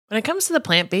When it comes to the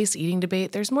plant-based eating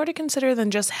debate, there's more to consider than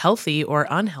just healthy or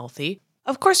unhealthy.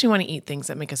 Of course, we want to eat things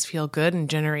that make us feel good and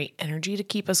generate energy to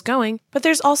keep us going, but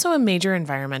there's also a major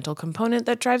environmental component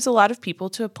that drives a lot of people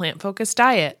to a plant-focused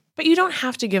diet. But you don't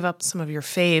have to give up some of your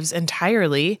faves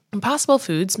entirely. Impossible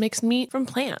Foods makes meat from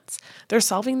plants. They're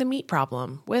solving the meat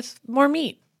problem with more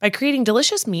meat. By creating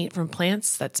delicious meat from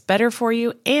plants that's better for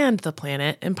you and the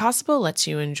planet, Impossible lets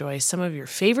you enjoy some of your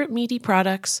favorite meaty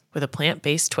products with a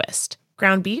plant-based twist.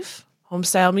 Ground beef,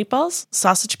 home-style meatballs,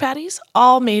 sausage patties,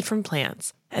 all made from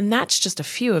plants. And that's just a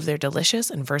few of their delicious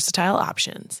and versatile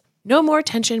options. No more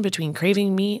tension between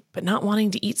craving meat but not wanting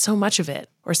to eat so much of it,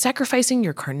 or sacrificing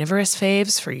your carnivorous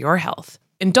faves for your health.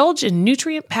 Indulge in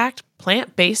nutrient-packed,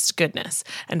 plant-based goodness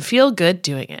and feel good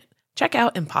doing it. Check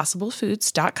out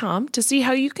impossiblefoods.com to see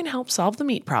how you can help solve the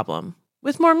meat problem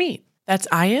with more meat. That's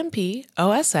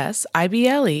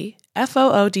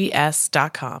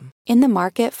IMPOSSIBLEFOODS.com. In the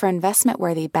market for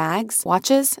investment-worthy bags,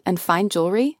 watches, and fine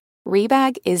jewelry,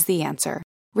 Rebag is the answer.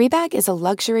 Rebag is a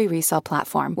luxury resale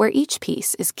platform where each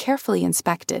piece is carefully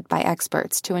inspected by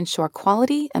experts to ensure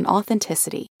quality and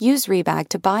authenticity. Use Rebag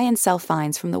to buy and sell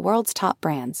finds from the world's top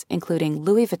brands, including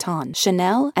Louis Vuitton,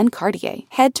 Chanel, and Cartier.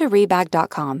 Head to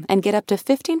Rebag.com and get up to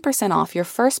 15% off your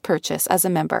first purchase as a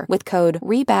member with code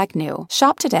REBAGNEW.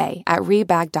 Shop today at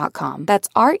Rebag.com. That's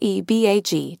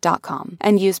REBAG.com.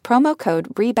 And use promo code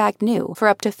REBAGNEW for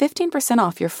up to 15%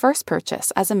 off your first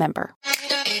purchase as a member.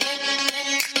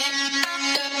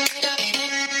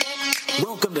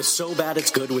 Welcome to So Bad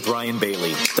It's Good with Ryan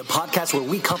Bailey, the podcast where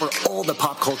we cover all the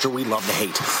pop culture we love to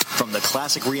hate, from the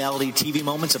classic reality TV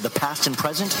moments of the past and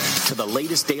present to the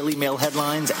latest Daily Mail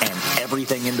headlines and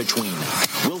everything in between.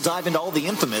 We'll dive into all the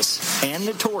infamous and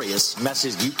notorious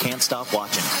messes you can't stop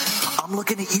watching. I'm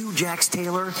looking at you, Jax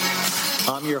Taylor.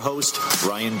 I'm your host,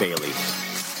 Ryan Bailey.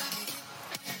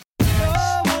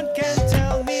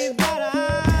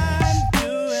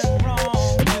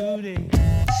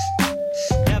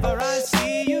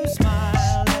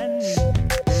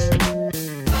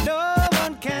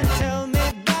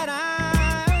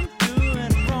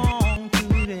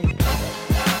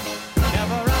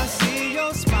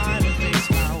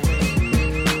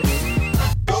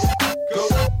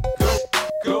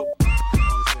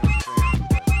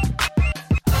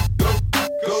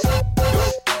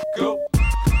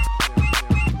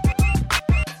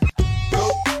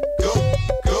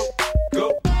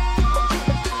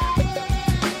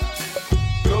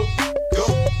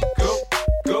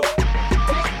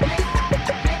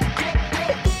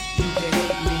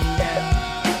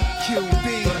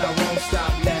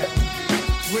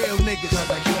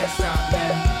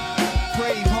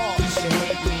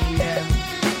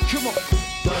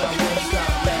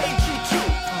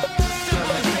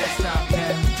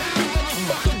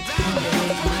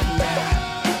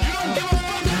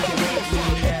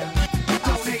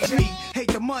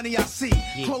 Money I see,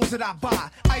 clothes that I buy,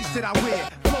 ice that I wear,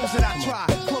 clothes that I try.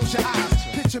 Close your eyes,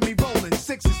 picture me rolling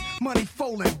sixes, money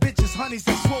folding, bitches, honeys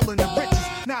and swollen the riches.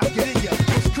 Now I get in ya,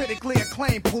 most critically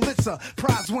acclaimed Pulitzer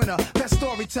Prize winner, best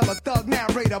storyteller, thug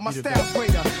narrator, my style's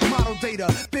greater, model data,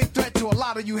 big threat to a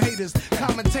lot of you haters,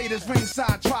 commentators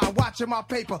ringside try watching my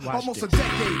paper, almost a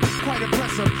decade, quite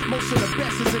impressive. Most of the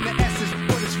best is in the essence,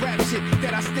 but it's rap shit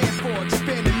that I stand for,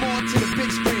 expanding more to the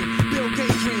big screen. Bill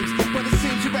Gates dreams, but it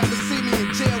seems you rather see me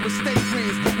in jail with state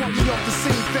dreams. Want me off the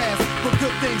scene fast, but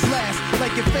good things last.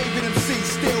 Like your favorite MC,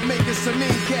 still making some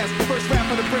mean cast. First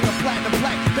rapper to bring a platinum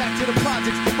plaque back to the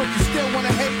projects, but you still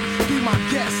wanna hate? Be my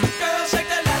guest. Girl,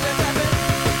 shake that Latin rabbit.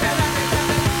 That Latin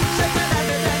rabbit. Shake that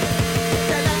Latin rabbit.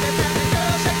 That Latin rabbit.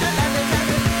 Girl, shake that Latin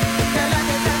rabbit. That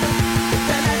Latin rabbit.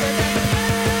 That Latin rabbit.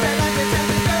 That Latin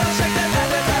rabbit. Girl, shake that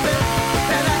Latin rabbit.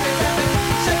 That Latin rabbit.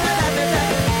 Shake that Latin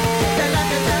rabbit. That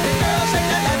Latin rabbit. Girl, shake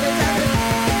that Latin rabbit.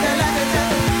 That Latin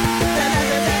rabbit. That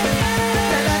Latin rabbit.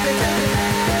 That Latin rabbit.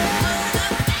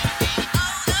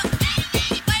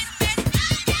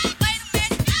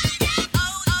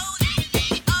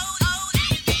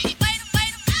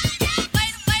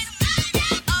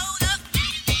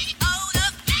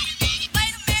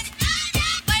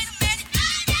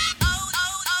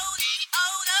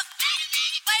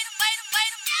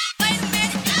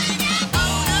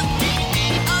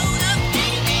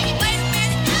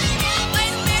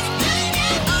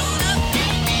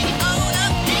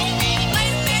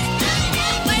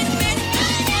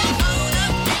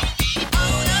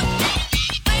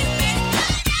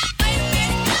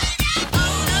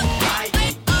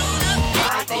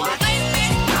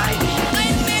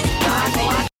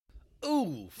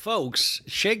 Folks,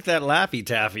 shake that Laffy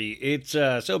Taffy. It's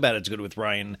So Bad It's Good with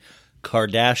Ryan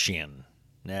Kardashian.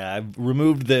 I've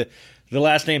removed the the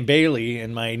last name Bailey,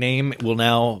 and my name will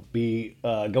now be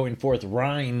going forth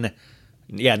Ryne.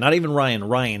 Yeah, not even Ryan,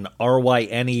 Ryne,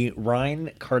 R-Y-N-E,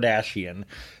 Ryne Kardashian.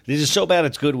 This is so bad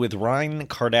it's good with Ryne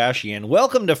Kardashian.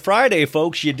 Welcome to Friday,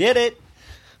 folks. You did it.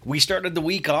 We started the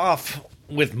week off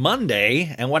with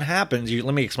Monday, and what happens,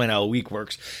 let me explain how a week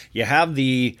works. You have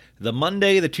the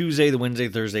Monday, the Tuesday, the Wednesday,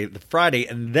 Thursday, the Friday,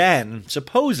 and then,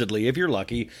 supposedly, if you're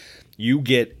lucky, you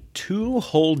get 2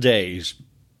 whole days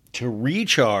to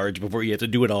recharge before you have to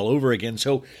do it all over again.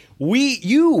 So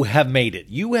you have made it.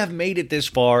 You have made it this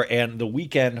far, and the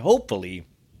weekend, hopefully,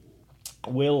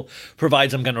 will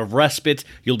provide some kind of respite.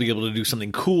 You'll be able to do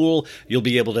something cool. You'll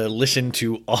be able to listen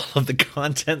to all of the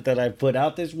content that I've put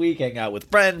out this week, hang out with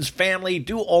friends, family,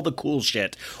 do all the cool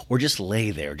shit, or just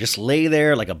lay there. Just lay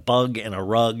there like a bug in a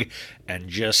rug and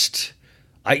just...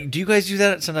 do you guys do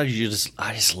that? Sometimes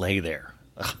I just lay there.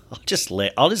 I'll just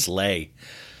lay.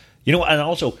 You know, and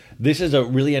also, this is a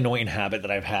really annoying habit that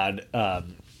I've had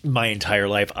my entire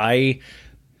life. I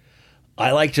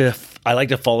like to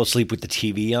fall asleep with the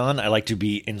TV on. I like to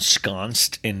be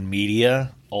ensconced in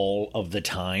media all of the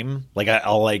time. Like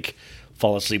I'll like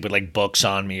fall asleep with like books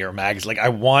on me or magazines. Like I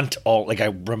want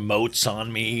remotes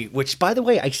on me. Which, by the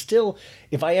way,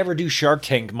 if I ever do Shark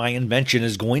Tank, my invention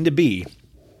is going to be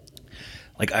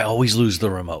like I always lose the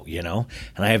remote, you know?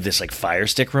 And I have this like Fire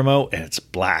Stick remote, and it's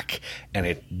black, and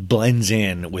it blends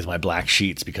in with my black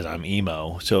sheets because I'm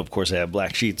emo. So of course I have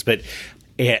black sheets, but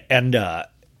I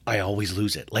always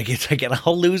lose it. Like it's like, and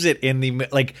I'll lose it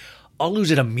I'll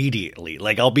lose it immediately.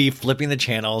 Like I'll be flipping the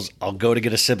channels, I'll go to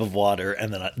get a sip of water,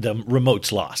 and then the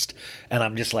remote's lost. And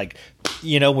I'm just like,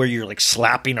 you know, where you're like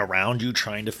slapping around you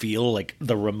trying to feel like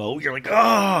the remote. You're like,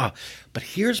 ah. But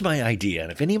here's my idea.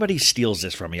 And if anybody steals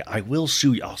this from me, I will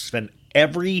sue you. I'll spend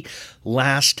every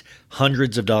last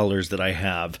hundreds of dollars that I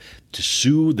have to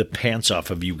sue the pants off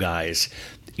of you guys.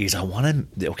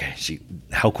 See,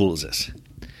 how cool is this?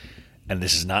 And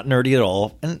this is not nerdy at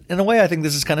all. And in a way, I think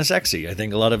this is kind of sexy. I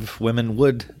think a lot of women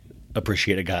would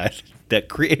appreciate a guy that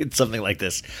created something like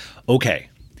this. Okay.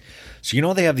 So you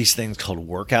know they have these things called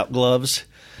workout gloves?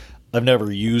 I've never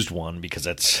used one because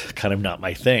that's kind of not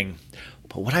my thing.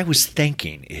 But what I was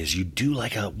thinking is you do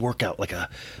like a workout, like a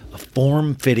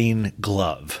form-fitting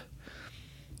glove.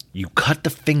 You cut the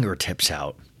fingertips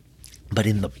out, but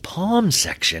in the palm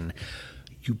section,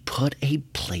 you put a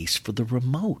place for the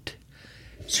remote.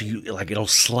 So it'll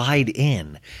slide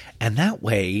in, and that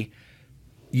way,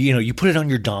 you know, you put it on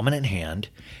your dominant hand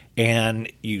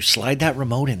and you slide that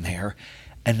remote in there,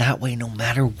 and that way, no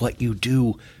matter what you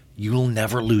do, you'll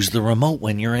never lose the remote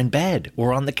when you're in bed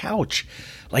or on the couch.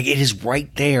 Like it is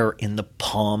right there in the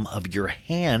palm of your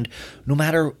hand, no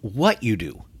matter what you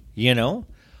do, you know?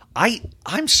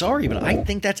 I'm sorry, but I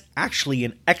think that's actually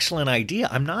an excellent idea.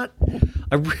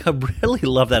 I really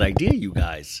love that idea, you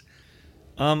guys.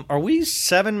 Are we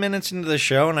 7 minutes into the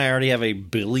show and I already have $1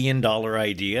 billion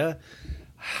idea?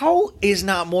 How is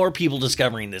not more people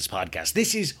discovering this podcast?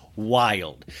 This is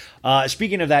wild.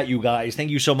 Speaking of that, you guys, thank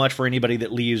you so much for anybody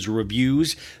that leaves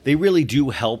reviews. They really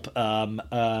do help.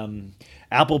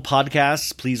 Apple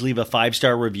Podcasts, please leave a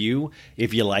 5-star review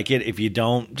if you like it. If you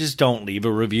don't, just don't leave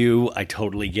a review. I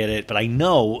totally get it. But I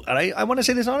know, and I want to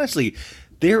say this honestly,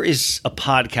 there is a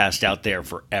podcast out there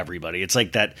for everybody. It's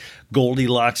like that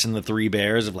Goldilocks and the Three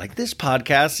Bears of like, this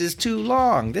podcast is too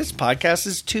long. This podcast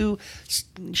is too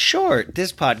short.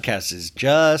 This podcast is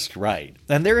just right.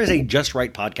 And there is a just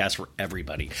right podcast for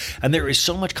everybody. And there is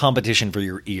so much competition for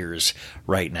your ears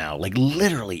right now. Like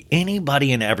literally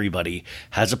anybody and everybody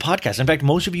has a podcast. In fact,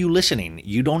 most of you listening,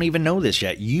 you don't even know this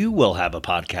yet. You will have a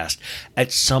podcast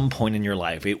at some point in your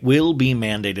life. It will be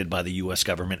mandated by the U.S.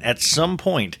 government at some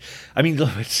point. I mean,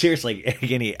 seriously,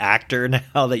 any actor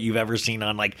now that you've ever seen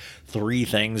on like 3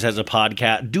 Things has a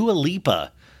podcast. Dua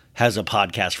Lipa has a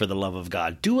podcast, for the love of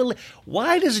God.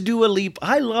 Why does Dua Lipa?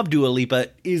 I love Dua Lipa.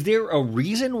 Is there a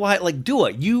reason why? Like,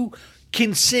 Dua, you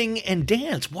can sing and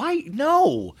dance. Why?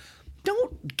 No.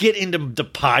 Don't get into the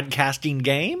podcasting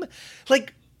game.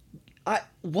 Like,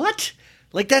 what?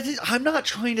 Like, I'm not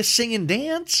trying to sing and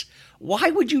dance. Why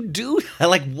would you do that?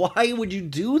 Like, why would you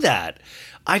do that?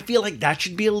 I feel like that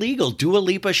should be illegal. Dua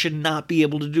Lipa should not be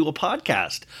able to do a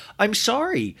podcast. I'm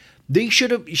sorry.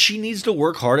 She needs to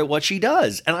work hard at what she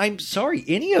does. And I'm sorry,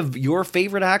 any of your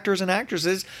favorite actors and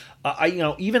actresses,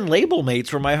 even label mates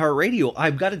from iHeartRadio,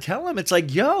 I've got to tell them, it's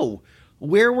like, yo,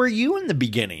 where were you in the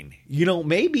beginning? You know,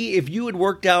 maybe if you had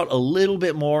worked out a little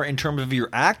bit more in terms of your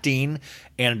acting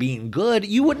and being good,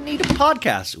 you wouldn't need a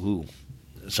podcast. Ooh,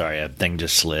 sorry, that thing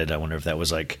just slid. I wonder if that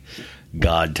was like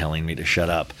God telling me to shut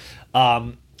up.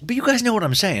 But you guys know what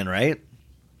I'm saying, right?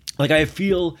 Like, I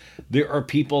feel there are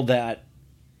people that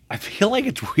I feel like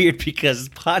it's weird because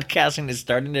podcasting is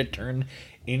starting to turn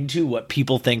into what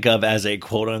people think of as a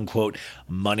quote unquote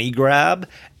money grab.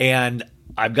 And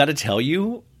I've got to tell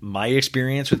you, my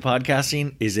experience with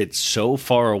podcasting is it's so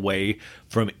far away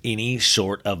from any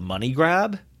sort of money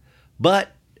grab,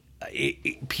 but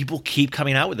people keep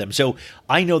coming out with them. So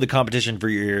I know the competition for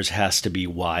your ears has to be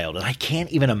wild. And I can't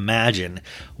even imagine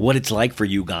what it's like for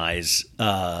you guys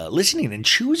listening and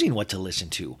choosing what to listen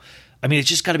to. I mean, it's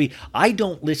just got to be. I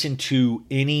don't listen to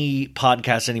any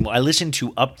podcasts anymore. I listen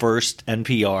to Up First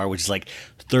NPR, which is like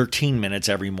 13 minutes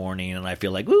every morning. And I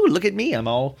feel like, ooh, look at me. I'm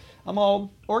all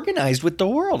organized with the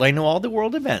world. I know all the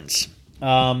world events.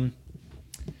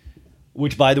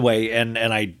 Which, by the way, and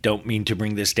I don't mean to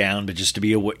bring this down, but just to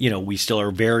be, we still are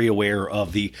very aware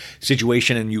of the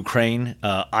situation in Ukraine.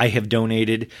 I have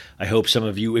donated. I hope some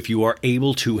of you, if you are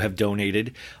able to, have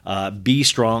donated. Be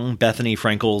Strong, Bethany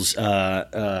Frankel's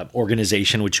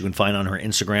organization, which you can find on her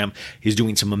Instagram, is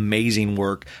doing some amazing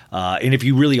work. And if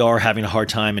you really are having a hard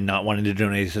time and not wanting to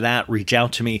donate to that, reach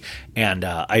out to me, and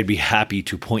I'd be happy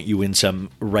to point you in some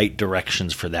right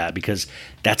directions for that, because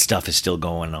that stuff is still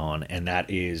going on, and that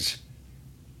is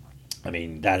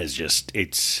just,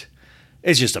 it's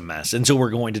just a mess. And so we're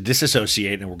going to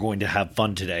disassociate and we're going to have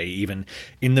fun today, even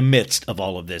in the midst of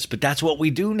all of this. But that's what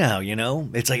we do now,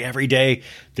 It's like every day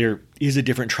there is a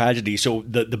different tragedy. So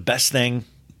the best thing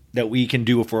that we can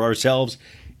do for ourselves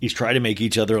is try to make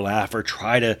each other laugh, or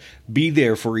try to be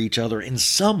there for each other in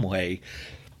some way,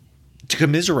 to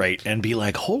commiserate and be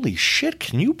like, holy shit,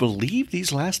 can you believe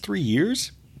these last 3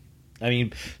 years? I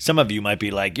mean, some of you might be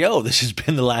like, yo, this has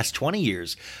been the last 20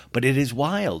 years, but it is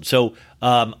wild. So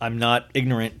I'm not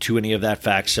ignorant to any of that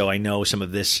fact. So I know some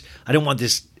of this. I don't want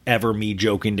this ever me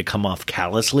joking to come off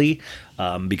callously,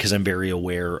 because I'm very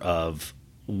aware of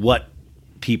what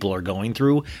people are going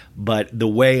through. But the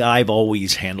way I've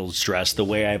always handled stress, the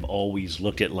way I've always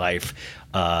looked at life,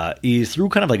 is through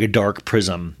kind of like a dark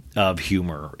prism of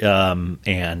humor. And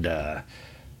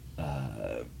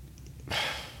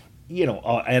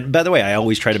by the way, I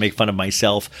always try to make fun of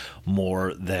myself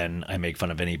more than I make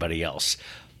fun of anybody else.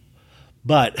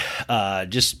 But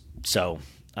just so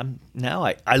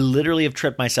I literally have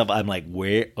tripped myself. I'm like,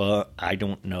 I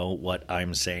don't know what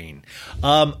I'm saying.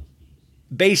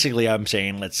 Basically, I'm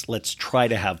saying let's try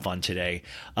to have fun today.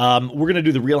 We're gonna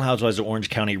do the Real Housewives of Orange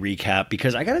County recap,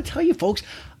 because I got to tell you, folks.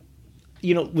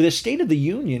 The State of the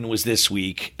Union was this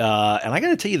week, and I got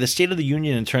to tell you, the State of the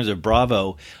Union in terms of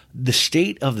Bravo, the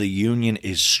State of the Union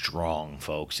is strong,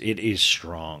 folks. It is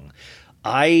strong.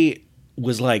 I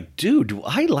was like, dude, do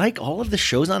I like all of the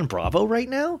shows on Bravo right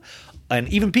now? And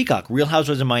even Peacock, Real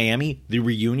Housewives of Miami, The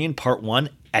Reunion, Part 1,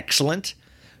 excellent.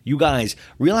 You guys,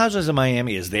 Real Housewives of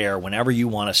Miami is there whenever you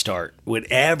want to start.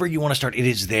 Whenever you want to start, it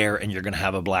is there, and you're going to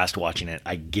have a blast watching it.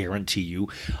 I guarantee you.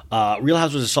 Real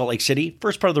Housewives of Salt Lake City,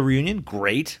 first part of The Reunion,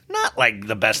 great. Not like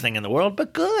the best thing in the world,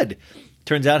 but good.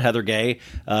 Turns out Heather Gay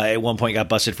at one point got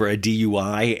busted for a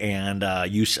DUI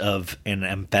and use of an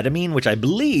amphetamine, which I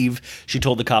believe she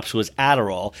told the cops was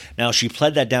Adderall. Now, she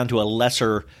pled that down to a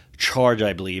lesser charge,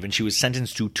 I believe, and she was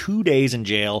sentenced to 2 days in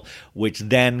jail, which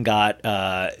then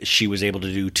she was able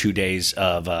to do 2 days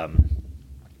of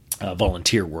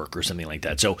volunteer work or something like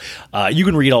that. So you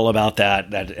can read all about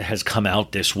that. That has come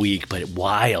out this week, but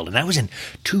wild. And that was in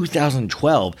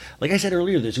 2012. Like I said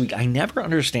earlier this week, I never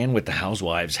understand with the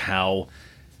Housewives how,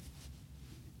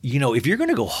 if you're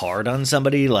going to go hard on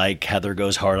somebody like Heather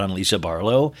goes hard on Lisa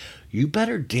Barlow, you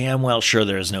better damn well sure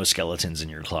there's no skeletons in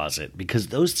your closet, because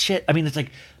those shit, it's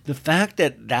like the fact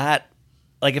that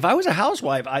like if I was a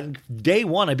housewife, day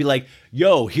one, I'd be like,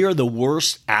 yo, here are the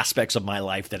worst aspects of my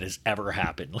life that has ever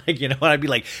happened. I'd be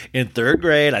like, in third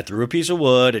grade, I threw a piece of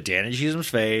wood at Danny Cheesum's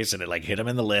face and it hit him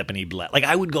in the lip and he bled.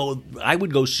 I would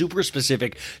go super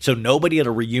specific so nobody at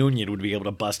a reunion would be able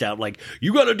to bust out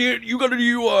you gotta do,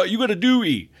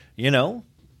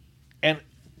 And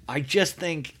I just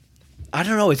think, I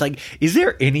don't know. It's like, is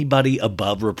there anybody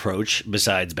above reproach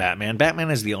besides Batman? Batman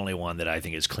is the only one that I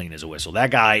think is clean as a whistle.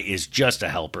 That guy is just a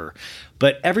helper.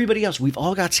 But everybody else, we've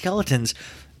all got skeletons.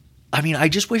 I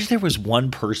just wish there was one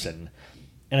person,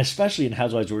 and especially in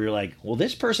Housewives, where you're like, well,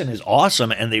 this person is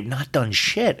awesome and they've not done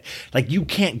shit. You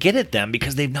can't get at them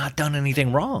because they've not done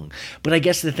anything wrong. But I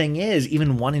guess the thing is,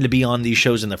 even wanting to be on these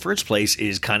shows in the first place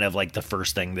is kind of the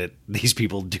first thing that these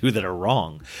people do that are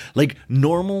wrong.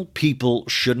 Normal people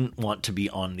shouldn't want to be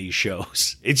on these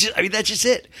shows. It's just, that's just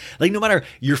it. No matter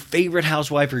your favorite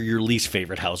housewife or your least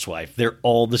favorite housewife, they're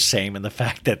all the same in the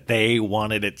fact that they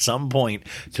wanted at some point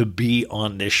to be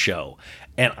on this show.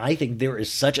 And I think there is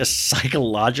such a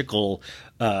psychological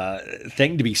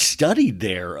thing to be studied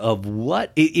there of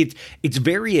what it's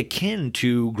very akin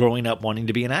to growing up wanting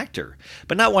to be an actor,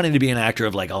 but not wanting to be an actor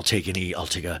of like, I'll take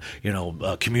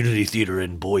a community theater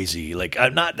in Boise. Like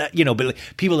I'm not that, but like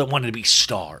people that wanted to be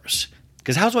stars,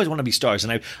 because Housewives want to be stars.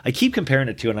 And I keep comparing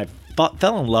it to, and I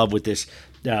fell in love with this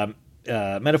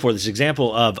metaphor, this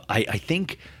example of, I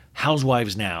think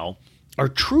Housewives now are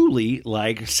truly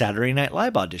like Saturday Night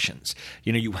Live auditions.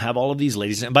 You have all of these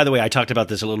ladies. And by the way, I talked about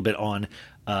this a little bit on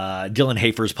Dylan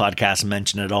Hafer's podcast,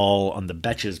 mentioned it all on the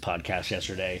Betches podcast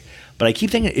yesterday. But I keep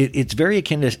thinking it's very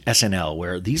akin to SNL,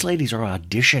 where these ladies are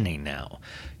auditioning now.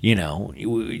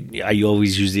 I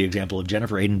always use the example of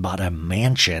Jennifer Aiden bought a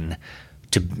mansion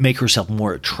to make herself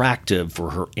more attractive for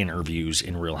her interviews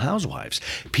in Real Housewives.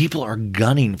 People are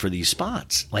gunning for these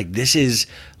spots. Like, this is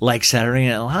like Saturday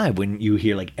Night Live, when you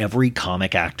hear like every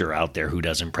comic actor out there who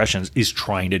does impressions is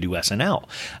trying to do SNL.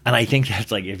 And I think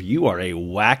that's like, if you are a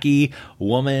wacky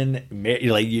woman,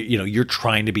 like, you're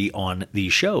trying to be on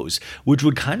these shows, which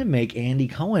would kind of make Andy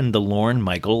Cohen the Lorne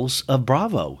Michaels of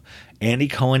Bravo. Andy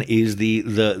Cohen is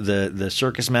the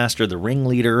circus master, the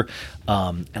ringleader.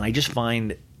 And I just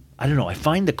find... I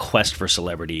find the quest for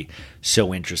celebrity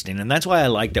so interesting. And that's why I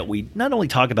like that we not only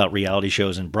talk about reality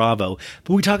shows and Bravo,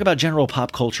 but we talk about general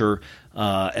pop culture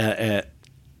at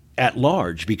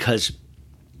large, because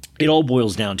it all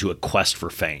boils down to a quest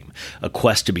for fame, a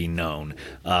quest to be known,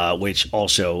 which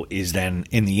also is then,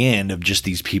 in the end, of just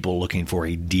these people looking for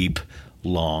a deep,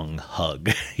 long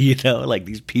hug. Like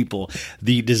these people,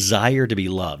 the desire to be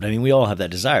loved. I mean, we all have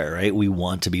that desire, right? We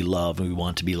want to be loved, and we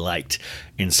want to be liked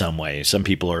in some way. Some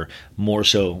people are more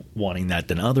so wanting that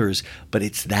than others, but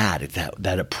it's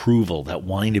that approval, that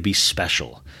wanting to be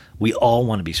special. We all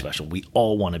want to be special. We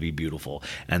all want to be beautiful.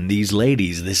 And these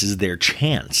ladies, this is their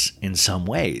chance in some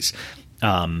ways.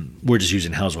 We're just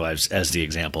using Housewives as the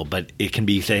example, but it can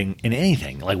be in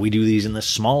anything. Like, we do these in the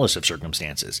smallest of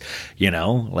circumstances,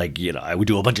 I would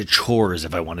do a bunch of chores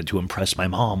if I wanted to impress my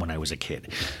mom when I was a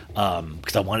kid,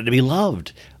 because I wanted to be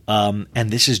loved. And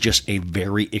this is just a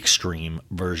very extreme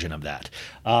version of that.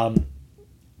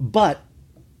 But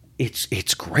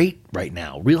it's great right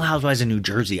now. Real Housewives in New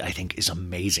Jersey, I think, is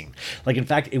amazing. Like, in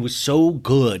fact, it was so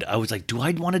good. I was like, do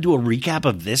I want to do a recap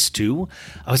of this too?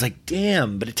 I was like,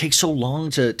 damn, but it takes so long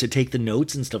to take the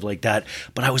notes and stuff like that.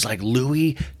 But I was like,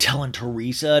 Louis telling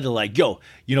Teresa to like, yo,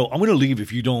 I'm going to leave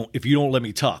if you don't let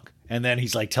me talk. And then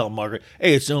he's like telling Margaret,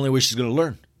 hey, it's the only way she's going to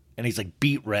learn. And he's like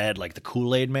beat red, like the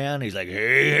Kool-Aid man. He's like,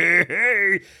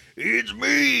 hey, it's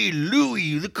me,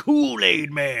 Louis, the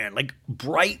Kool-Aid man. Like,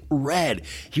 bright red.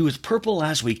 He was purple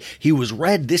last week. He was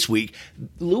red this week.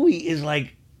 Louis is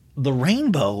like the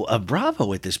rainbow of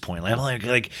Bravo at this point.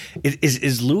 Like,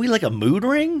 is Louis like a mood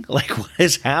ring? Like, what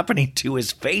is happening to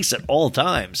his face at all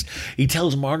times? He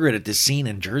tells Margaret at this scene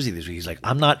in Jersey this week, he's like,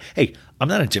 I'm not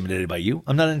intimidated by you.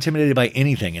 I'm not intimidated by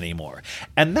anything anymore.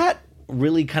 And that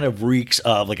really kind of reeks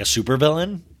of like a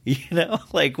supervillain,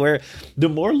 like, where the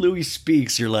more Louis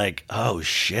speaks, you're like, oh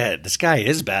shit, this guy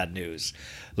is bad news.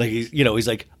 Like, he's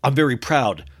like, I'm very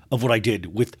proud of what I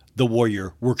did with the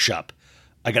Warrior Workshop.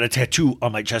 I got a tattoo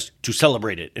on my chest to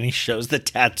celebrate it. And he shows the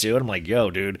tattoo, and I'm like,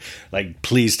 yo, dude, like,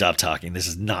 please stop talking. This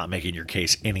is not making your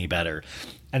case any better.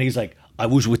 And he's like, I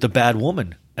was with a bad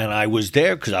woman, and I was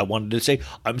there because I wanted to say,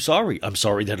 I'm sorry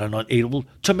that I'm not able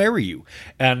to marry you.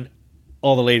 And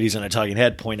all the ladies in A Talking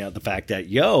Head point out the fact that,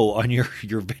 on your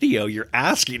video, you're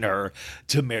asking her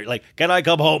to marry. Like, can I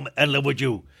come home and live with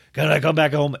you? Can I come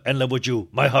back home and live with you?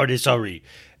 My heart is sorry.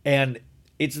 And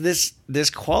it's this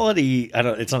quality.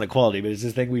 It's not a quality, but it's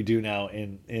this thing we do now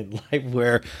in life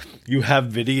where you have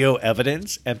video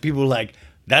evidence and people are like,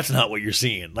 that's not what you're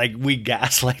seeing. Like, we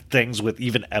gaslight things with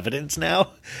even evidence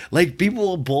now. Like, people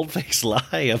will boldface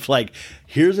lie of like,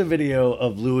 here's a video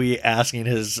of Louis asking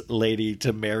his lady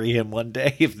to marry him one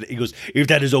day. He goes, if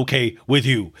that is okay with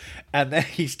you. And then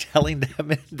he's telling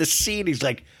them in the scene, he's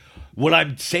like, what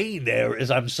I'm saying there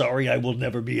is, I'm sorry, I will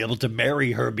never be able to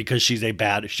marry her because she's a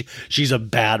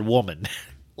bad woman.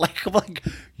 Like, I'm like,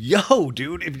 yo,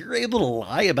 dude, if you're able to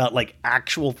lie about like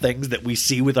actual things that we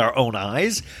see with our own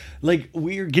eyes, like,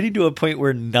 we're getting to a point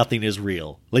where nothing is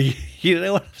real. Like, you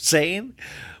know what I'm saying?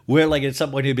 Where like at some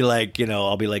point he'd be like,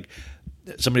 I'll be like,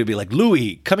 somebody would be like,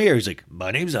 Louis, come here. He's like, my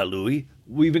name's not Louis.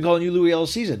 We've been calling you Louis all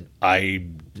season.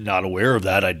 I'm not aware of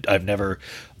that.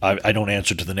 I don't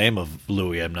answer to the name of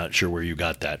Louis. I'm not sure where you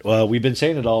got that. Well, we've been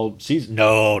saying it all season.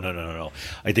 No.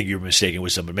 I think you're mistaken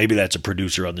with someone. Maybe that's a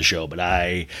producer on the show, but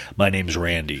my name's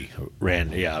Randy.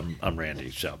 Yeah, I'm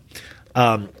Randy. So,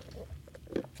 but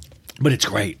it's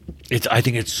great. I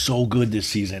think it's so good this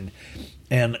season.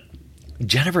 And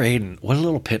Jennifer Aiden, what a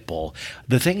little pit bull.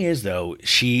 The thing is, though,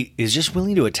 she is just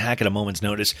willing to attack at a moment's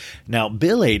notice. Now,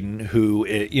 Bill Aiden, who,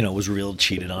 was real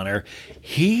cheated on her,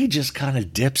 he just kind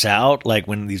of dips out, like,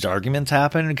 when these arguments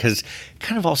happen, because it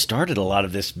kind of all started a lot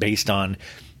of this based on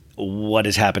what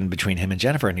has happened between him and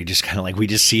Jennifer, and he just kind of like, we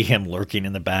just see him lurking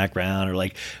in the background or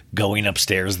like going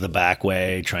upstairs the back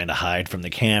way, trying to hide from the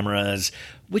cameras,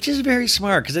 which is very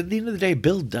smart, because at the end of the day,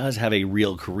 Bill does have a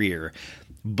real career.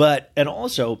 And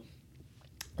also,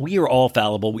 we are all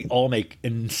fallible. We all make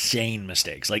insane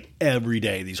mistakes, like every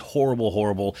day, these horrible,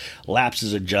 horrible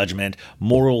lapses of judgment,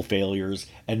 moral failures.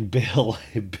 And Bill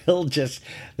just,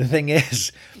 the thing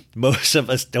is, most of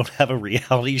us don't have a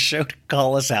reality show to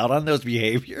call us out on those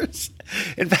behaviors.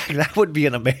 In fact, that would be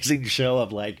an amazing show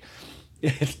of like,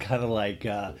 it's kind of like,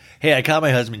 hey, I caught my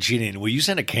husband cheating. Will you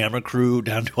send a camera crew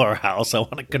down to our house? I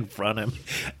want to confront him.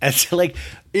 And so, like,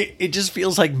 it just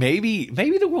feels like maybe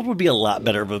the world would be a lot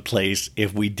better of a place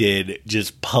if we did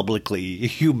just publicly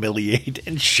humiliate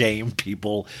and shame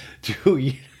people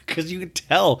to, because you can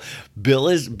tell Bill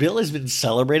has been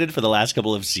celebrated for the last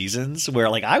couple of seasons, where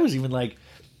like I was even like,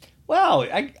 wow,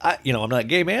 I'm not a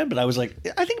gay man, but I was like,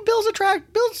 I think Bill's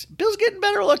Bill's getting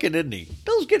better looking, isn't he?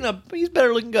 He's a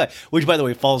better looking guy. Which, by the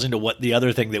way, falls into what the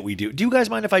other thing that we do. Do you guys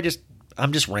mind if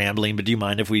I'm just rambling, but do you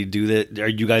mind if we do that? Are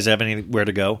you guys have anywhere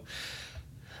to go?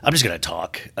 I'm just going to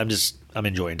talk. I'm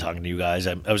enjoying talking to you guys.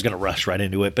 I was going to rush right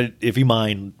into it, but if you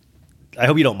mind, I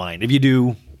hope you don't mind. If you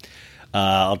do,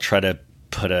 I'll try to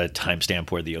put a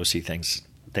timestamp where the OC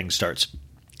thing starts.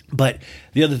 But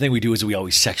the other thing we do is we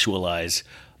always sexualize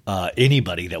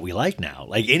anybody that we like now.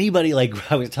 Like anybody, like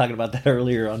I was talking about that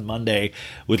earlier on Monday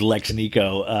with Lex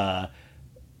Nico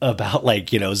about like,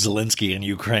 Zelensky in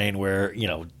Ukraine, where,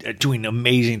 doing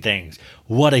amazing things.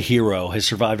 What a hero, has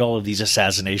survived all of these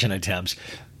assassination attempts.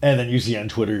 And then you see on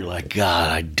Twitter, you're like, God,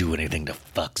 I'd do anything to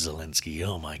fuck Zelensky.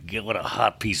 Oh my God, what a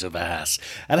hot piece of ass.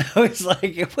 And I was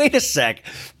like, wait a sec.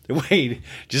 Wait,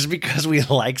 just because we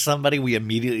like somebody, we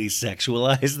immediately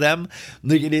sexualize them?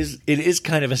 Like it is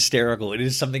kind of hysterical. It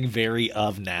is something very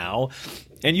of now.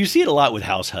 And you see it a lot with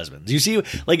house husbands. You see,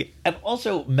 like, and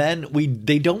also men,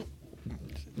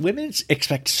 women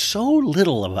expect so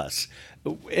little of us.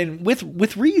 And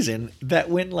with reason,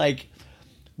 that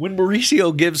when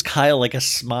Mauricio gives Kyle like a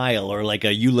smile or like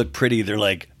a "you look pretty," they're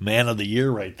like, man of the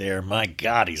year right there. My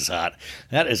God, he's hot.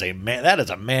 That is a man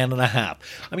and a half.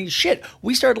 I mean, shit,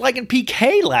 we started liking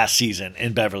PK last season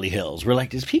in Beverly Hills. We're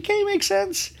like, does PK make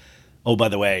sense? Oh, by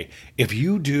the way, if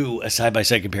you do a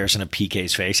side-by-side comparison of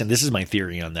PK's face, and this is my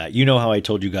theory on that, you know how I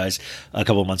told you guys a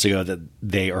couple of months ago that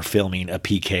they are filming a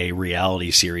PK reality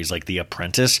series like The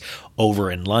Apprentice over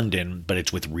in London, but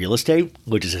it's with real estate,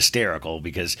 which is hysterical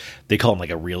because they call him like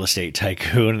a real estate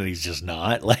tycoon, and he's just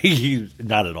not. Like, he's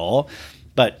not at all.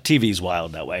 But TV's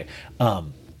wild that way.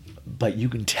 But you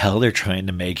can tell they're trying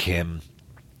to make him,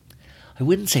 I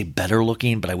wouldn't say better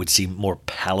looking, but I would say more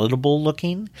palatable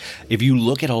looking. If you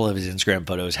look at all of his Instagram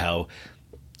photos, how,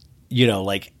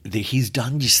 he's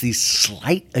done just these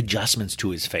slight adjustments to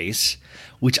his face,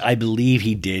 which I believe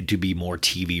he did to be more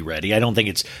TV ready. I don't think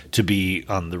it's to be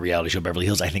on the reality show Beverly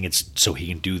Hills. I think it's so he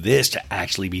can do this to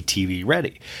actually be TV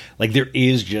ready. Like there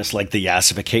is just like the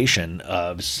yassification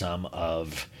of some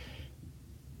of,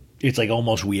 it's like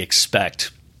almost we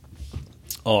expect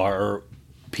our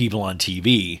people on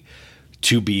TV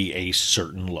to be a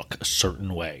certain look, a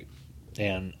certain way.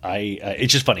 And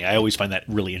it's just funny. I always find that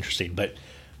really interesting. But,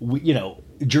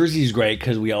 Jersey's great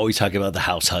because we always talk about the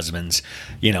house husbands.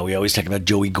 We always talk about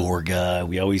Joey Gorga.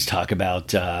 We always talk about,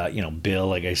 Bill,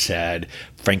 like I said,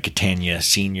 Frank Catania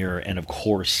Sr., and of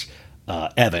course,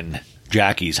 Evan,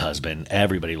 Jackie's husband.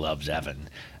 Everybody loves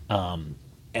Evan. And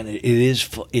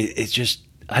it's just,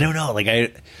 I don't know. Like,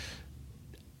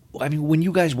 I mean, when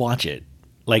you guys watch it,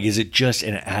 like, is it just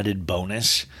an added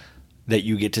bonus that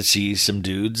you get to see some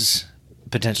dudes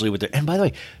potentially with their... And by the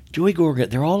way, Joey Gorga,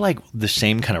 they're all like the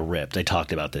same kind of ripped. I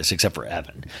talked about this, except for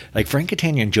Evan. Like, Frank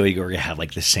Catania and Joey Gorga have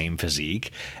like the same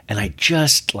physique. And I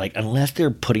just, like, unless they're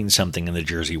putting something in the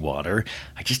Jersey water,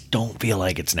 I just don't feel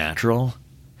like it's natural.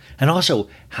 And also,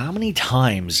 how many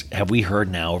times have we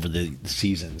heard now over the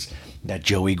seasons that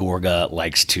Joey Gorga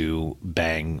likes to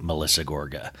bang Melissa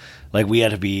Gorga? Like, we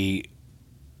had to be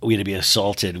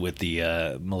assaulted with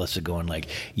the Melissa going like,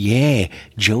 yeah,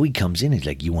 Joey comes in and is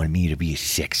like, you want me to be a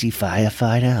sexy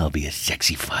firefighter? I'll be a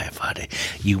sexy firefighter.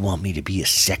 You want me to be a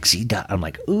sexy I'm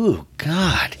like, ooh,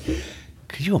 God.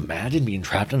 Could you imagine being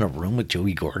trapped in a room with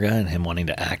Joey Gorga and him wanting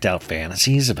to act out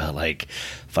fantasies about like,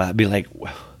 be like,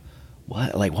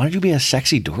 what? Like, why don't you be a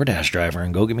sexy DoorDash driver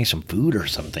and go get me some food or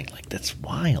something? Like, that's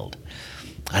wild.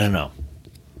 I don't know.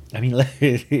 I mean,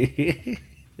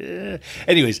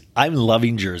 Anyways, I'm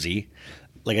loving Jersey.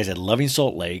 Like I said, loving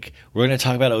Salt Lake. We're going to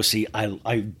talk about OC.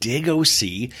 I dig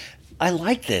OC. I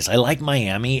like this. I like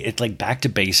Miami. It's like back to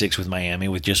basics with Miami,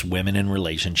 with just women in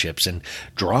relationships and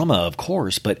drama, of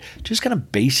course, but just kind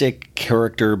of basic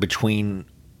character between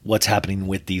what's happening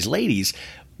with these ladies.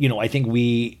 You know, I think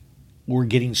we're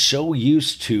getting so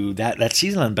used to that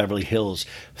season on Beverly Hills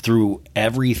threw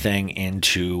everything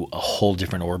into a whole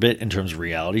different orbit in terms of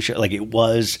reality show. Like, it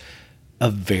was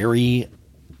really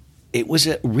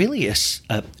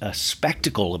a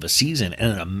spectacle of a season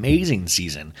and an amazing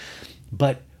season,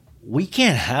 but we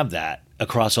can't have that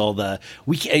across all the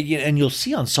and you'll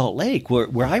see on Salt Lake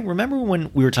where I remember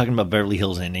when we were talking about Beverly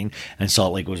Hills ending and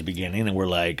Salt Lake was beginning, and we're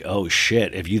like, oh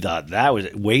shit, if you thought that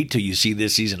was, wait till you see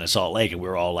this season of Salt Lake. And we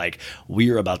were all like,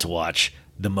 we're about to watch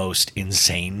the most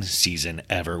insane season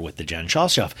ever with the Jen Shah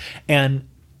stuff. And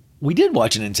we did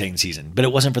watch an insane season, but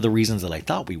it wasn't for the reasons that I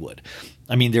thought we would.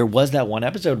 I mean, there was that one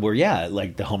episode where, yeah,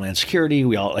 like the Homeland Security,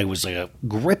 it was like a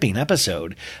gripping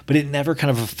episode, but it never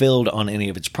kind of fulfilled on any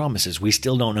of its promises. We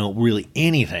still don't know really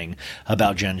anything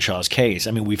about Jen Shah's case.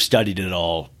 I mean, we've studied it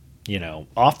all,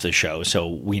 off the show, so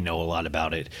we know a lot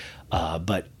about it.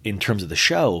 But in terms of the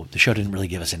show didn't really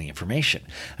give us any information.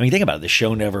 I mean, think about it. The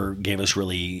show never gave us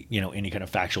really, any kind of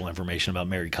factual information about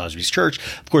Mary Cosby's church.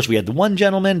 Of course, we had the one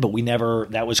gentleman, but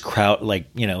that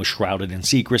was shrouded in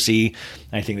secrecy.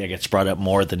 I think that gets brought up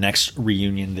more at the next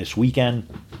reunion this weekend.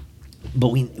 But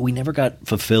we never got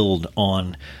fulfilled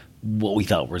on what we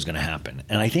thought was going to happen.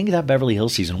 And I think that Beverly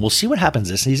Hills season, we'll see what happens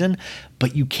this season,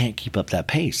 but you can't keep up that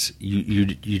pace. You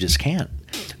just can't.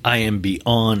 I am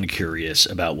beyond curious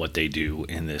about what they do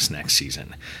in this next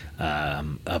season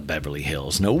of Beverly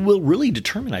Hills. No, will really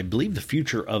determine, I believe, the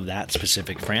future of that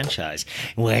specific franchise.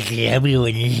 What's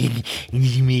everyone in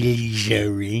the middle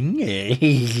showing?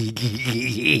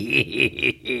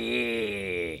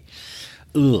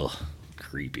 Ugh,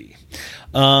 creepy.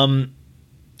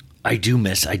 I do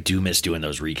miss doing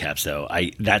those recaps, though.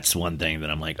 That's one thing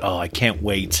that I'm like, oh, I can't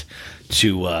wait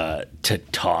to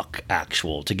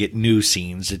get new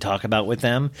scenes to talk about with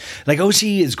them. Like, OC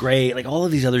is great, like all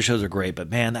of these other shows are great, but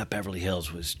man, that Beverly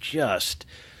Hills was just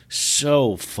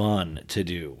so fun to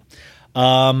do.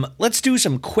 Let's do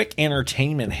some quick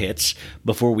entertainment hits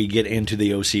before we get into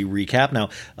the OC recap. Now,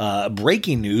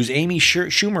 breaking news, Amy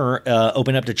Schumer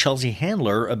opened up to Chelsea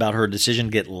Handler about her decision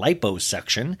to get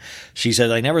liposuction. She says,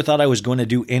 I never thought I was going to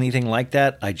do anything like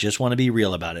that. I just want to be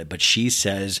real about it. But she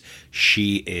says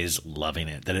she is loving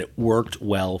it, that it worked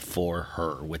well for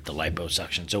her with the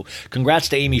liposuction. So congrats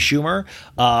to Amy Schumer.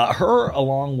 Her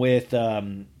along with...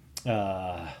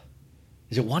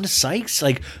 is it Wanda Sykes?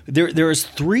 Like there is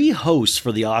 3 hosts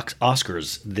for the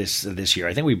Oscars this year.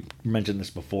 I think we mentioned this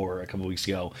before a couple weeks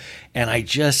ago, and I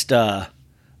just I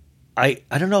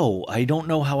don't know. I don't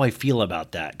know how I feel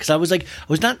about that, because I was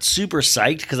not super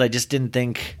psyched, because I just didn't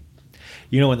think,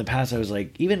 in the past I was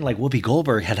like, even like Whoopi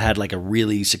Goldberg had like a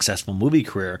really successful movie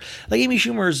career. Like Amy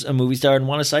Schumer's a movie star, and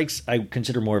Wanda Sykes I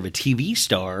consider more of a TV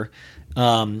star.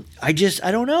 I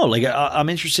don't know. Like, I'm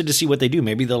interested to see what they do.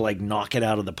 Maybe they'll like knock it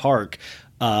out of the park.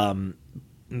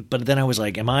 But then I was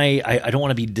like, I don't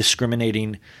want to be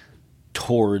discriminating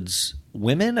towards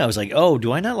women. I was like, oh,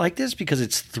 do I not like this because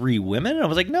it's 3 women? And I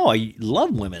was like, no, I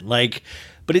love women. Like,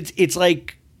 but it's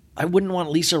like, I wouldn't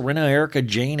want Lisa Rinna, Erica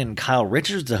Jane, and Kyle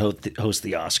Richards to host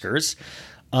the Oscars.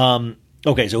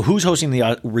 Okay, so who's hosting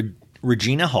the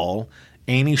Regina Hall,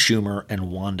 Amy Schumer,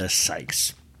 and Wanda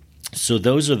Sykes? So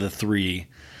those are the three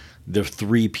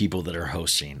people that are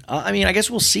hosting. I mean, I guess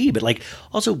we'll see, but like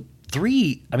also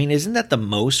 3. I mean, isn't that the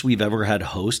most we've ever had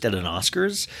host at an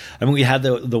Oscars? I mean, we had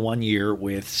the one year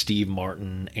with Steve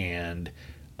Martin and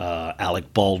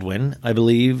Alec Baldwin, I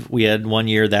believe. We had one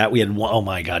year that we had one. Oh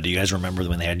my God, do you guys remember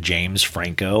when they had James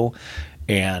Franco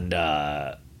and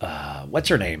what's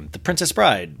her name? The Princess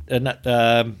Bride, not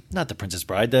the Princess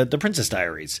Bride, the Princess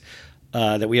Diaries.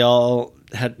 That we all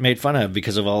had made fun of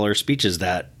because of all our speeches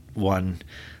that one.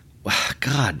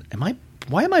 God,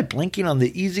 why am I blanking on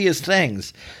the easiest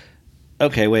things?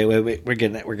 Okay, wait. We're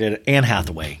getting it. Anne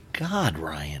Hathaway. God,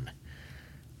 Ryan.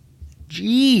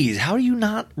 Jeez, how do you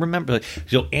not remember?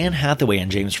 So Anne Hathaway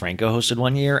and James Franco hosted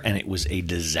one year, and it was a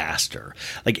disaster.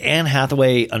 Like, Anne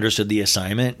Hathaway understood the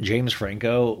assignment. James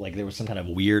Franco, like, there was some kind of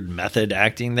weird method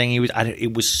acting thing.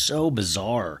 It was so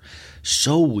bizarre,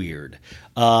 so weird.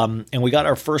 And we got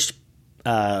our first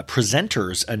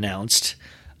presenters announced,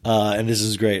 and this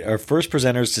is great. Our first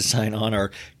presenters to sign on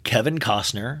are Kevin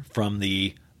Costner from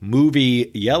the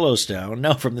movie Yellowstone.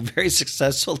 No, from the very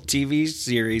successful TV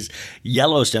series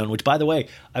Yellowstone, which, by the way,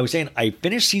 I was saying I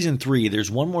finished season 3. There's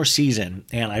one more season,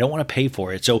 and I don't want to pay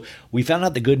for it. So we found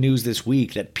out the good news this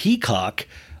week that Peacock,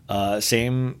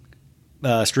 same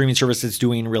streaming service that's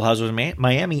doing Real Housewives of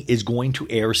Miami, is going to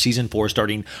air season 4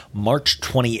 starting March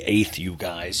 28th, you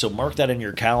guys. So mark that in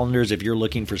your calendars if you're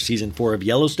looking for season 4 of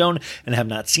Yellowstone and have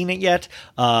not seen it yet.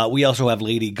 We also have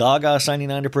Lady Gaga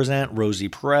signing on to present, Rosie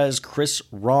Perez, Chris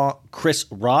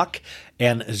Rock,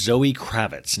 and Zoe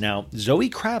Kravitz. Now,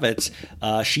 Zoe Kravitz,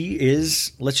 she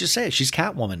is, let's just say, she's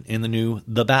Catwoman in the new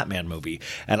The Batman movie.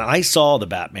 And I saw The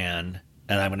Batman,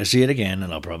 and I'm going to see it again,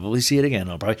 and I'll probably see it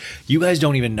again. You guys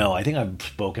don't even know. I think I've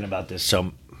spoken about this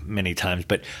so many times,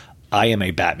 but I am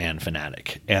a Batman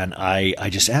fanatic, and I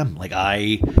just am. Like,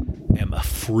 I am a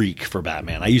freak for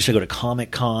Batman. I used to go to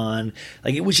Comic-Con.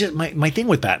 Like, it was just my thing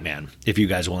with Batman, if you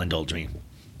guys will indulge me,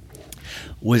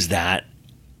 was that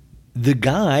the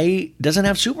guy doesn't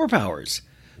have superpowers.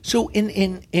 So in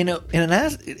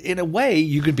a way,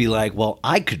 you could be like, well,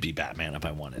 I could be Batman if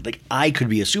I wanted. Like, I could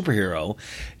be a superhero.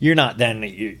 You're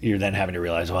then having to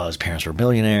realize, well, his parents were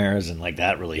billionaires, and like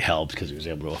that really helped because he was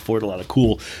able to afford a lot of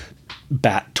cool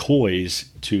bat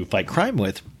toys to fight crime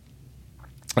with.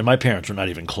 And my parents were not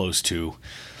even close to,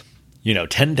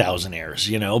 10,000 heirs,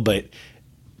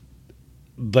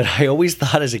 but I always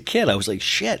thought as a kid, I was like,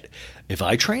 shit, if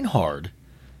I train hard,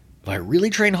 if I really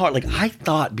train hard, like I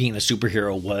thought being a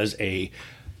superhero was a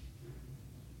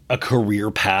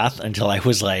career path until I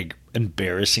was like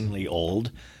embarrassingly old,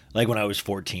 like when I was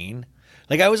 14.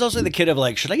 Like I was also the kid of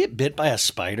like, should I get bit by a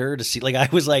spider to see? Like I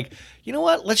was like, you know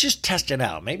what? Let's just test it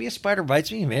out. Maybe a spider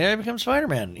bites me. Maybe I become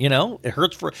Spider-Man. It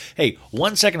hurts for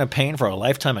 1 second of pain for a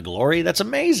lifetime of glory. That's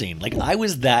amazing. Like I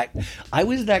was that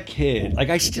kid. Like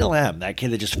I still am that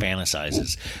kid that just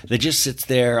fantasizes. That just sits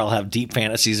there. I'll have deep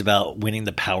fantasies about winning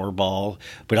the Powerball,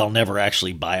 but I'll never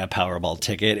actually buy a Powerball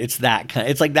ticket. It's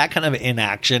like that kind of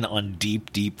inaction on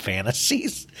deep, deep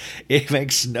fantasies. It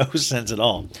makes no sense at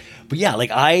all. But yeah,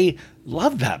 like I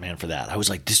loved Batman for that. I was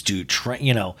like, this dude,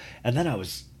 and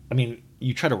then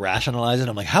you try to rationalize it.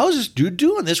 I'm like, how is this dude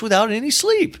doing this without any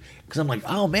sleep? Because I'm like,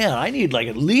 oh man, I need like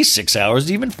at least 6 hours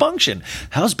to even function.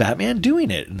 How's Batman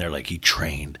doing it? And they're like, he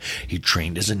trained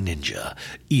as a ninja,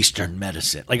 Eastern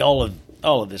medicine, like all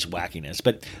of this wackiness.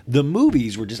 But the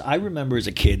movies were just, I remember as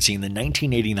a kid seeing the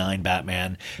 1989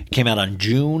 Batman. Came out on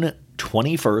June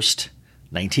 21st,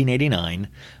 1989,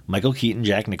 Michael Keaton,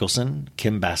 Jack Nicholson,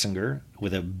 Kim Basinger,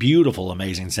 with a beautiful,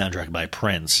 amazing soundtrack by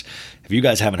Prince. If you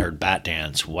guys haven't heard Bat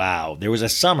Dance, wow. There was a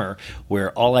summer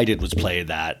where all I did was play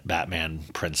that Batman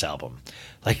Prince album.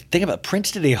 Like, think about it.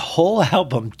 Prince did a whole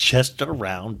album just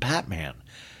around Batman.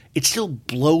 It still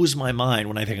blows my mind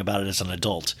when I think about it as an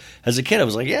adult. As a kid, I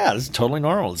was like, yeah, this is totally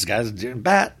normal. This guy's doing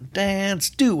Bat Dance,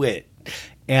 do it.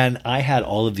 And I had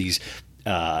all of these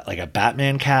like a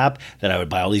Batman cap that I would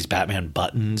buy all these Batman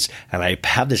buttons, and I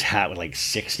have this hat with like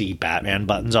 60 Batman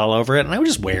buttons all over it, and I would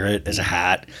just wear it as a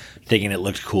hat thinking it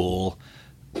looked cool,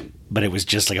 but it was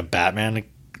just like a Batman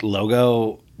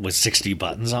logo with 60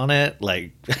 buttons on it.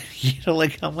 Like,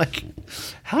 I'm like,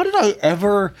 how did I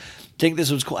ever think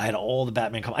this was cool? I had all the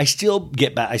Batman I still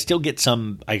get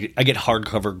some. I get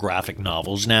hardcover graphic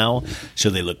novels now,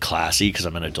 so they look classy because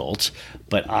I'm an adult.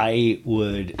 But I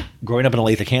would, growing up in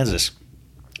Olathe, Kansas,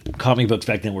 comic books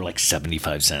back then were like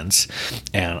 75 cents,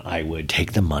 and I would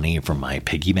take the money from my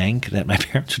piggy bank that my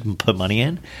parents would put money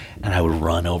in, and I would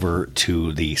run over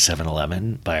to the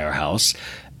 7-Eleven by our house,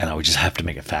 and I would just have to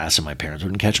make it fast so my parents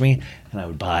wouldn't catch me, and I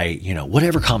would buy,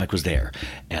 whatever comic was there,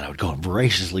 and I would go and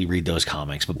voraciously read those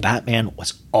comics. But Batman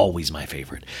was always my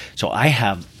favorite. So I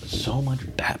have so much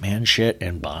Batman shit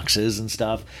and boxes and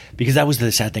stuff, because that was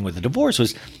the sad thing with the divorce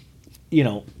was,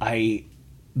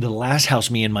 the last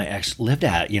house me and my ex lived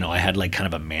at, I had like kind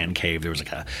of a man cave. There was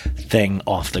like a thing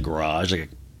off the garage, I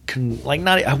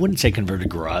wouldn't say converted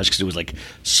garage because it was like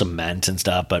cement and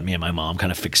stuff, but me and my mom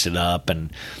kind of fixed it up,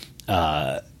 and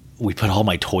we put all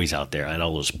my toys out there. I had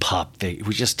all those it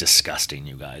was just disgusting,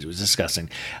 you guys. It was disgusting.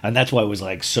 And that's why it was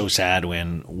like so sad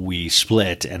when we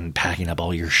split and packing up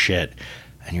all your shit.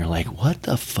 And you're like, what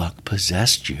the fuck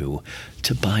possessed you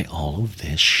to buy all of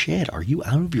this shit? Are you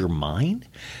out of your mind?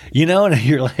 And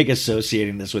you're like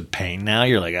associating this with pain now.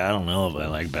 You're like, I don't know if I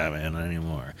like Batman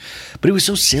anymore. But it was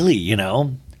so silly,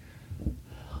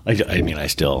 I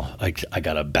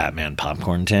got a Batman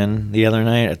popcorn tin the other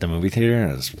night at the movie theater.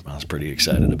 I was pretty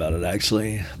excited about it,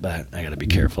 actually. But I got to be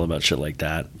careful about shit like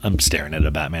that. I'm staring at a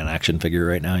Batman action figure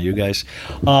right now, you guys.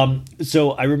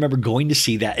 So I remember going to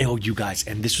see that. Oh, you guys,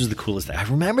 and this was the coolest thing. I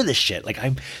remember this shit. Like,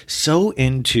 I'm so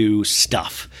into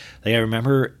stuff. Like, I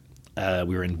remember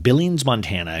we were in Billings,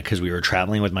 Montana, because we were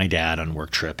traveling with my dad on a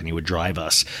work trip, and he would drive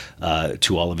us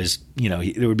to all of his,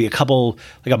 there would be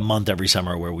a month every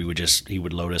summer where he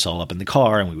would load us all up in the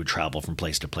car, and we would travel from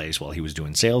place to place while he was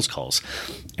doing sales calls.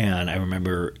 And I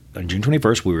remember on June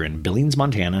 21st, we were in Billings,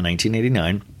 Montana,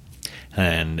 1989,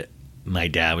 and my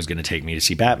dad was going to take me to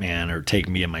see Batman, or take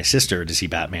me and my sister to see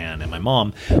Batman and my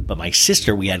mom. But my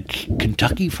sister, we had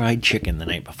Kentucky Fried Chicken the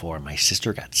night before. My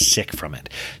sister got sick from it.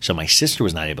 So my sister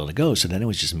was not able to go. So then it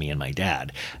was just me and my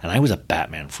dad. And I was a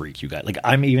Batman freak, you guys. Like,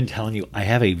 I'm even telling you, I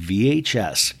have a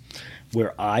VHS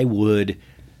where I would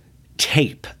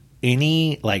tape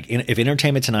if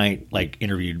Entertainment Tonight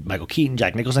interviewed Michael Keaton,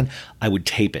 Jack Nicholson, I would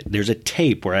tape it. There's a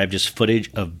tape where I have just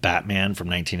footage of Batman from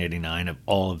 1989 of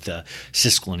all of the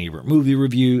Siskel and Ebert movie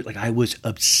review. Like, I was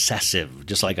obsessive,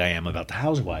 just like I am about the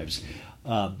Housewives.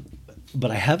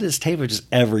 But I have this tape of just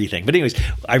everything. But anyways,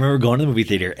 I remember going to the movie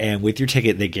theater, and with your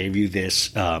ticket, they gave you this.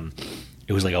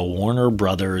 It was like a Warner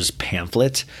Brothers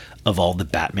pamphlet of all the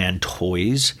Batman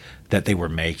toys that they were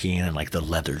making, and like the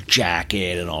leather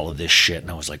jacket and all of this shit. And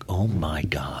I was like, oh my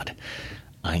God,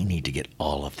 I need to get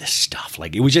all of this stuff.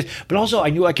 Like, it was just, but also I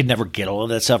knew I could never get all of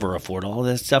that stuff or afford all of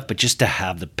that stuff, but just to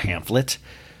have the pamphlet.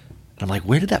 And I'm like,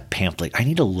 where did that pamphlet? I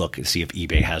need to look and see if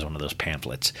eBay has one of those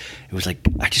pamphlets. It was like,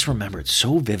 I just remember it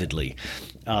so vividly.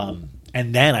 And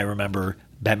then I remember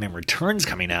Batman Returns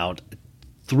coming out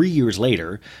 3 years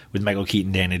later with Michael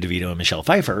Keaton, Danny DeVito, and Michelle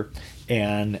Pfeiffer.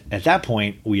 And at that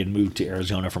point, we had moved to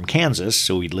Arizona from Kansas,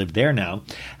 so we'd lived there now.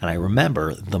 And I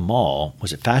remember the mall,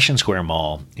 was it Fashion Square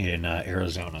Mall in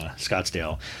Arizona,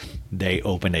 Scottsdale? They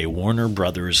opened a Warner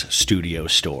Brothers studio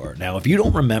store. Now, if you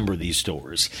don't remember these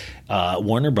stores,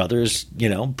 Warner Brothers,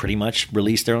 pretty much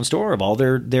released their own store of all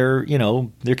their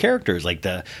characters, like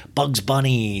the Bugs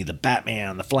Bunny, the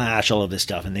Batman, the Flash, all of this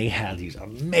stuff. And they had these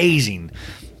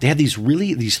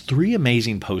these three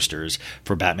amazing posters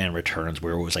for Batman Returns,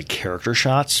 where it was like character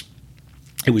shots.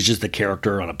 It was just the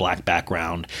character on a black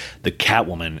background. The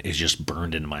Catwoman is just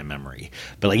burned into my memory.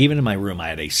 But like, even in my room, I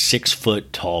had a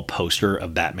 6-foot tall poster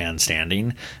of Batman standing,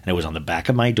 and it was on the back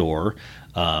of my door.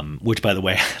 Which, by the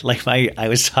way, I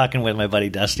was talking with my buddy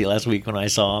Dusty last week when I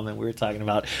saw him, and we were talking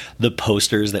about the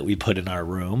posters that we put in our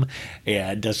room.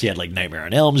 And Dusty had like Nightmare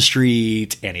on Elm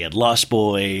Street, and he had Lost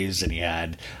Boys, and he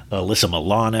had Alyssa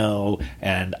Milano,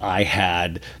 and I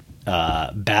had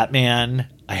Batman.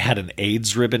 I had an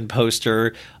AIDS ribbon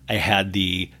poster. I had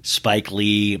the Spike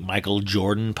Lee, Michael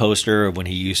Jordan poster of when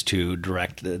he used to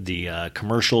direct the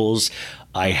commercials.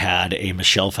 I had a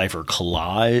Michelle Pfeiffer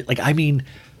collage.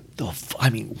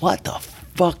 What the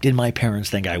fuck did my parents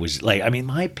think I was like? I mean,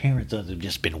 my parents have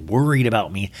just been worried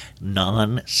about me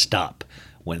nonstop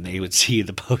when they would see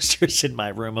the posters in my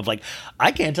room of like,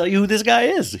 I can't tell you who this guy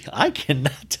is. I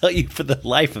cannot tell you for the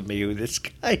life of me who this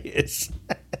guy is.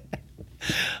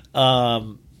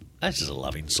 That's just a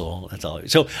loving soul. That's all.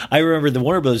 So I remember the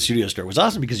Warner Brothers studio store was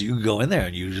awesome because you could go in there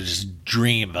and you just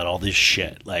dream about all this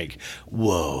shit. Like,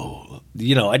 whoa,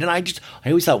 and then I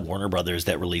always thought Warner Brothers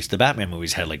that released the Batman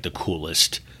movies had like the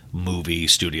coolest movie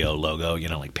studio logo,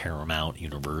 like Paramount,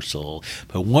 Universal.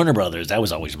 But Warner Brothers, that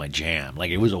was always my jam. Like,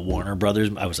 it was a Warner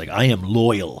Brothers. I was like, I am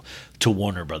loyal to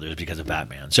Warner Brothers because of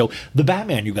Batman. So the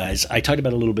Batman, you guys, I talked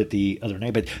about it a little bit the other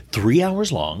night, but 3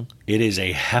 hours long. It is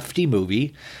a hefty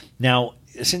movie. Now,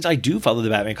 since I do follow the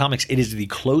Batman comics, it is the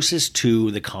closest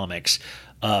to the comics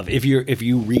of if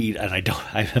you read, and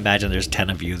I imagine there's 10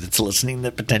 of you that's listening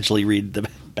that potentially read the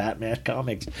Batman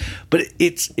comics, but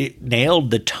it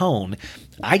nailed the tone.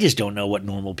 I just don't know what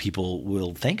normal people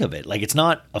will think of it. Like, it's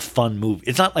not a fun movie.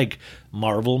 It's not like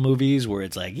Marvel movies where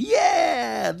it's like,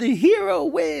 yeah, the hero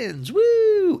wins,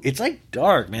 woo. It's like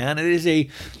dark, man.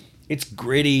 It's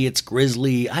gritty, it's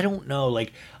grisly. I don't know.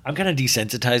 Like, I'm kind of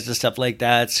desensitized to stuff like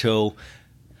that, so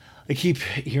I keep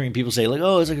hearing people say, like,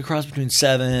 oh, it's like a cross between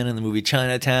Seven and the movie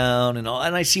Chinatown and all.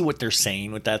 And I see what they're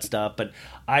saying with that stuff, but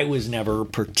I was never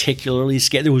particularly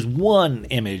scared. There was one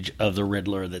image of the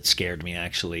Riddler that scared me,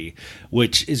 actually,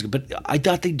 but I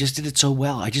thought they just did it so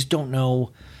well. I just don't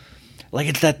know. Like,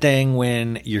 it's that thing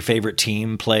when your favorite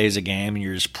team plays a game and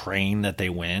you're just praying that they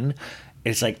win.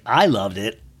 It's like, I loved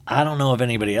it. I don't know if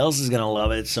anybody else is going to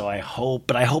love it, so I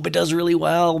hope it does really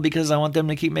well because I want them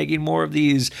to keep making more of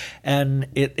these. And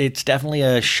it's definitely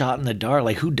a shot in the dark.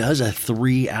 Like, who does a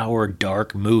 3-hour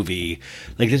dark movie?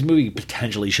 Like, this movie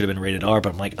potentially should have been rated R,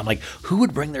 but I'm like, who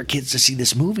would bring their kids to see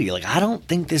this movie? Like, I don't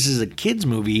think this is a kids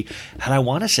movie, and I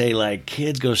want to say, like,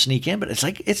 kids go sneak in, but it's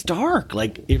like, it's dark.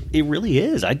 Like, it really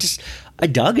is. I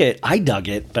dug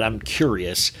it, but I'm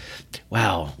curious.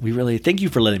 Wow, thank you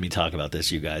for letting me talk about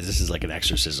this, you guys. This is like an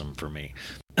exorcism for me.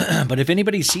 But if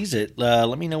anybody sees it,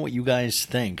 let me know what you guys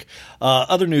think.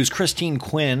 Other news, Christine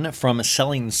Quinn from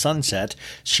Selling Sunset,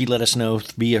 she let us know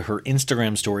via her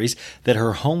Instagram stories that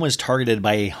her home was targeted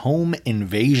by a home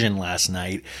invasion last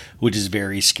night, which is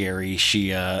very scary. She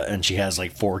has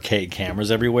like 4K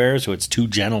cameras everywhere, so it's two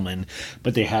gentlemen,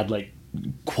 but they had like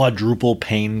quadruple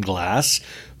pane glass,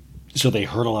 so they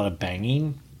heard a lot of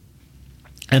banging,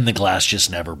 and the glass just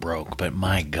never broke. But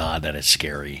my God, that is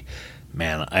scary.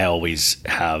 Man, I always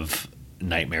have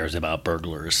nightmares about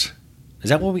burglars. Is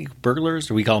that what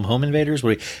burglars? Or we call them home invaders?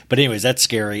 But anyways, that's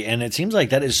scary. And it seems like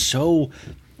that is so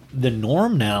the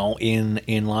norm now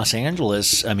in Los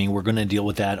Angeles. I mean, we're going to deal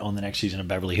with that on the next season of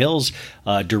Beverly Hills.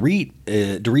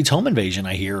 Dorit's home invasion,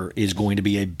 I hear, is going to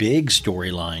be a big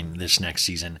storyline this next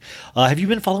season. Have you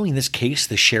been following this case,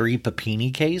 the Sherry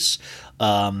Papini case?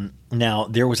 Now,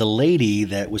 there was a lady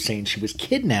that was saying she was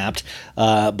kidnapped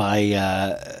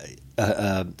by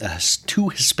two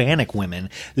Hispanic women.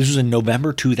 This was in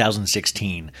November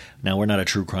 2016. Now, we're not a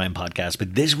true crime podcast,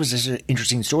 but this was an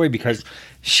interesting story because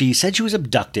she said she was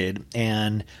abducted,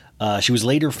 and she was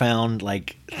later found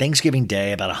like Thanksgiving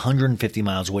Day about 150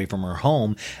 miles away from her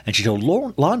home, and she told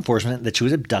law enforcement that she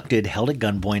was abducted, held at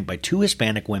gunpoint by two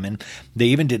Hispanic women. They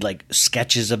even did like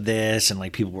sketches of this, and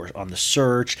like people were on the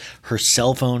search. Her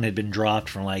cell phone had been dropped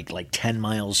from like 10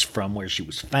 miles from where she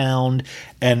was found,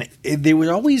 and they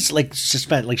were always like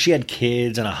suspect, like she had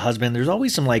kids and a husband. There's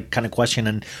always some like kind of question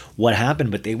on what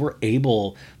happened, but they were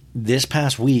able this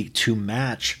past week to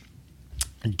match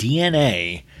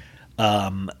DNA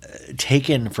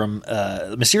taken from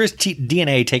mysterious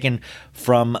DNA taken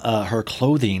from her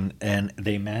clothing, and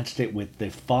they matched it with the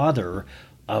father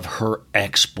of her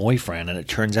ex-boyfriend. And it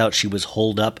turns out she was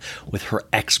holed up with her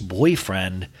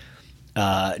ex-boyfriend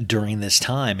during this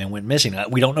time and went missing.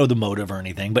 We don't know the motive or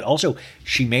anything, but also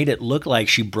she made it look like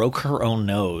she broke her own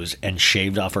nose and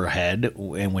shaved off her head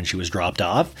when she was dropped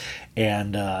off.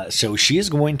 And so she is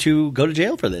going to go to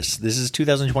jail for this. This is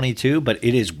 2022, but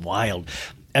it is wild.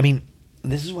 I mean,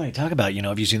 this is what I talk about,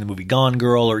 if you've seen the movie Gone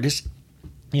Girl, or just,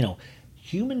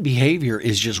 human behavior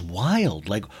is just wild.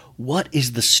 Like, what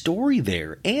is the story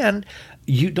there? And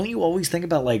don't you always think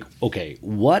about like, okay,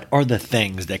 what are the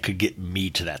things that could get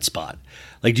me to that spot?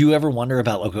 Like, do you ever wonder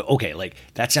about, okay, like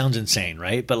that sounds insane,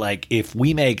 right? But like, if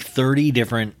we make 30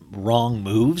 different wrong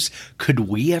moves, could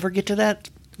we ever get to that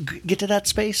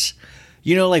space?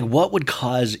 Like what would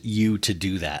cause you to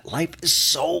do that? Life is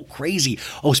so crazy.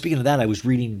 Oh, speaking of that, I was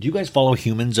reading, do you guys follow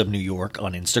Humans of New York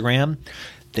on Instagram?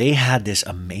 They had this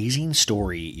amazing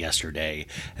story yesterday,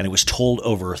 and it was told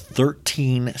over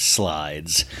 13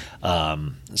 slides.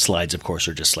 Slides, of course,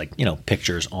 are just like,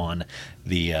 pictures on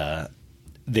their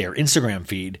Instagram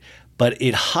feed, but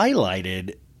it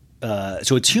highlighted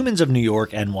so it's Humans of New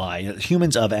York, NY,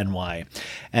 Humans of NY,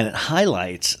 and it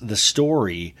highlights the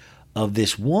story of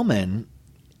this woman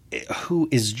who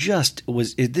is this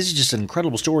is just an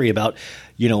incredible story about,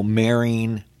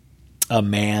 marrying a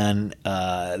man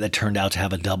that turned out to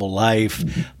have a double life.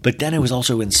 But then it was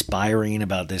also inspiring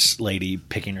about this lady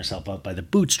picking herself up by the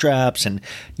bootstraps and,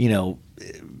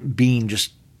 being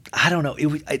just, I don't know.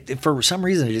 For some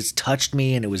reason, it just touched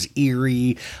me and it was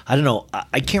eerie. I don't know.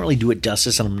 I can't really do it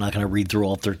justice, and I'm not going to read through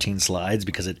all 13 slides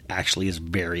because it actually is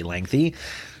very lengthy.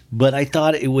 But I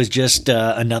thought it was just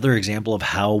another example of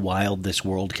how wild this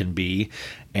world can be.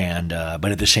 And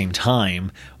but at the same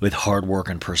time, with hard work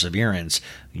and perseverance,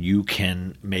 you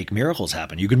can make miracles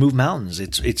happen. You can move mountains.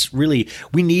 It's really,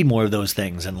 we need more of those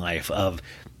things in life, of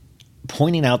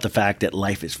pointing out the fact that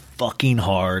life is fucking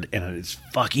hard and it's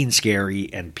fucking scary,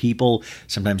 and people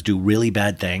sometimes do really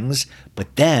bad things,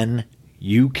 but then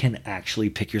you can actually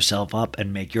pick yourself up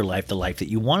and make your life the life that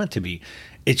you want it to be.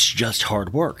 It's just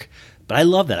hard work. But I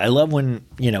love that. I love when,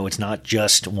 it's not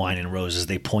just wine and roses.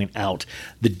 They point out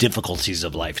the difficulties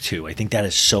of life too. I think that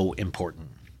is so important.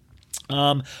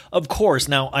 Of course,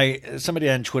 now somebody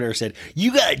on Twitter said,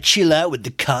 you gotta chill out with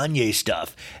the Kanye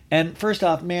stuff. And first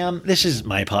off, ma'am, this is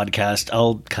my podcast.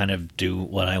 I'll kind of do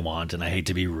what I want, and I hate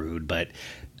to be rude, but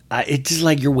it's just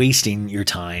like you're wasting your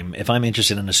time. If I'm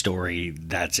interested in a story,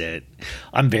 that's it.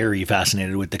 I'm very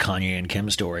fascinated with the Kanye and Kim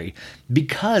story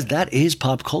because that is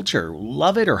pop culture.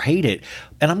 Love it or hate it.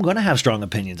 And I'm going to have strong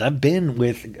opinions. I've been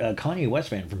with a Kanye West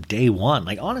fan from day one.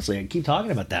 Like, honestly, I keep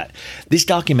talking about that. This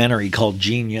documentary called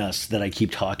Genius that I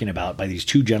keep talking about by these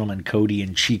two gentlemen, Cody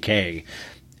and Chike,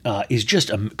 is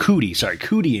just Cootie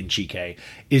and Chike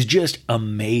is just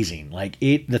amazing. Like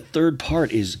the third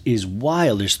part is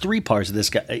wild. There's 3 parts of this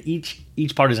guy.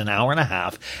 Each part is an hour and a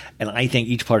half, and I think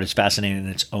each part is fascinating in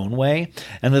its own way.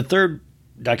 And the third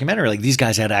documentary, like, these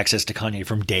guys had access to Kanye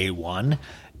from day one,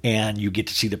 and you get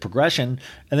to see the progression,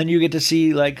 and then you get to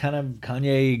see like kind of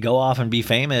Kanye go off and be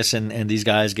famous, and these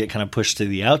guys get kind of pushed to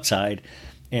the outside.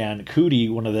 And Cootie,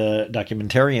 one of the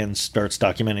documentarians, starts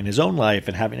documenting his own life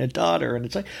and having a daughter, and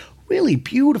it's like really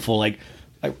beautiful. Like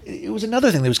it was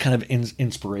another thing that was kind of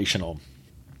inspirational.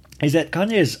 Is that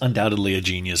Kanye is undoubtedly a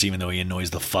genius, even though he annoys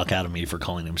the fuck out of me for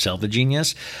calling himself a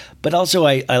genius. But also,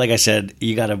 I like I said,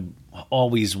 you got to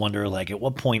always wonder, like, at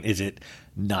what point is it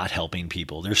not helping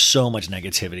people? There's so much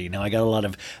negativity. Now, I got a lot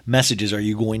of messages. Are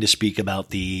you going to speak about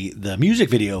the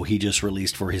music video he just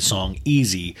released for his song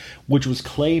Easy, which was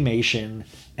claymation,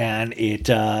 and it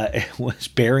was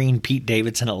burying Pete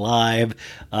Davidson alive.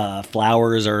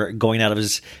 Flowers are going out of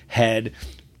his head.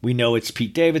 We know it's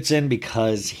Pete Davidson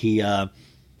because he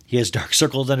has dark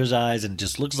circles under his eyes and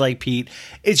just looks like Pete.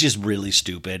 It's just really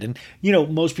stupid. And, you know,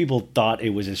 most people thought it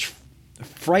was as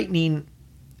frightening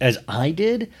as I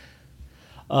did.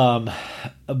 But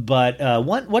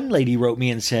one lady wrote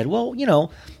me and said, well, you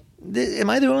know, am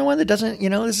I the only one that doesn't, you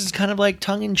know, this is kind of like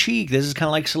tongue in cheek. This is kind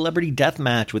of like celebrity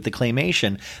deathmatch with the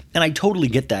claymation. And I totally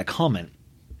get that comment.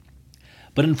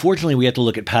 But unfortunately, we have to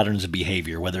look at patterns of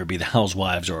behavior, whether it be the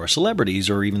housewives or celebrities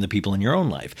or even the people in your own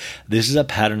life. This is a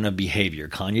pattern of behavior.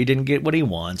 Kanye didn't get what he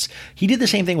wants. He did the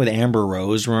same thing with Amber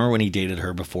Rose. Remember when he dated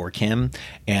her before Kim?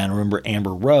 And remember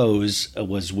Amber Rose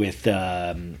was with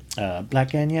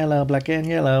Black and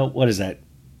Yellow. What is that?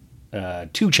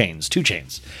 2 Chainz. 2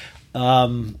 Chainz.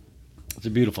 It's a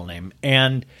beautiful name.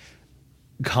 And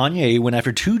Kanye went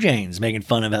after 2 Chainz, making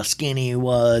fun of how skinny he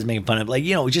was, making fun of, like,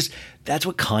 you know, just that's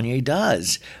what Kanye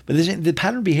does. But the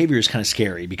pattern of behavior is kind of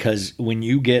scary, because when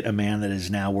you get a man that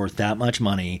is now worth that much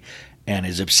money and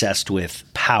is obsessed with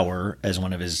power, as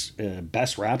one of his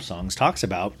best rap songs talks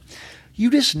about, you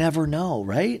just never know,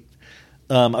 right?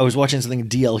 I was watching something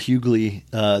D.L. Hughley,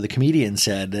 the comedian,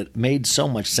 said that made so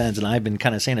much sense, and I've been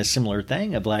kind of saying a similar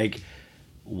thing of like,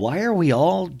 why are we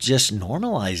all just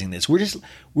normalizing this?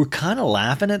 We're kind of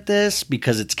laughing at this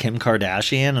because it's Kim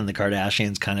Kardashian, and the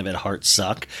Kardashians kind of at heart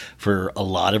suck for a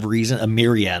lot of reasons, a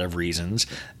myriad of reasons,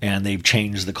 and they've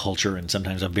changed the culture in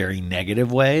sometimes a very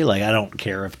negative way. Like, I don't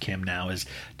care if Kim now is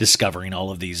discovering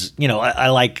all of these, you know, I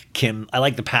like Kim, I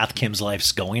like the path Kim's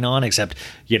life's going on, except,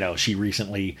 you know, she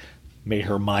recently made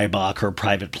her Maybach, her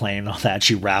private plane, and all that.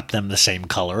 She wrapped them the same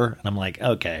color, and I'm like,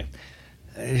 okay.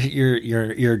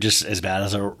 You're just as bad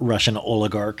as a Russian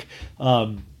oligarch.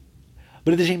 But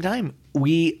at the same time,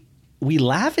 we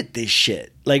laugh at this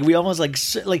shit. Like, we almost like,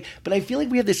 but I feel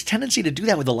like we have this tendency to do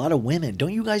that with a lot of women.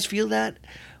 Don't you guys feel that?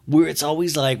 Where it's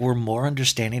always like we're more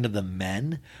understanding of the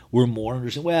men. We're more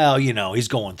understanding. Well, you know, he's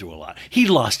going through a lot. He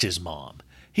lost his mom.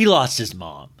 He lost his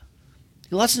mom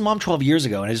 12 years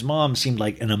ago, and his mom seemed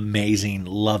like an amazing,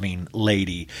 loving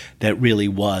lady that really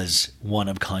was one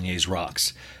of Kanye's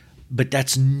rocks. But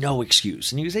that's no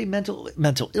excuse. And you say mental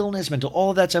illness,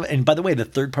 all of that stuff. And by the way, the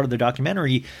third part of the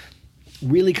documentary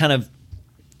really kind of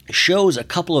shows a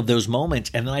couple of those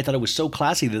moments. And then I thought it was so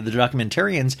classy that the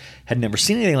documentarians had never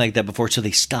seen anything like that before. So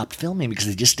they stopped filming because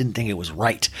they just didn't think it was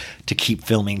right to keep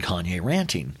filming Kanye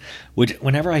ranting. Which,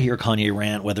 whenever I hear Kanye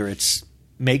rant, whether it's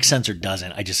makes sense or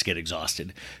doesn't, I just get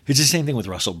exhausted. It's the same thing with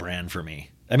Russell Brand for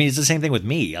me. I mean, it's the same thing with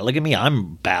me. Look at me.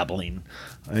 I'm babbling.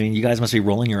 I mean, you guys must be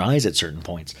rolling your eyes at certain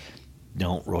points.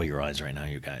 Don't roll your eyes right now,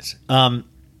 you guys.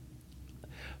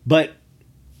 But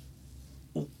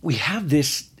we have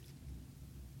this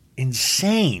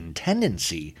insane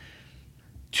tendency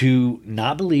to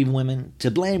not believe women, to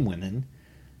blame women.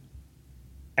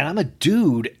 And I'm a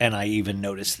dude, and I even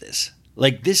notice this.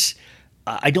 Like this,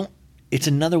 it's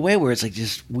another way where it's like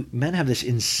just men have this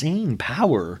insane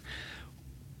power.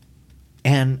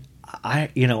 And I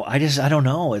don't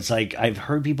know. It's like I've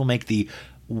heard people make the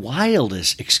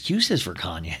wildest excuses for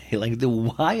Kanye, like the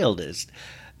wildest.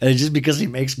 And it's just because he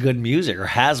makes good music or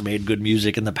has made good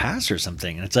music in the past or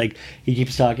something. And it's like he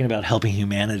keeps talking about helping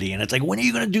humanity, and it's like, when are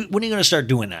you going to start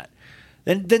doing that?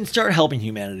 Then start helping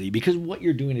humanity, because what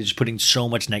you're doing is just putting so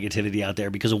much negativity out there.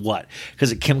 Because of what?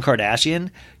 Because of Kim Kardashian?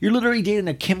 You're literally dating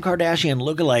a Kim Kardashian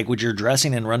lookalike, which you're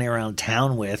dressing and running around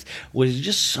town with, which is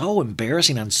just so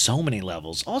embarrassing on so many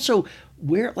levels. Also,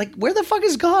 where the fuck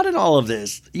is God in all of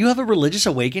this? You have a religious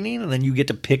awakening, and then you get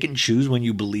to pick and choose when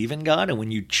you believe in God and when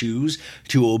you choose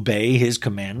to obey his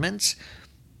commandments.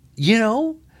 You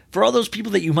know? For all those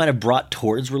people that you might have brought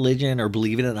towards religion or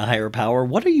believing in a higher power,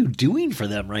 what are you doing for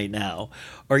them right now?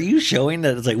 Are you showing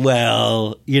that it's like,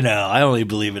 well, you know, I only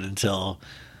believe it until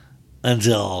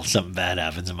something bad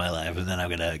happens in my life, and then I'm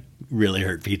going to really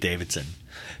hurt Pete Davidson.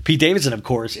 Pete Davidson, of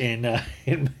course, in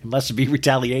must be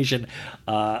retaliation.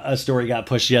 A story got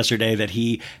pushed yesterday that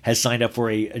he has signed up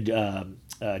for a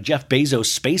Jeff Bezos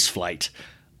space flight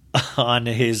on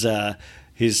his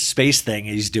space thing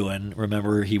he's doing.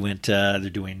 Remember, he went.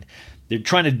 They're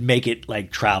trying to make it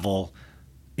like travel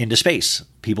into space.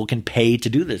 People can pay to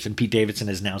do this, and Pete Davidson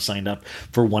has now signed up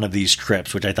for one of these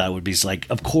trips, which I thought would be like,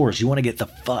 of course, you want to get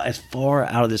as far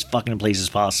out of this fucking place as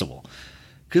possible.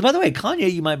 Because, by the way,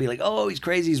 Kanye, you might be like, oh, he's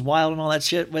crazy, he's wild and all that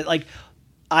shit. But, like,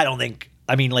 I don't think,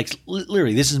 I mean, like,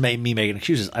 literally, this is me making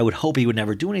excuses. I would hope he would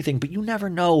never do anything, but you never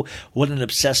know what an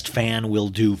obsessed fan will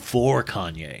do for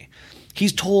Kanye.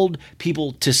 He's told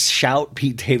people to shout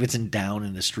Pete Davidson down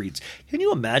in the streets. Can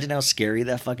you imagine how scary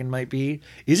that fucking might be?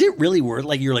 Is it really worth,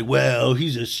 like, you're like, well,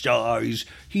 he's a star,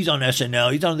 he's on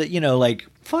SNL, he's on the, like,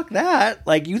 fuck that.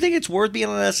 Like, you think it's worth being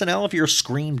on SNL if you're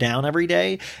screamed down every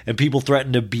day and people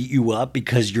threaten to beat you up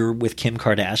because you're with Kim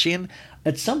Kardashian?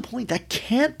 At some point, that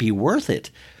can't be worth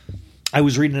it. I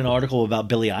was reading an article about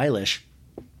Billie Eilish.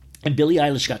 And Billie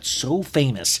Eilish got so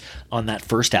famous on that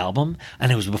first album,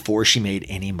 and it was before she made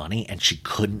any money, and she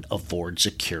couldn't afford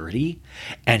security.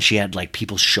 And she had, like,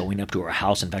 people showing up to her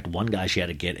house. In fact, one guy, she had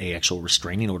to get an actual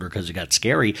restraining order because it got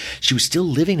scary. She was still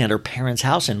living at her parents'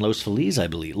 house in Los Feliz, I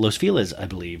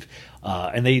believe.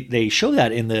 And they show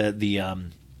that in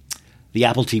the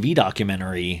Apple TV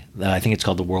documentary. I think it's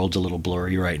called The World's a Little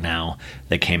Blurry right now,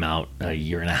 that came out a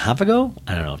year and a half ago.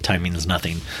 I don't know. Time means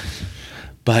nothing.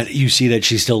 But you see that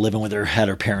she's still living with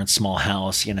her parents' small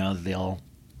house, that they all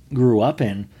grew up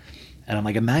in. And I'm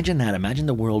like, imagine that. Imagine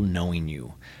the world knowing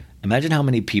you. Imagine how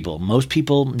many people, most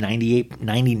people,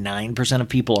 99% of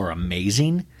people are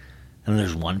amazing. And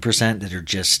there's 1% that are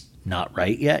just not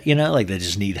right yet, like they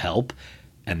just need help.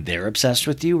 And they're obsessed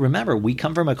with you. Remember, we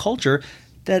come from a culture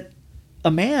that a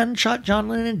man shot John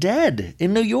Lennon dead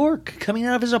in New York, coming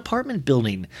out of his apartment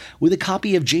building with a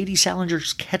copy of J.D.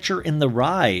 Salinger's Catcher in the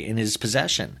Rye in his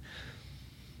possession.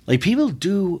 Like, people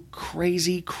do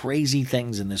crazy, crazy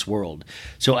things in this world.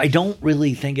 So I don't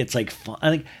really think it's like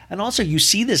fun. And also, you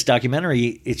see this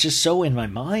documentary, it's just so in my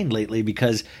mind lately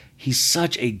because he's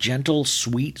such a gentle,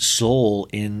 sweet soul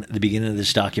in the beginning of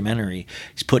this documentary.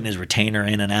 He's putting his retainer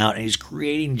in and out, and he's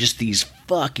creating just these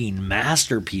fucking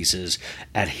masterpieces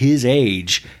at his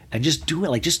age and just doing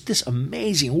like just this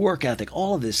amazing work ethic,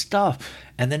 all of this stuff.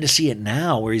 And then to see it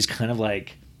now where he's kind of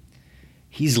like,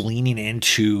 he's leaning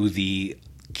into the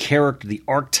character, the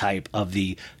archetype of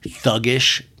the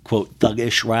thuggish, quote,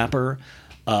 thuggish rapper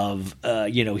of,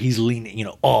 he's leaning,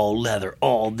 all leather,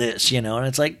 all this, and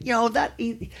it's like,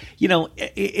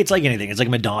 it's like anything. It's like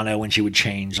Madonna when she would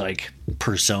change like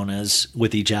personas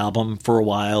with each album for a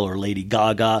while, or Lady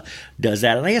Gaga does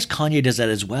that. And I guess Kanye does that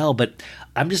as well, but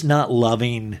I'm just not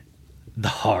loving the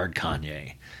hard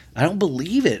Kanye. I don't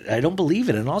believe it.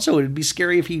 And also, it'd be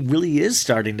scary if he really is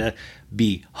starting to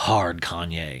be hard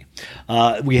Kanye.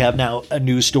 We have now a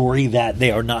news story that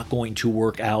they are not going to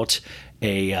work out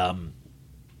a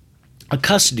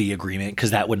custody agreement,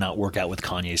 because that would not work out with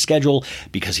Kanye's schedule,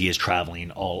 because he is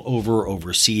traveling all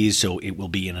overseas. So it will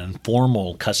be an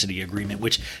informal custody agreement,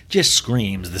 which just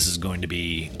screams this is going to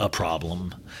be a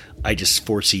problem. I just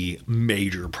foresee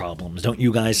major problems. Don't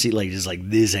you guys see? Like, just like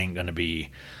this ain't gonna be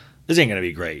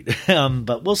great.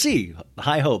 But we'll see.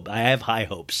 High hope. I have high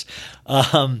hopes.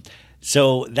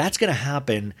 So that's gonna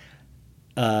happen.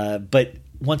 But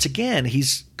once again,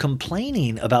 he's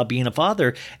complaining about being a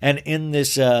father. And in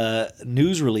this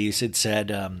news release, it said,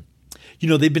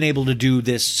 they've been able to do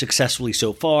this successfully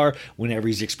so far. Whenever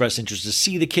he's expressed interest to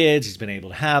see the kids, he's been able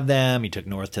to have them. He took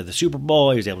North to the Super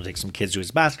Bowl. He was able to take some kids to his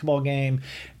basketball game.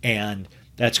 And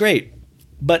that's great.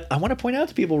 But I want to point out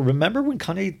to people, remember when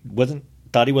Kanye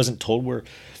thought he wasn't told where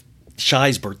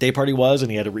Shy's birthday party was,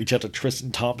 and he had to reach out to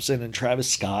Tristan Thompson and Travis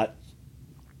Scott,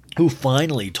 who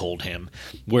finally told him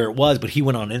where it was, but he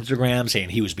went on Instagram saying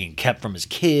he was being kept from his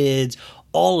kids,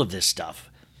 all of this stuff.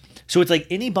 So it's like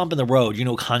any bump in the road,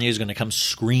 Kanye is going to come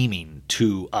screaming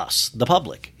to us, the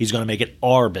public. He's going to make it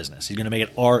our business. He's going to make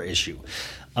it our issue.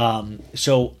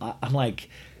 So I'm like,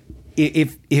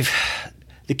 if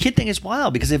the kid thing is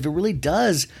wild, because if it really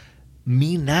does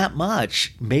mean that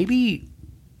much, maybe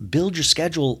build your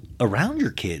schedule around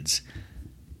your kids.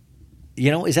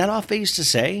 Is that off base to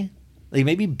say? Like,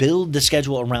 maybe build the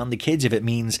schedule around the kids if it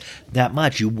means that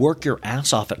much. You work your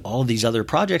ass off at all these other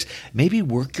projects. Maybe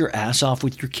work your ass off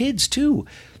with your kids too,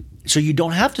 so you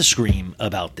don't have to scream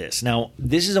about this. Now,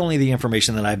 this is only the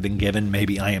information that I've been given.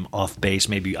 Maybe I am off base.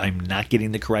 Maybe I'm not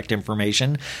getting the correct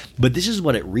information. But this is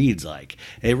what it reads like.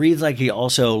 It reads like he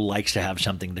also likes to have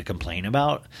something to complain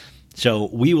about. So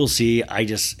we will see.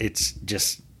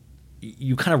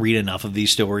 you kind of read enough of these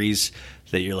stories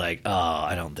that you're like, oh,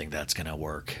 I don't think that's going to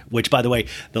work. Which, by the way,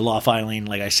 the law filing,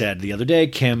 like I said the other day,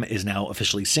 Kim is now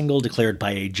officially single, declared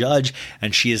by a judge,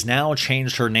 and she has now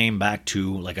changed her name back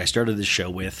to, like I started this show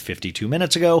with 52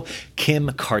 minutes ago, Kim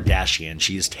Kardashian.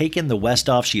 She has taken the West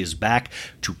off. She is back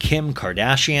to Kim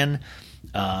Kardashian.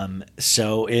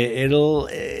 So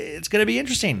it's going to be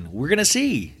interesting. We're going to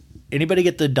see. Anybody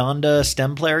get the Donda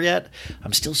stem player yet?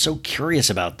 I'm still so curious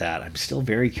about that. I'm still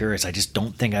very curious. I just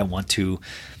don't think I want to.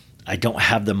 I don't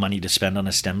have the money to spend on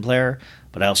a stem player,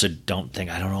 but I also don't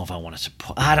know if I want to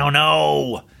support. I don't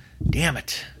know. Damn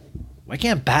it. Why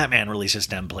can't Batman release a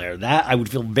stem player? That I would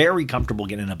feel very comfortable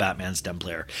getting a Batman stem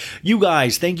player. You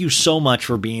guys, thank you so much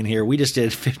for being here. We just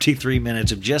did 53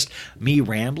 minutes of just me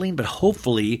rambling, but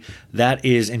hopefully that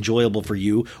is enjoyable for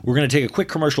you. We're going to take a quick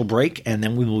commercial break, and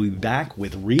then we will be back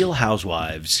with Real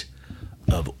Housewives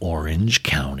of Orange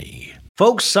County.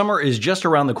 Folks, summer is just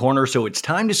around the corner, so it's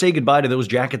time to say goodbye to those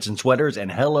jackets and sweaters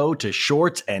and hello to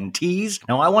shorts and tees.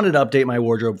 Now, I wanted to update my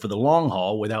wardrobe for the long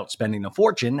haul without spending a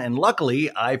fortune, and luckily,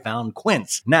 I found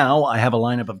Quince. Now, I have a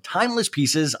lineup of timeless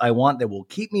pieces I want that will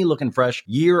keep me looking fresh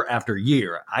year after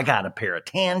year. I got a pair of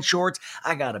tan shorts,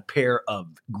 I got a pair of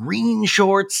green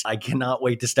shorts. I cannot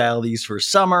wait to style these for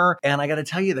summer, and I gotta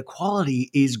tell you, the quality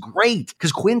is great,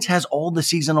 because Quince has all the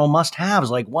seasonal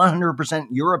must-haves, like 100%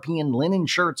 European linen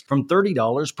shirts from $30,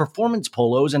 performance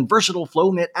polos, and versatile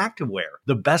flow knit activewear.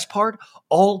 The best part?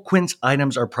 All Quince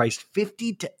items are priced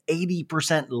 50 to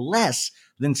 80% less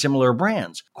than similar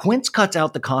brands. Quince cuts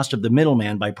out the cost of the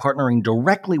middleman by partnering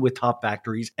directly with top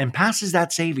factories and passes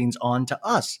that savings on to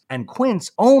us. And Quince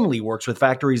only works with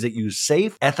factories that use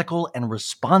safe, ethical, and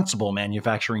responsible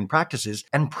manufacturing practices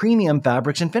and premium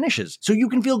fabrics and finishes, so you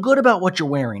can feel good about what you're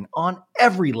wearing on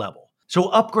every level. So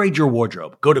upgrade your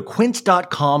wardrobe. Go to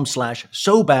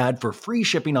quince.com/sobad for free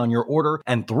shipping on your order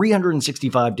and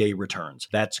 365-day returns.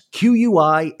 That's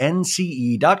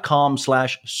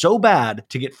QUINCE.com/sobad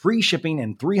to get free shipping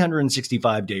and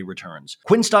 365-day returns.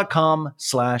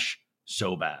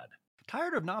 Quince.com/sobad.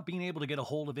 Tired of not being able to get a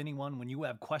hold of anyone when you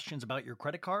have questions about your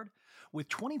credit card? With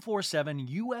 24/7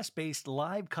 US-based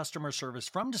live customer service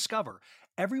from Discover,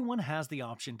 everyone has the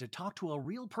option to talk to a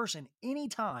real person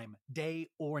anytime, day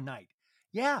or night.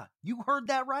 Yeah, you heard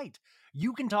that right.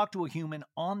 You can talk to a human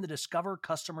on the Discover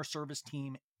customer service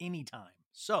team anytime.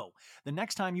 So, the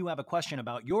next time you have a question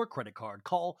about your credit card,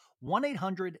 call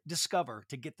 1-800-DISCOVER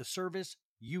to get the service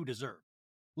you deserve.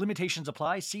 Limitations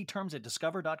apply. See terms at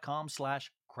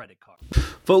discover.com/credit card.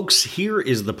 Folks, here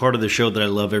is the part of the show that I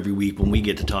love every week when we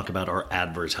get to talk about our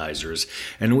advertisers.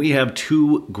 And we have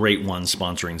two great ones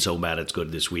sponsoring So Bad It's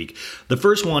Good this week. The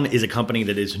first one is a company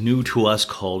that is new to us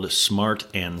called Smart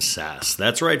and Sass.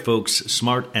 That's right, folks,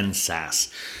 Smart and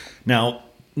Sass. Now,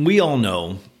 we all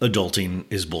know adulting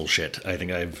is bullshit. I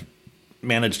think I've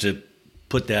managed to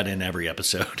put that in every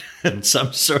episode in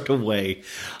some sort of way.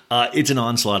 It's an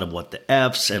onslaught of what the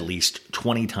F's at least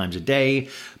 20 times a day.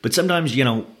 But sometimes,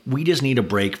 we just need a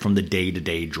break from the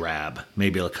day-to-day drab.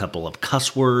 Maybe a couple of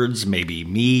cuss words, maybe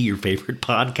me, your favorite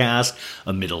podcast,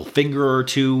 a middle finger or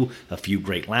two, a few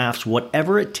great laughs,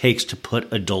 whatever it takes to put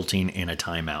adulting in a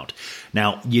timeout.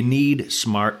 Now, you need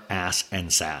Smart Ass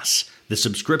and Sass, the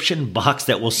subscription box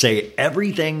that will say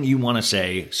everything you want to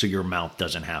say so your mouth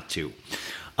doesn't have to.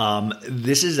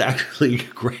 This is actually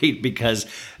great because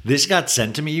this got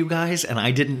sent to me, you guys, and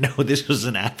I didn't know this was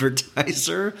an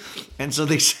advertiser. And so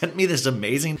they sent me this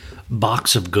amazing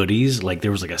box of goodies. Like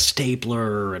there was like a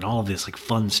stapler and all of this like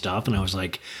fun stuff. And I was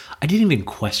like, I didn't even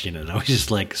question it. I was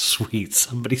just like, sweet,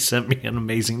 somebody sent me an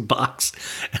amazing box.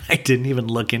 And I didn't even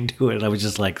look into it. I was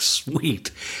just like,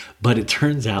 sweet. But it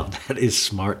turns out that is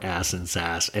Smart Ass and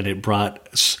Sass. And it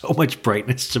brought so much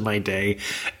brightness to my day.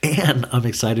 And I'm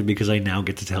excited because I now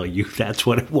get to tell you that's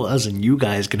what it was. And you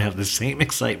guys can have the same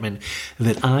excitement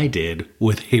that I did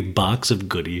with a box of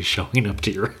goodies showing up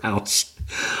to your house.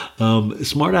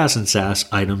 Smart Ass and Sass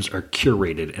items are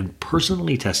curated and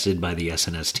personally tested by the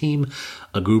SNS team,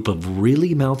 a group of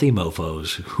really mouthy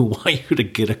mofos who want you to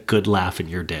get a good laugh in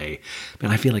your day.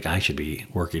 Man, I feel like I should be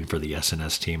working for the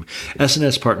SNS team.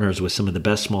 SNS partners with some of the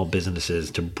best small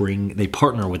businesses they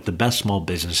partner with the best small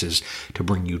businesses to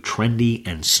bring you trendy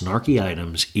and snarky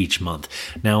items each month.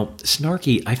 Now,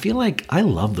 snarky, I feel like I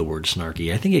love the word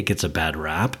snarky. I think it gets a bad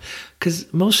rap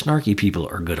because most snarky people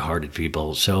are good-hearted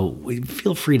people. So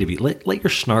feel free to let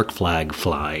your snark flag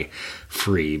fly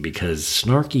free because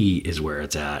snarky is where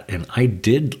it's at. And I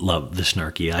did love the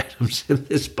snarky items in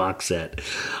this box set.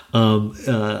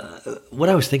 What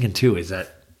I was thinking too is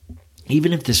that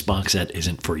even if this box set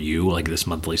isn't for you, like this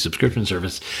monthly subscription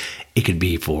service, it could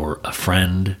be for a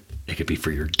friend, It could be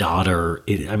for your daughter.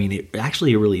 It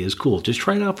really is cool. Just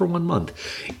try it out for 1 month.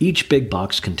 Each big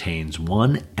box contains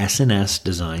one S&S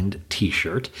designed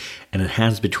t-shirt, and it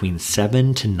has between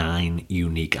 7 to 9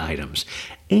 unique items.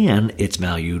 And it's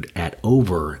valued at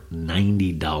over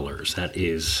 $90.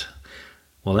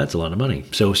 That's a lot of money.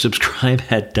 So subscribe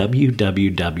at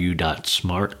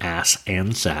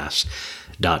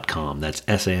www.smartassandsass.com. That's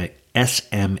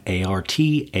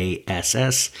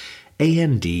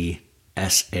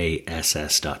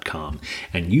SMARTASSANDSASS.com,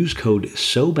 and use code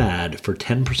SOBAD for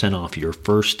 10% off your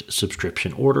first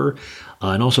subscription order.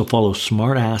 And also follow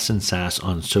Smartass and Sass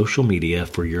on social media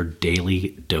for your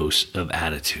daily dose of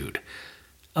attitude.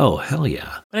 Oh, hell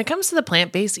yeah. When it comes to the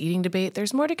plant-based eating debate,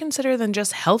 there's more to consider than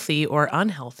just healthy or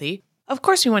unhealthy. Of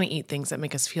course, we want to eat things that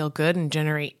make us feel good and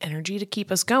generate energy to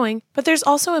keep us going, but there's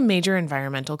also a major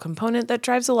environmental component that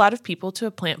drives a lot of people to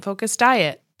a plant-focused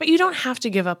diet. But you don't have to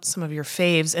give up some of your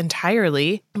faves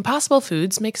entirely. Impossible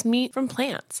Foods makes meat from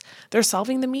plants. They're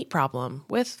solving the meat problem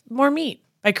with more meat.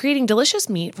 By creating delicious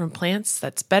meat from plants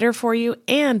that's better for you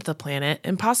and the planet,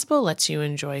 Impossible lets you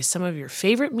enjoy some of your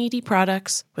favorite meaty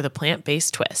products with a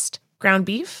plant-based twist. Ground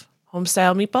beef,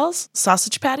 home-style meatballs,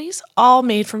 sausage patties, all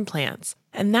made from plants.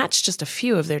 And that's just a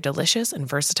few of their delicious and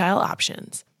versatile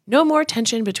options. No more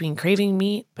tension between craving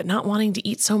meat but not wanting to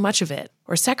eat so much of it,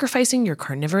 or sacrificing your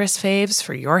carnivorous faves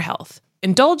for your health.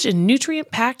 Indulge in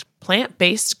nutrient-packed,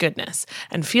 plant-based goodness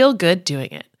and feel good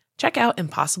doing it. Check out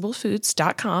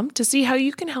impossiblefoods.com to see how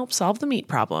you can help solve the meat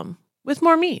problem with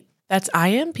more meat. That's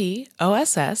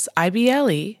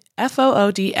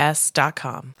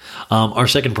IMPOSSIBLEFOODS.com. Our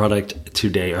second product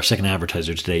today, our second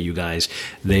advertiser today, you guys,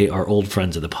 they are old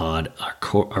friends of the pod,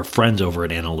 our friends over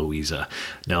at Ana Luisa.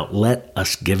 Now, let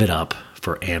us give it up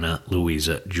for Ana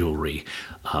Luisa Jewelry.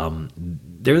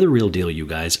 They're the real deal, you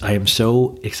guys. I am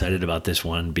so excited about this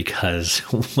one because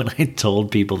when I told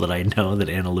people that I know that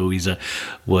Ana Luisa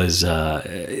was, they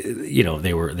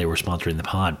were sponsoring the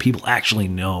pod, people actually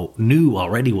knew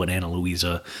already what Ana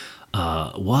Luisa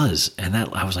was, and that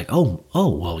I was like,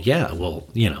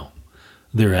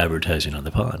 they're advertising on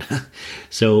the pod.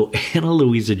 So Ana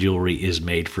Luisa Jewelry is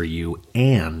made for you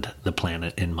and the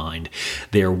planet in mind.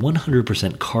 They are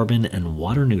 100% carbon and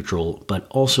water neutral, but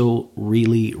also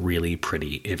really, really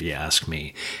pretty, if you ask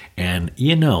me. And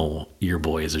your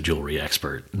boy is a jewelry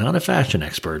expert. Not a fashion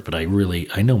expert, but I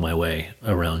know my way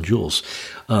around jewels.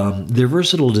 Their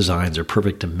versatile designs are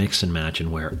perfect to mix and match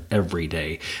and wear every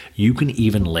day. You can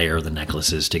even layer the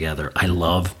necklaces together. I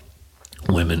love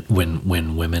when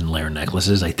women layer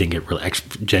necklaces. I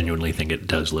genuinely think it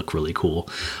does look really cool.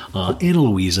 Ana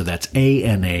Luisa, that's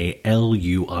ANALUISA,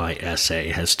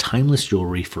 has timeless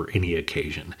jewelry for any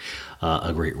occasion.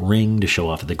 A great ring to show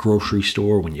off at the grocery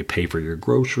store when you pay for your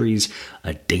groceries,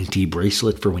 a dainty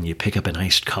bracelet for when you pick up an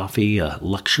iced coffee, a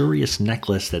luxurious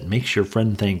necklace that makes your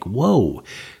friend think, whoa,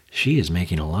 she is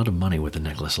making a lot of money with a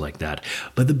necklace like that.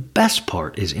 But the best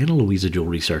part is Ana Luisa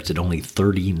Jewelry starts at only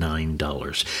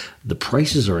 $39. The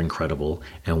prices are incredible,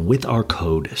 and with our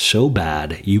code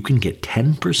SOBAD, you can get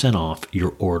 10% off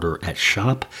your order at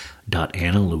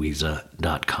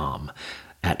shop.analuisa.com.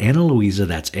 At Ana Luisa,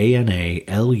 that's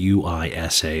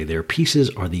ANALUISA, their pieces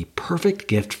are the perfect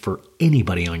gift for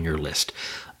anybody on your list.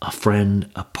 A friend,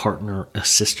 a partner, a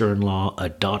sister-in-law, a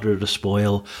daughter to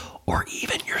spoil, or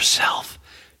even yourself.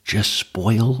 Just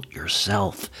spoil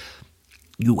yourself.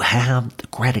 You have the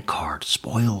credit card.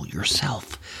 Spoil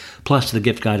yourself. Plus, the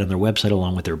gift guide on their website,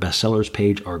 along with their bestsellers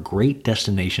page, are great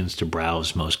destinations to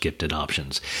browse most gifted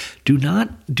options. Do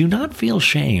not feel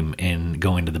shame in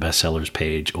going to the bestsellers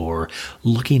page or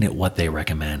looking at what they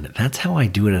recommend. That's how I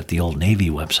do it at the Old Navy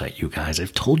website, you guys.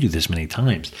 I've told you this many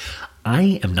times.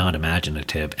 I am not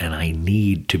imaginative, and I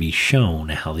need to be shown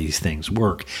how these things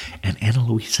work, and Ana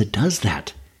Luisa does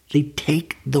that. They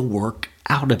take the work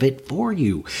out of it for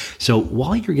you. So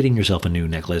while you're getting yourself a new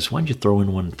necklace, why don't you throw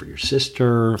in one for your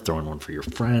sister, throw in one for your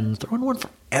friend, throw in one for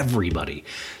everybody.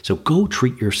 So go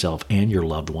treat yourself and your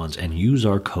loved ones and use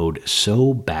our code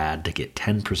SOBAD to get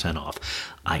 10% off.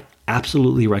 I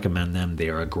absolutely recommend them. They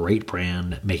are a great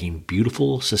brand making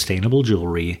beautiful, sustainable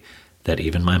jewelry that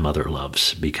even my mother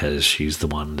loves because she's the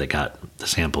one that got the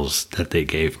samples that they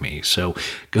gave me. So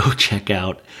go check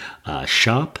out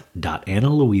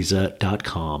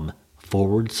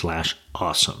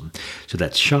shop.analuisa.com/awesome. So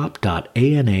that's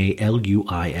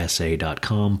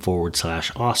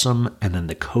shop.analuisa.com/awesome. And then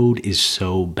the code is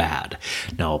SOBAD.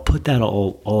 Now I'll put that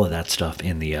all of that stuff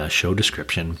in the show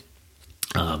description.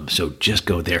 So just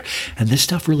go there. And this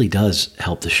stuff really does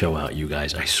help the show out, you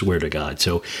guys. I swear to God.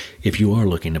 So if you are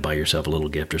looking to buy yourself a little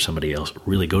gift or somebody else,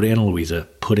 really go to Ana Luisa,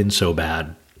 put in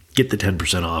SOBAD, get the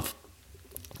 10% off.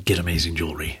 get amazing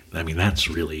jewelry. I mean, that's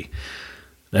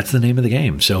the name of the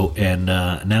game. So, and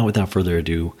now without further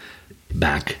ado,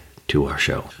 back to our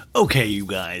show. Okay, you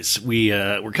guys,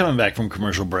 we're coming back from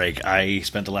commercial break. I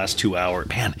spent the last 2 hours,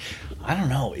 man, I don't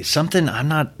know, it's something,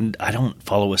 I don't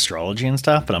follow astrology and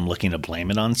stuff, but I'm looking to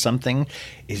blame it on something.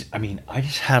 I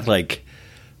just had like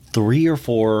 3 or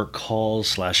 4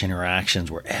 calls /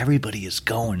 interactions where everybody is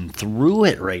going through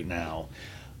it right now.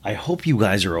 I hope you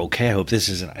guys are okay. I hope this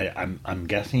isn't, I'm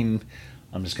guessing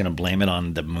I'm just going to blame it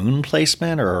on the moon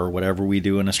placement or whatever we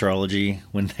do in astrology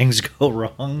when things go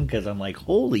wrong, because I'm like,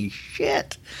 holy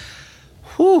shit.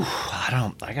 Whew,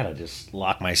 I got to just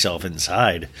lock myself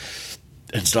inside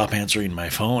and stop answering my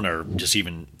phone or just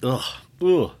even,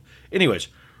 ugh. Anyways.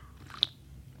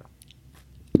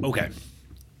 Okay.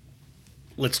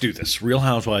 Let's do this. Real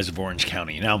Housewives of Orange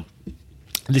County. Now,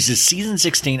 this is season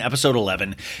 16, episode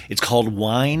 11. It's called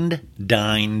Wined,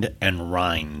 Dined, and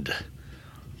Rhined.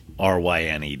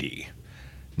 RYNED.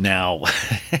 Now,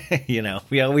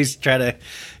 we always try to,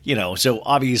 so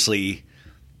obviously,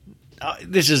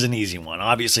 this is an easy one.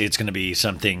 Obviously, it's going to be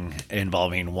something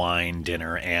involving wine,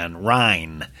 dinner, and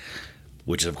Ryne,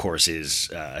 which, of course, is,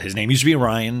 his name used to be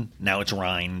Ryan. Now it's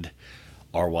Rhined,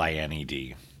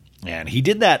 RYNED. And he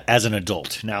did that as an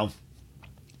adult. Now,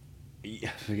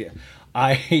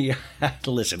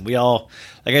 listen, we all,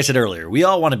 like I said earlier, we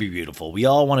all want to be beautiful. We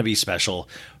all want to be special.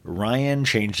 Ryan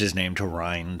changed his name to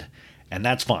Ryne, and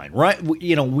that's fine. Right? We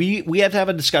have to have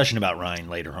a discussion about Ryne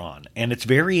later on, and it's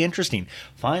very interesting.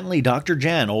 Finally, Dr.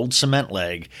 Jen, old cement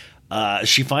leg,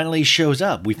 she finally shows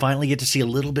up. We finally get to see a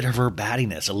little bit of her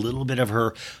battiness, a little bit of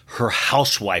her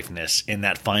housewifeness in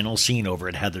that final scene over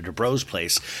at Heather Dubrows'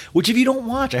 place, which if you don't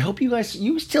watch, I hope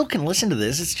you still can listen to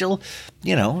this. It's still,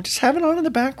 just have it on in the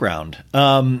background.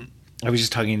 I was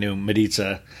just talking to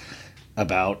Mediza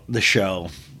about the show,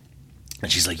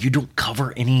 and she's like, you don't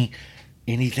cover anything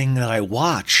that I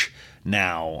watch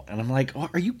now. And I'm like,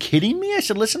 oh, are you kidding me? I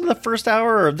said, listen to the first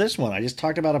hour of this one. I just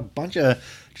talked about a bunch of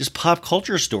just pop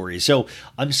culture stories. So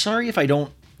I'm sorry if I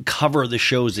don't cover the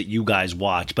shows that you guys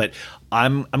watch, but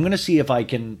I'm going to see if I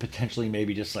can potentially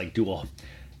maybe just like do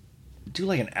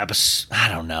like an episode. I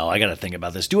don't know. I got to think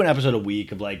about this. Do an episode a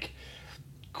week of like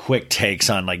quick takes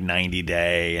on like 90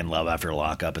 Day and Love After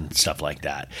Lockup and stuff like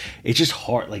that. It's just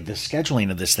hard. Like the scheduling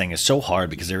of this thing is so hard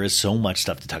because there is so much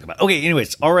stuff to talk about. Okay.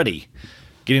 Anyways, already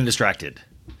getting distracted.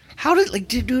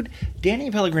 Dude,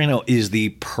 Danny Pellegrino is the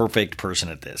perfect person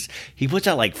at this. He puts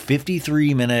out like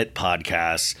 53-minute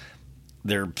podcasts.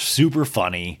 They're super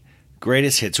funny.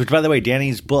 Greatest hits, which by the way,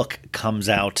 Danny's book comes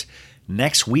out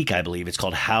next week, I believe. It's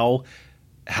called How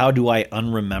Do I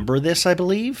Unremember This, I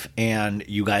believe. And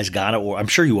you guys got it, or I'm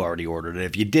sure you already ordered it.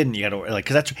 If you didn't, you got to,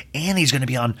 because that's, and he's going to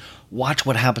be on Watch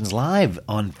What Happens Live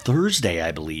on Thursday,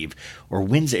 I believe, or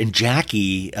Wednesday. And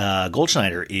Jackie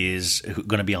Goldschneider is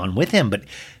going to be on with him. But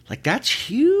like, that's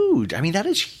huge. I mean, that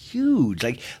is huge.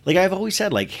 Like I've always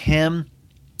said, like him,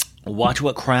 Watch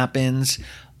What Crappens,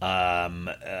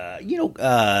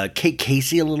 Kate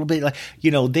Casey a little bit. Like,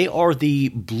 they are the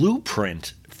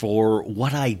blueprint for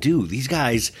what I do. These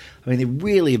guys, I mean, they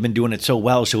really have been doing it so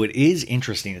well. So it is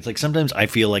interesting. It's like sometimes I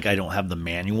feel like I don't have the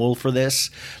manual for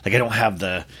this. Like I don't have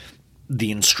the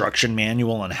instruction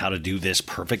manual on how to do this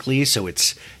perfectly. So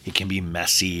it can be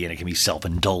messy and it can be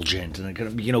self-indulgent and it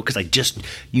can, because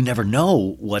you never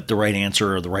know what the right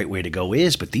answer or the right way to go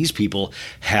is. But these people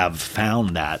have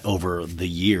found that over the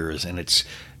years, and it's,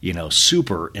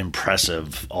 super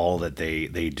impressive all that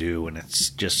they do. And it's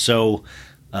just so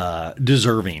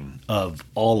deserving of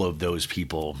all of those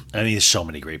people. I mean, there's so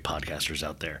many great podcasters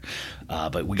out there,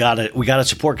 but we gotta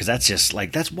support, because that's just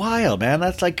like, that's wild, man.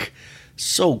 That's like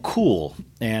so cool.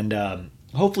 And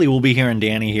hopefully we'll be hearing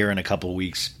Danny here in a couple of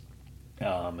weeks,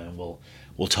 and we'll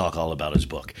talk all about his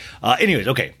book. Anyways,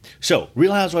 okay. So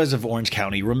Real Housewives of Orange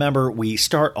County. Remember, we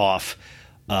start off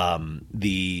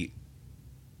the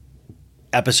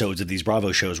episodes of these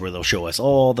Bravo shows where they'll show us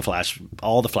all the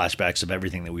flashbacks of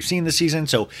everything that we've seen this season.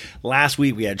 So last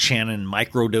week we had Shannon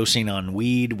microdosing on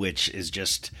weed, which is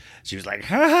just, she was like,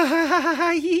 ha ha ha ha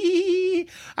ha,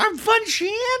 I'm fun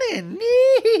Shannon.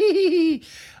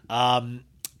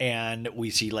 And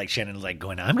we see like Shannon's like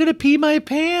going, I'm going to pee my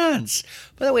pants.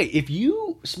 By the way, if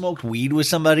you smoked weed with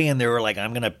somebody and they were like,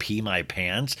 I'm going to pee my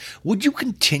pants, would you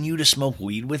continue to smoke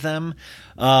weed with them?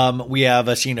 We have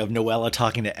a scene of Noella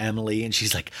talking to Emily, and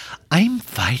she's like, I'm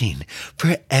fighting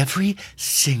for every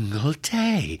single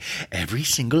day, every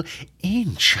single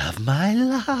inch of my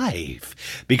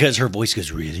life. Because her voice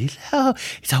goes really low.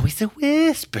 It's always a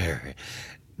whisper.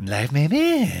 Life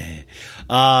maybe.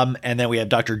 And then we have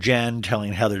Dr. Jen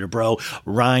telling Heather Dubrow,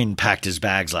 Ryne packed his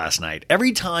bags last night.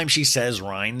 Every time she says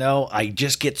Ryne, though, I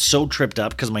just get so tripped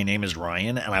up because my name is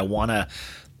Ryan, and I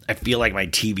feel like my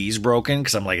TV's broken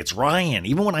because I'm like, it's Ryan.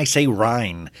 Even when I say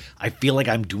Ryne, I feel like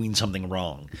I'm doing something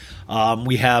wrong.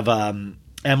 We have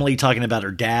Emily talking about her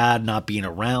dad not being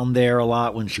around there a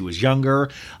lot when she was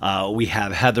younger. We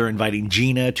have Heather inviting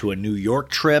Gina to a New York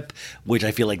trip, which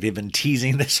I feel like they've been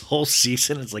teasing this whole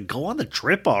season. It's like, go on the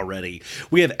trip already.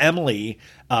 We have Emily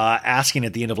asking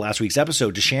at the end of last week's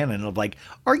episode to Shannon of like,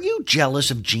 are you jealous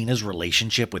of Gina's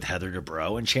relationship with Heather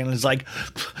Dubrow? And Shannon's like,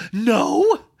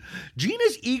 no.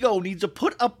 Gina's ego needs to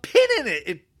put a pin in it.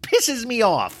 It pisses me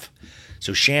off.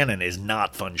 So Shannon is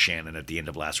not fun Shannon at the end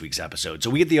of last week's episode. So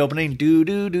we get the opening,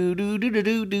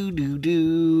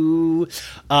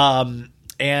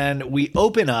 and we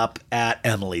open up at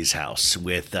Emily's house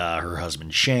with her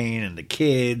husband Shane and the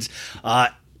kids.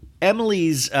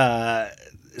 Emily's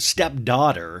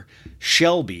stepdaughter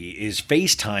Shelby is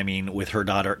FaceTiming with her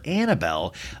daughter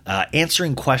Annabelle,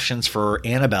 answering questions for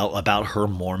Annabelle about her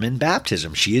Mormon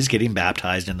baptism. She is getting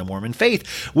baptized in the Mormon faith,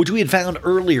 which we had found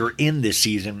earlier in this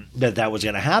season that was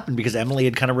going to happen because Emily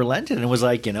had kind of relented and was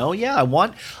like, yeah, I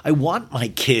want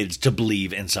my kids to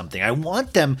believe in something. I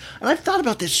want them, and I've thought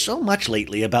about this so much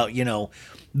lately about,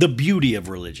 the beauty of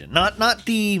religion, not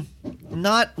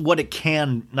what it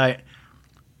can.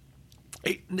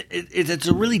 It's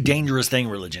a really dangerous thing,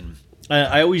 religion.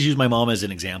 I always use my mom as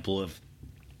an example of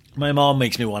my mom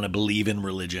makes me want to believe in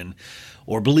religion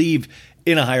or believe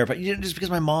in a higher power, just because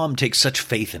my mom takes such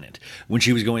faith in it. When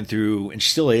she was going through, and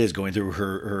she still is going through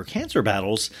her cancer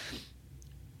battles,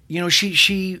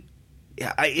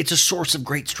 it's a source of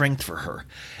great strength for her.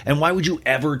 And why would you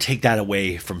ever take that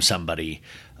away from somebody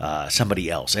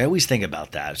else? I always think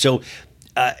about that. So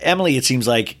Emily, it seems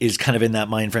like, is kind of in that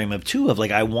mind frame of too, of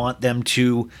like, I want them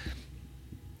to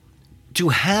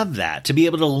have that, to be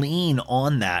able to lean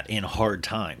on that in hard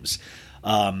times.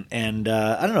 I don't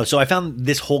know. So I found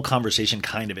this whole conversation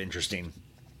kind of interesting.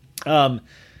 So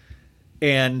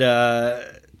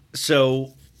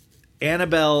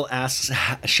Annabelle asks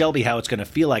Shelby how it's going to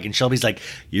feel like, and Shelby's like,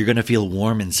 you're going to feel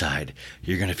warm inside.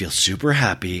 You're going to feel super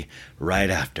happy right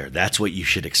after. That's what you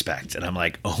should expect. And I'm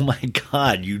like, oh my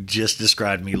God, you just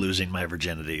described me losing my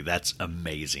virginity. That's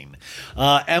amazing.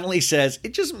 Emily says,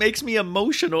 it just makes me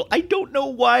emotional. I don't know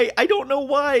why. I don't know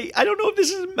if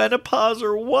this is menopause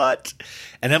or what.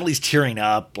 And Emily's tearing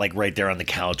up, like right there on the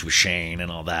couch with Shane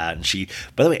and all that. And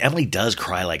by the way, Emily does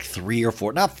cry like 3 or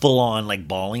 4, not full on like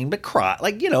bawling, but cry.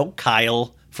 Like,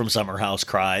 Kyle from Summer House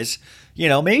cries.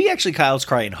 Maybe actually Kyle's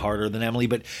crying harder than Emily,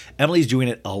 but Emily's doing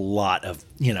it a lot of,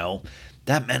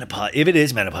 that menopause. If it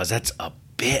is menopause, that's a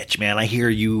bitch, man. I hear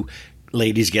you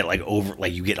ladies get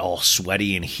you get all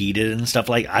sweaty and heated and stuff.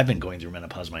 Like, I've been going through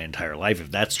menopause my entire life,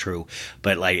 if that's true,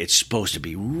 but like, it's supposed to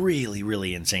be really,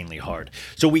 really insanely hard.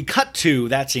 So we cut to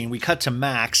that scene. We cut to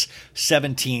Max,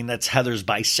 17. That's Heather's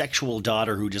bisexual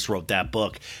daughter who just wrote that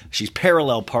book. She's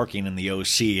parallel parking in the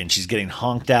OC and she's getting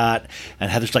honked at.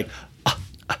 And Heather's like,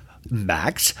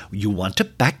 Max, you want to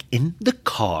back in the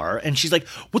car? And she's like,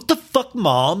 what the fuck,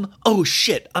 Mom? Oh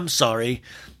shit, I'm sorry.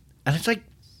 And it's like,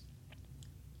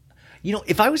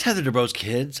 if I was Heather Dubrow's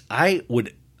kids, I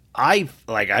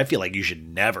feel like you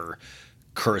should never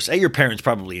curse at your parents,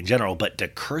 probably in general, but to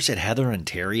curse at Heather and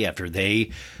Terry after they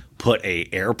put a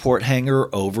airport hanger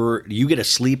over, you get to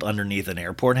sleep underneath an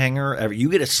airport hanger,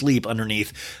 you get to sleep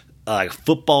underneath a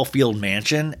football field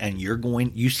mansion, and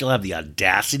you still have the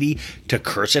audacity to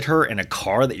curse at her in a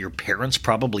car that your parents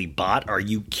probably bought. Are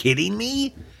you kidding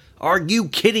me? Are you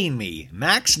kidding me?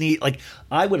 Max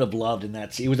I would have loved in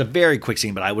that scene. It was a very quick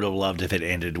scene, but I would have loved if it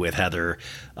ended with Heather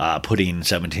putting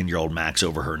 17-year-old Max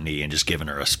over her knee and just giving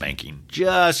her a spanking.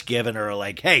 Just giving her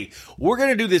like, hey, we're going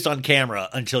to do this on camera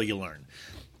until you learn.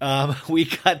 We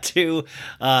got to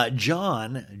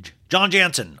John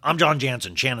Jansen. I'm John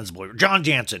Jansen, Shannon's boy. John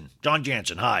Jansen.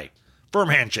 Hi. Firm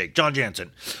handshake, John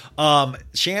Jansen.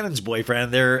 Shannon's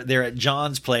boyfriend, they're at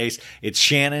John's place. It's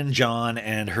Shannon, John,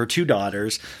 and her 2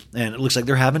 daughters. And it looks like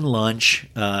they're having lunch.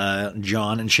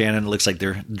 John and Shannon, it looks like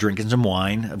they're drinking some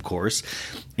wine, of course.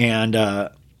 And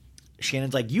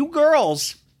Shannon's like, you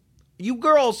girls,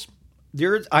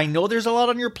 I know there's a lot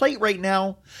on your plate right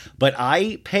now, but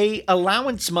I pay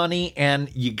allowance money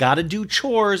and you got to do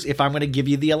chores if I'm going to give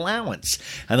you the allowance.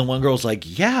 And the one girl's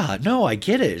like, yeah, no, I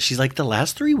get it. She's like, the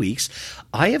last 3 weeks,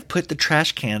 I have put the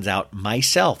trash cans out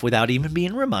myself without even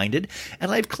being reminded. And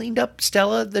I've cleaned up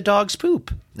Stella, the dog's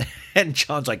poop. And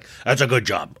John's like, that's a good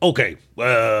job. Okay.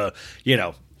 And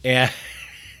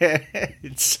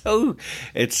Just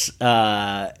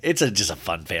a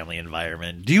fun family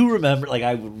environment. Do you remember, like,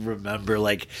 I remember,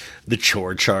 like, the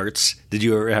chore charts? Did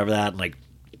you ever have that? Like,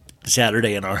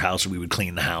 Saturday in our house, we would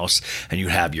clean the house, and you'd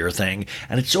have your thing.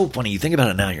 And it's so funny. You think about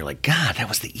it now, and you're like, God, that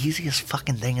was the easiest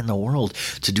fucking thing in the world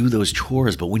to do those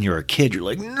chores. But when you're a kid, you're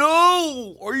like,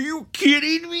 no, are you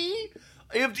kidding me?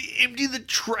 I have to empty the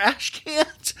trash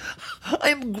cans.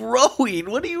 I'm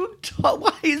growing. What are you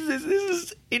why is this? This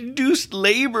is induced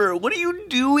labor. What are you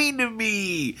doing to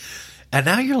me? And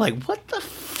now you're like, what the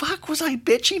fuck was I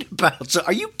bitching about? So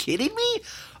are you kidding me?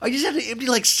 I just had to empty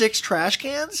like 6 trash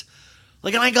cans?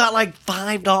 Like, and I got like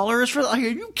 $5 for that. Are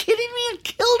you kidding me? I'd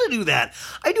kill to do that.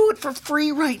 I do it for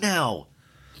free right now.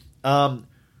 So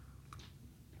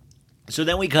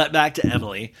then we cut back to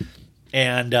Emily.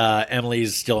 And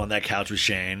Emily's still on that couch with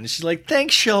Shane. She's like,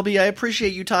 thanks, Shelby. I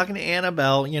appreciate you talking to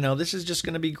Annabelle. You know, this is just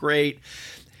going to be great.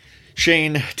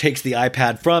 Shane takes the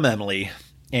iPad from Emily,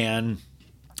 and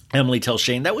Emily tells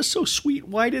Shane, that was so sweet.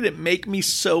 Why did it make me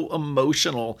so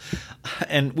emotional?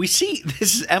 And we see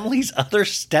this is Emily's other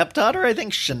stepdaughter, I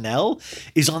think Chanel,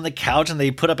 is on the couch, and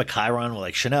they put up a chyron with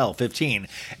like Chanel 15.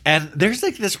 And there's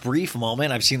like this brief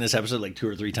moment. I've seen this episode like 2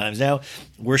 or 3 times now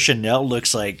where Chanel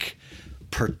looks like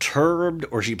perturbed,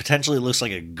 or she potentially looks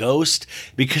like a ghost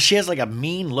because she has like a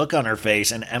mean look on her face,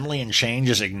 and Emily and Shane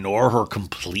just ignore her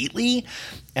completely.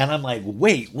 And I'm like,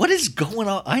 wait, what is going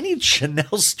on? I need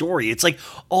Chanel's story. It's like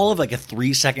all of like a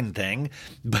 3-second thing,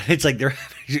 but it's like they're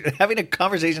having a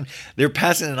conversation. They're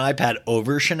passing an iPad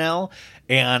over Chanel,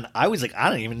 and I was like, I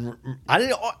don't even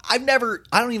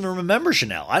remember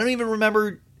Chanel. I don't even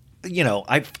remember, you know,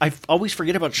 I always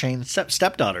forget about Shane's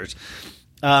stepdaughters.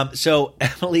 So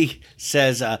Emily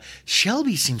says,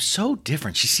 Shelby seems so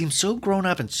different. She seems so grown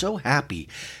up and so happy.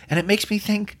 And it makes me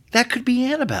think that could be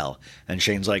Annabelle. And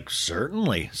Shane's like,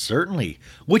 certainly,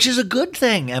 which is a good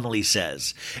thing, Emily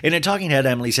says. In a talking head,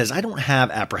 Emily says, I don't have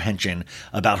apprehension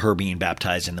about her being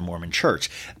baptized in the Mormon church.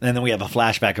 And then we have a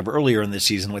flashback of earlier in this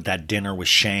season with that dinner with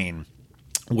Shane,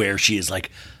 where she is like,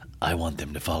 I want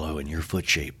them to follow in your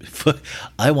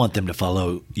I want them to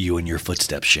follow you in your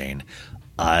footsteps, Shane.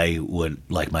 I would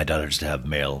like my daughters to have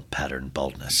male pattern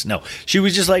baldness. No, she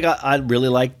was just like, I really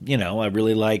like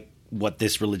what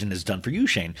this religion has done for you,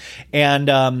 Shane.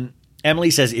 And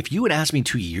Emily says, if you had asked me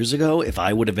 2 years ago if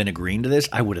I would have been agreeing to this,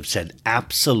 I would have said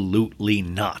absolutely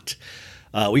not.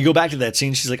 We go back to that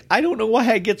scene. She's like, I don't know why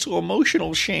I get so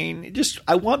emotional, Shane.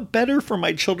 I want better for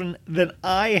my children than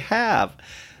I had.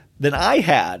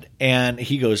 And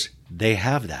he goes, they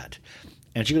have that.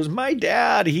 And she goes, my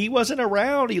dad, he wasn't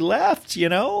around. He left, you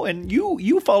know, and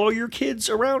you follow your kids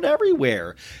around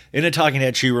everywhere. In a talking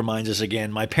head, she reminds us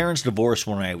again, my parents divorced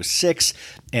when I was 6,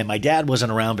 and my dad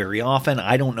wasn't around very often.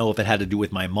 I don't know if it had to do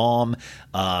with my mom,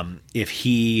 if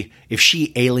she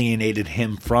alienated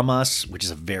him from us, which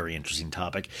is a very interesting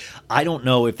topic. I don't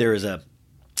know if there is a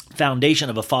foundation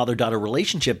of a father-daughter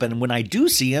relationship, and when I do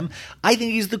see him, I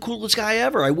think he's the coolest guy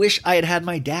ever. I wish I had had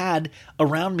my dad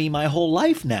around me my whole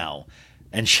life now.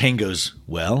 And Shane goes,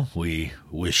 well, we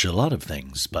wish a lot of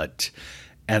things, but...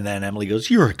 And then Emily goes,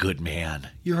 you're a good man.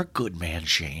 You're a good man,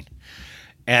 Shane.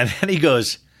 And then he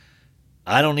goes,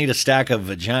 I don't need a stack of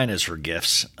vaginas for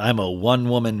gifts. I'm a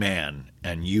one-woman man,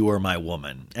 and you are my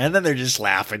woman. And then they're just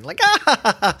laughing, like,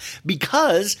 ah,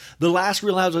 because the last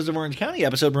Real Housewives of Orange County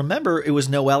episode, remember, it was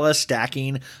Noella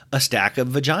stacking a stack of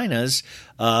vaginas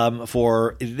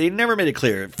they never made it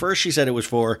clear. At first, she said it was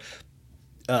for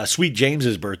Sweet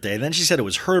James's birthday. Then she said it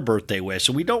was her birthday wish.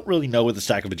 So we don't really know what the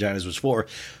stack of vaginas was for.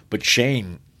 But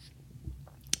Shane,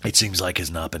 it seems like, has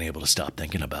not been able to stop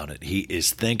thinking about it. He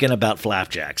is thinking about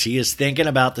flapjacks. He is thinking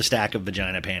about the stack of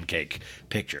vagina pancake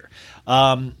picture.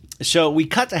 So we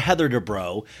cut to Heather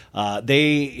Dubrows.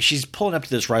 She's pulling up to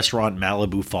this restaurant,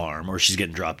 Malibu Farm, or she's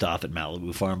getting dropped off at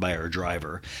Malibu Farm by her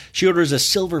driver. She orders a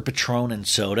silver Patron and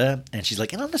soda, and she's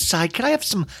like, and on the side, could I have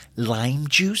some lime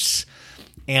juice?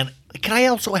 And can I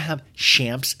also have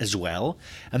champs as well?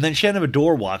 And then Shannon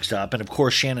Bedore walks up, and of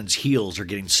course Shannon's heels are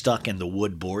getting stuck in the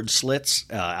wood board slits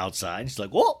outside. She's like,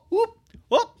 whoa, whoop,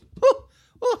 whoop, whoop,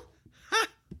 whoop, ha,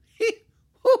 he,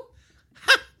 whoop,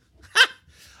 ha,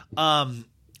 ha.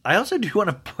 I also do want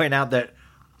to point out that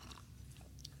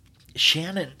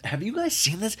Shannon, have you guys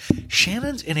seen this?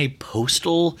 Shannon's in a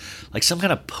postal, like some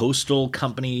kind of postal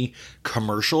company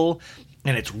commercial.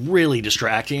 And it's really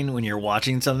distracting when you're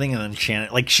watching something, and then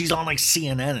Shannon, like, she's on like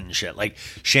CNN and shit. Like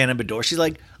Shannon Bedore, she's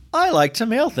like, I like to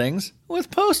mail things with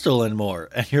postal and more.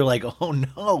 And you're like, oh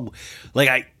no,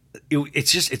 like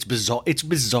it's bizarre. It's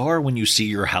bizarre when you see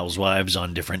your housewives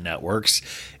on different networks.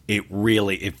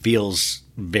 It feels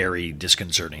very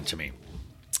disconcerting to me.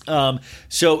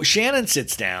 So Shannon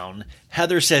sits down.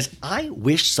 Heather says, I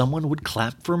wish someone would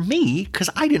clap for me because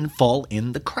I didn't fall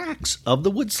in the cracks of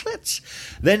the wood slits.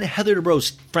 Then Heather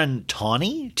Dubrows' friend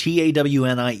Tawny,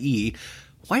 Tawnie.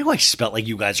 Why do I spell like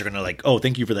you guys are going to like, oh,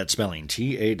 thank you for that spelling.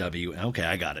 T-A-W. Okay,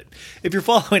 I got it. If you're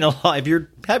following along, if you're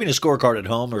having a scorecard at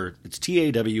home, or it's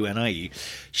Tawnie,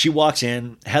 she walks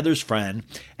in, Heather's friend,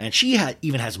 and she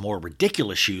even has more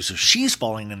ridiculous shoes, so she's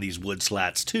falling in these wood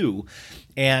slats too.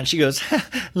 And she goes,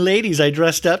 ladies, I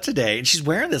dressed up today. And she's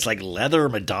wearing this like leather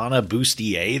Madonna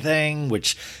bustier thing,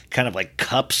 which kind of like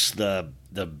cups the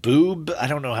boob. I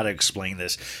don't know how to explain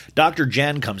this. Dr.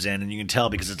 Jen comes in, and you can tell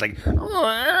because it's like,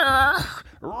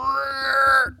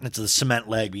 it's the cement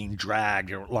leg being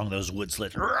dragged along those wood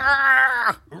slits.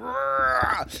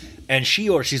 And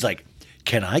she's like,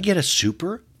 can I get a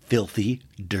super filthy,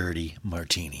 dirty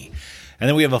martini? And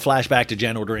then we have a flashback to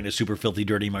Jen ordering a super filthy,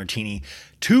 dirty martini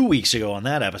 2 weeks ago on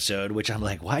that episode, which I'm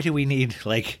like, why do we need,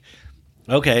 like,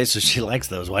 okay, so she likes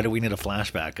those. Why do we need a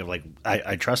flashback of, like,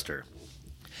 I trust her?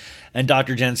 And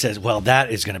Dr. Jen says, well,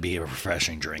 that is going to be a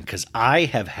refreshing drink because I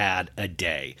have had a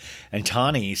day. And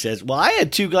Tawny says, well, I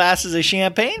had 2 glasses of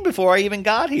champagne before I even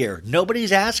got here.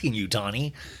 Nobody's asking you,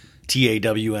 Tawny.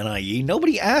 Tawnie.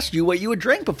 Nobody asked you what you would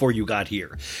drink before you got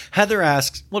here. Heather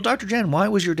asks, well, Dr. Jen, why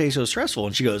was your day so stressful?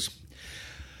 And she goes,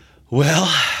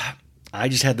 well, I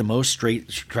just had the most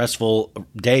stressful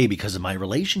day because of my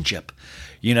relationship.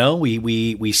 You know, we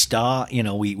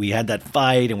had that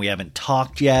fight and we haven't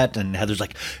talked yet. And Heather's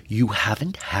like, you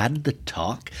haven't had the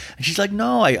talk? And she's like,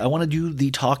 no, I want to do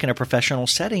the talk in a professional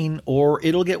setting or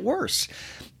it'll get worse.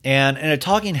 And in a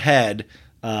talking head,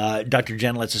 Dr.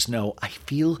 Jen lets us know, I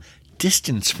feel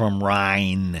distance from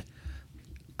Ryne.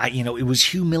 It was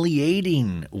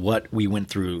humiliating what we went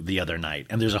through the other night.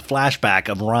 And there's a flashback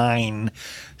of Ryne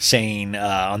saying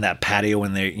on that patio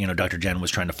when Dr. Jen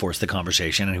was trying to force the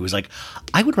conversation. And he was like,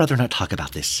 I would rather not talk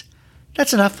about this.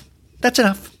 That's enough. That's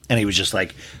enough. And he was just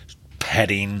like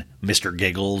petting Mr.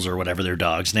 Giggles or whatever their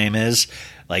dog's name is.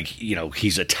 Like,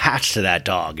 he's attached to that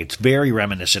dog. It's very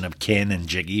reminiscent of Kin and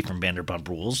Jiggy from Vanderpump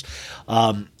Rules.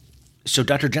 So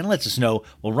Dr. Jen lets us know,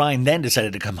 well, Ryne then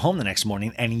decided to come home the next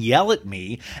morning and yell at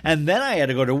me, and then I had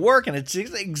to go to work, and it's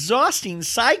an exhausting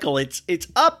cycle. It's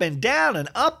up and down and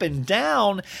up and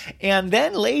down. And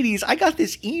then, ladies, I got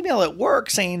this email at work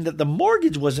saying that the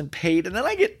mortgage wasn't paid, and then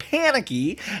I get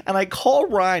panicky, and I call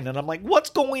Ryne, and I'm like,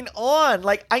 what's going on?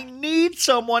 Like, I need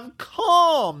someone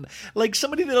calm. Like,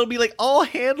 somebody that'll be like, I'll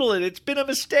handle it. It's been a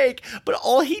mistake. But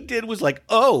all he did was like,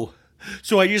 oh,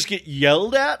 so I just get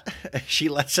yelled at? She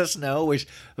lets us know, which,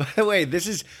 by the way,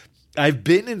 I've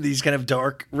been in these kind of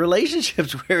dark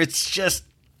relationships where it's just,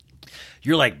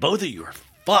 you're like, both of you are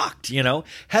fucked,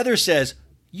 Heather says,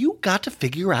 you got to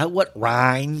figure out what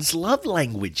Ryne's love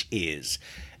language is.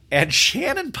 And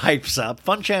Shannon pipes up,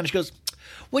 fun Shannon, she goes,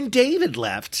 when David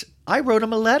left, I wrote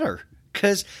him a letter.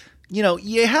 Because,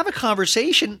 you have a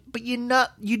conversation, but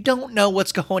you don't know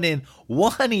what's going in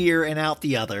one ear and out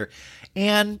the other.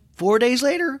 And 4 days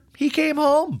later, he came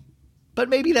home. But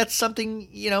maybe that's something,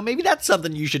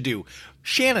 you should do.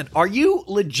 Shannon, are you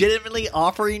legitimately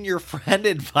offering your friend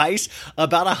advice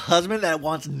about a husband that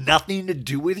wants nothing to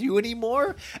do with you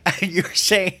anymore? And you're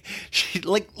saying,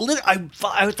 I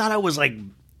thought I was like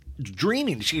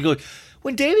dreaming. She goes,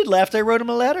 when David left, I wrote him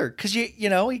a letter. Because,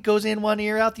 he goes in one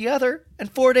ear, out the other.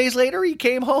 And 4 days later, he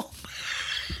came home.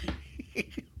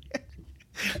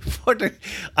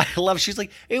 She's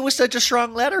like, it was such a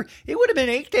strong letter. It would have been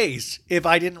 8 days if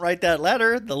I didn't write that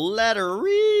letter. The letter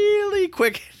really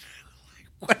quick.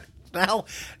 Now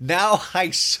I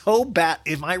so bad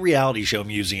in my reality show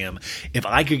museum, if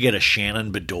I could get a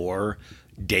Shannon Bedore,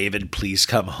 David, please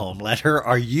come home letter.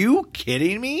 Are you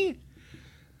kidding me?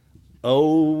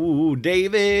 Oh,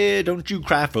 David, don't you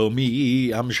cry for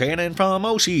me. I'm Shannon from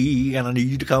OC, and I need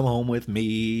you to come home with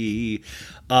me.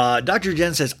 Dr.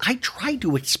 Jen says, I tried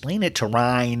to explain it to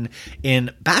Ryne in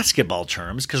basketball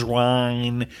terms, because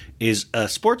Ryne is a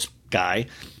sports guy,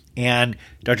 and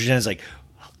Dr. Jen is like,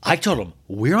 I told him,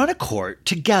 we're on a court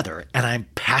together, and I'm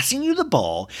passing you the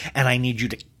ball, and I need you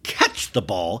to catch the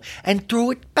ball and throw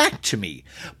it back to me.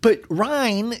 But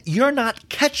Ryne, you're not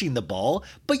catching the ball,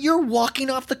 but you're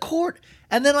walking off the court.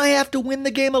 And then I have to win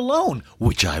the game alone,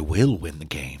 which I will win the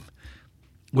game.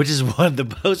 Which is one of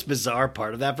the most bizarre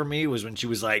part of that for me was when she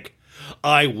was like,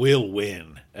 I will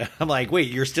win. I'm like,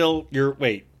 wait, you're still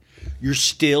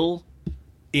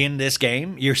in this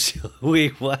game?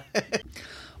 Wait, what?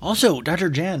 Also, Dr.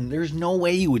 Jen, there's no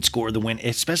way you would score the win,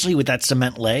 especially with that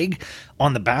cement leg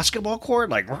on the basketball court.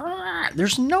 Like,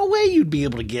 there's no way you'd be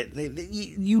able to get.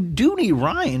 You do need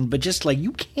Ryne, but just like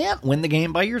you can't win the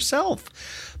game by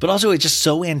yourself. But also, it's just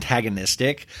so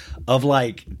antagonistic of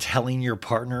like telling your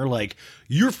partner, like,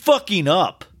 you're fucking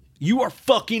up. You are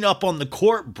fucking up on the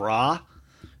court, brah.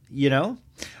 You know?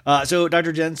 So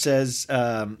Dr. Jen says,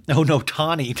 oh no,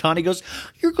 Tawny goes,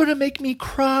 you're going to make me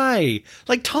cry.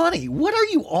 Like, Tawny, what are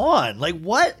you on? Like,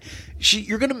 what?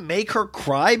 You're going to make her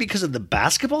cry because of the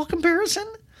basketball comparison?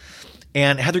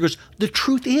 And Heather goes, the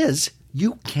truth is,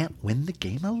 you can't win the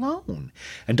game alone.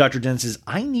 And Dr. Jen says,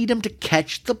 I need him to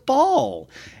catch the ball.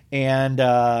 And,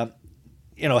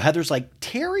 Heather's like,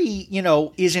 Terry,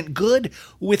 isn't good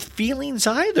with feelings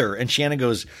either. And Shannon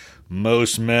goes,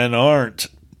 most men aren't.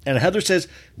 And Heather says,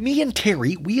 me and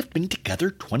Terry, we have been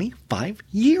together 25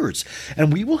 years,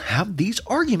 and we will have these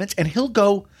arguments. And he'll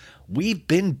go, we've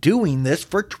been doing this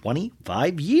for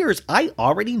 25 years. I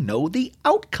already know the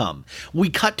outcome.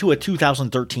 We cut to a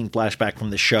 2013 flashback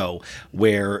from the show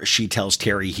where she tells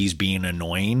Terry he's being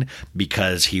annoying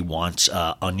because he wants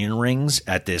onion rings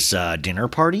at this dinner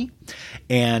party.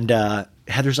 And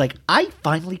Heather's like, I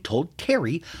finally told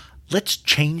Terry, let's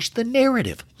change the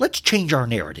narrative. Let's change our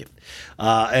narrative.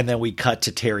 And then we cut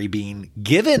to Terry being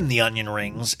given the onion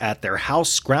rings at their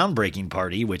house groundbreaking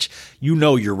party, which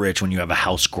you're rich when you have a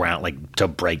house ground, like to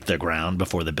break the ground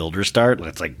before the builders start.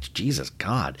 It's like, Jesus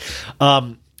God.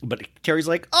 But Terry's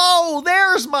like, oh,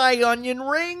 there's my onion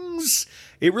rings.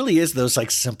 It really is those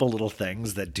like simple little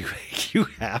things that do make you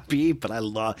happy. But I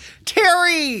love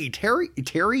Terry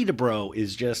Dubrows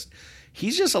is just...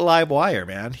 He's just a live wire,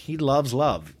 man. He loves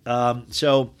love.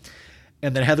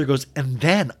 And then Heather goes, and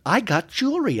then I got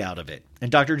jewelry out of it.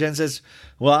 And Dr. Jen says,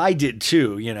 well, I did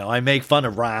too. I make fun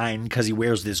of Ryne because he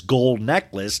wears this gold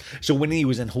necklace. So when he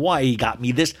was in Hawaii, he got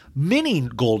me this mini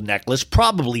gold necklace,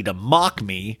 probably to mock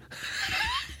me.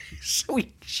 So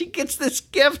she gets this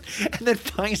gift and then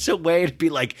finds a way to be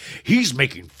like, he's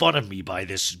making fun of me by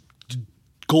this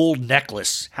gold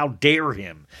necklace. How dare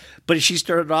him? But she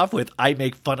started off with, I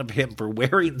make fun of him for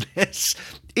wearing this.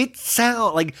 It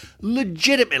sounds like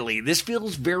legitimately, this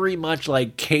feels very much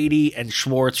like Katie and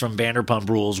Schwartz from Vanderpump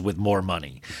Rules with more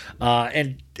money. So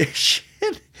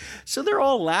they're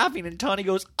all laughing and Tawny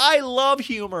goes, I love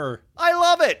humor. I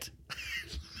love it.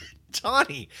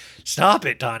 Tawny, stop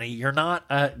it, Tawny. You're not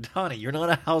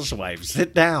a housewife.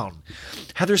 Sit down.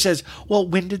 Heather says, well,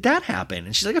 when did that happen?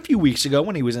 And she's like, a few weeks ago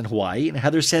when he was in Hawaii. And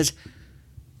Heather says,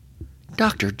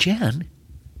 Dr. Jen,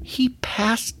 he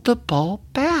passed the ball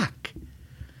back.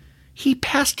 He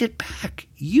passed it back.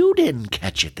 You didn't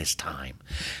catch it this time.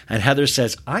 And Heather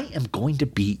says, I am going to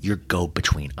be your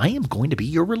go-between. I am going to be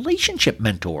your relationship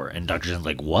mentor. And Dr. Jen's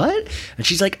like, what? And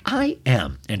she's like, I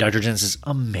am. And Dr. Jen says,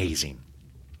 amazing.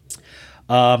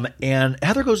 And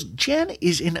Heather goes, Jen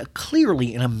is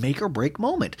clearly in a make or break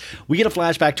moment. We get a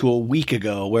flashback to a week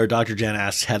ago where Dr. Jen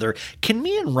asks Heather, can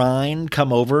me and Ryne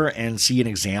come over and see an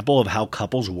example of how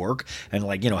couples work and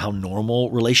how normal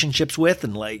relationships work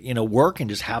and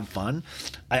just have fun?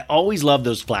 I always love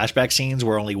those flashback scenes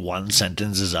where only one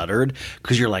sentence is uttered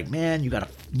because you're like, man, you got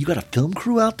a film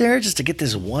crew out there just to get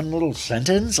this one little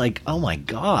sentence? Like, oh my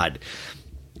God.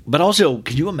 But also,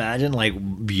 could you imagine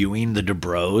viewing the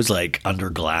Dubrows under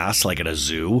glass, at a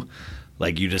zoo?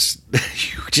 You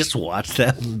just watch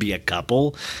them be a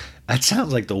couple. That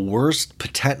sounds like the worst,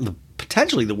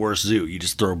 potentially the worst zoo. You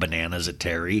just throw bananas at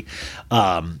Terry.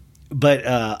 But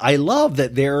I love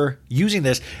that they're using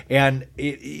this, and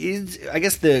it is. I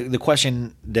guess the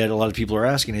question that a lot of people are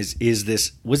asking was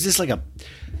this like a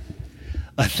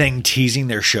thing teasing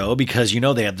their show? Because they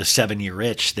have the 7-Year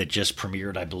Itch that just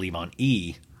premiered, I believe, on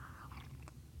E!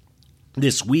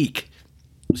 This week.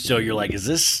 So you're like,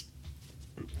 is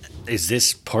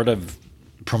this part of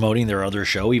promoting their other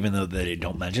show, even though they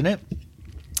don't mention it?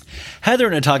 Heather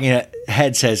in a talking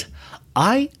head says,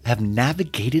 I have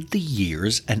navigated the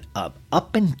years and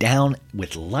up and down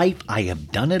with life. I have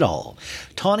done it all.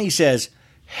 Tawny says,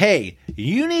 hey,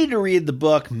 you need to read the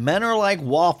book Men Are Like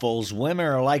Waffles, Women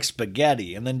Are Like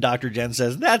Spaghetti. And then Dr. Jen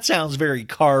says, that sounds very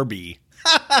carby.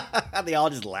 They all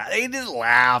just laugh. They just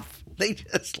laugh.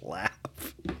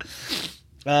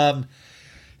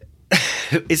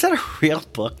 Is that a real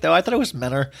book, though? I thought it was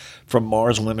Men Are From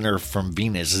Mars, Women Are From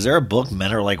Venus. Is there a book,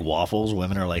 Men Are Like Waffles,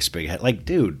 Women Are Like Spaghetti?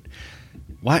 Dude,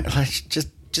 why? Just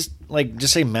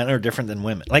say men are different than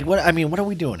women. What are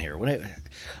we doing here?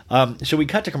 So we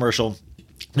cut to commercial.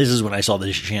 This is when I saw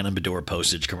the Shannon Bedore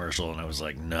postage commercial, and I was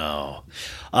like, no.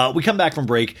 We come back from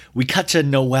break. We cut to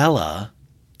Noella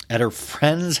at her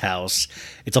friend's house.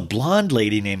 It's a blonde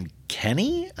lady named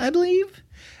Kenny, I believe.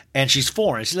 And she's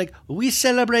 4. And she's like, we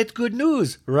celebrate good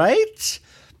news, right?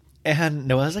 And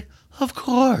Noella's like, of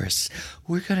course,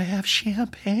 we're going to have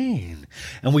champagne.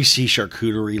 And we see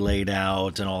charcuterie laid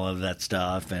out and all of that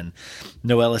stuff. And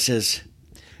Noella says,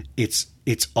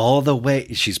 it's all the way.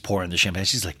 She's pouring the champagne.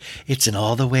 She's like, it's an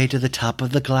all the way to the top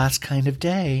of the glass kind of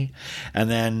day. And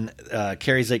then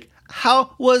Carrie's like,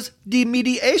 how was the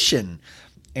mediation?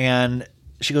 And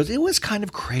she goes, it was kind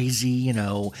of crazy, you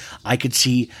know. I could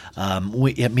see,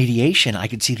 at mediation, I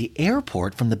could see the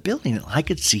airport from the building, and I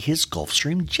could see his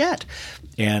Gulfstream jet.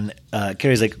 And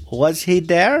Carrie's like, was he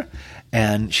there?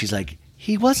 And she's like,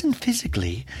 he wasn't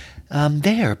physically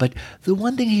there, but the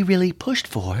one thing he really pushed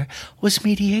for was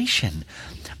mediation.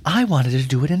 I wanted to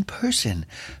do it in person,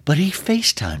 but he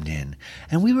FaceTimed in,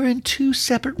 and we were in 2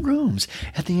 separate rooms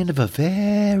at the end of a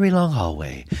very long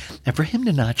hallway. And for him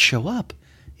to not show up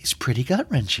is pretty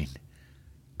gut-wrenching.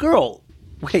 Girl,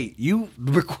 wait, you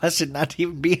requested not to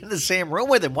even be in the same room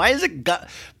with him. Why is it gut?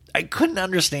 I couldn't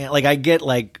understand. Like, I get,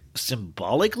 like,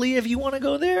 symbolically if you want to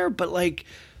go there, but, like,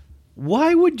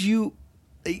 why would you?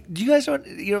 Do you guys know what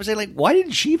I'm saying? Like, why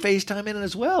didn't she FaceTime in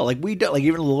as well? Like, we don't, like,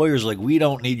 even the lawyers are like, we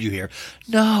don't need you here.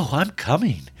 No, I'm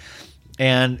coming.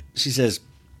 And she says,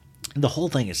 the whole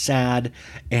thing is sad.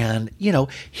 And, you know,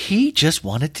 he just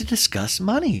wanted to discuss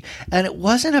money. And it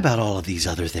wasn't about all of these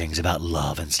other things about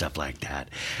love and stuff like that.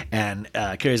 And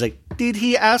Carrie's like, did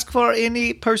he ask for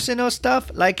any personal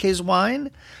stuff like his wine?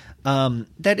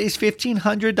 That is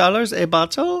 $1,500 a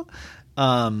bottle.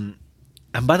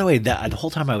 And by the way, the whole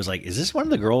time I was like, is this one of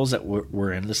the girls that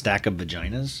were in the stack of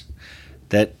vaginas?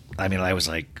 I was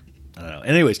like, I don't know.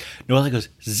 Anyways, Noella goes,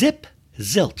 zip,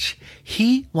 zilch.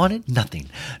 He wanted nothing.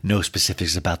 No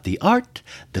specifics about the art,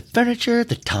 the furniture,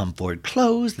 the Tom Ford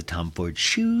clothes, the Tom Ford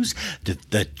shoes, the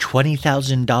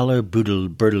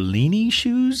 $20,000 Bertolini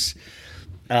shoes.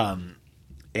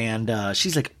 And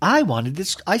she's like, I wanted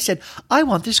this. I said, I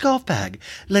want this golf bag.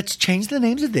 Let's change the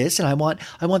names of this. And I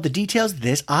want the details of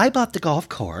this. I bought the golf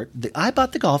cart.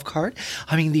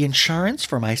 I mean, the insurance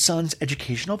for my son's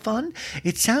educational fund.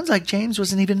 It sounds like James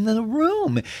wasn't even in the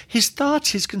room. His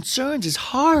thoughts, his concerns, his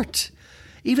heart,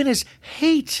 even his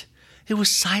hate. It was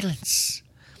silence.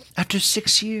 After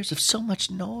 6 years of so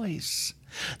much noise,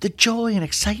 the joy and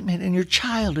excitement in your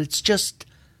child, it's just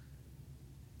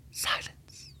silence.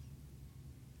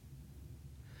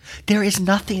 There is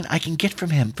nothing I can get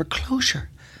from him for closure.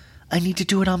 I need to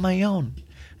do it on my own.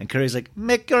 And Carrie's like,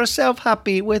 make yourself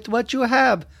happy with what you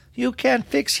have. You can't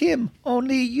fix him,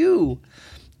 only you.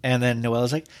 And then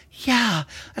Noella's like, yeah,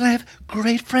 and I have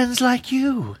great friends like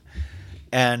you.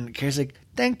 And Carrie's like,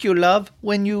 thank you, love.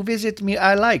 When you visit me,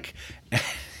 I like.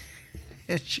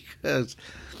 And she goes,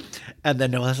 and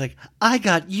then Noella's like, I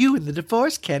got you in the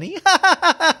divorce, Kenny.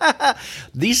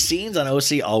 These scenes on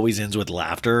OC always ends with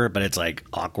laughter, but it's like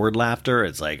awkward laughter.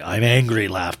 It's like, I'm angry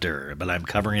laughter, but I'm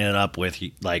covering it up with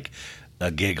like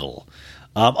a giggle.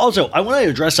 Also, I want to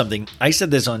address something. I said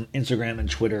this on Instagram and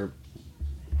Twitter.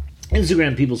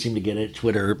 Instagram people seem to get it.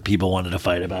 Twitter people wanted to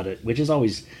fight about it, which is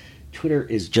always, Twitter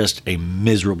is just a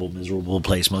miserable, miserable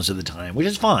place most of the time, which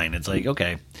is fine. It's like,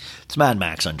 okay, it's Mad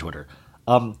Max on Twitter.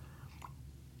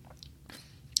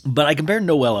 But I compare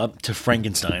Noella to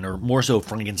Frankenstein, or more so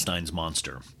Frankenstein's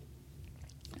monster,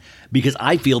 because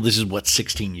I feel this is what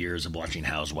 16 years of watching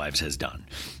Housewives has done.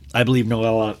 I believe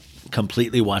Noella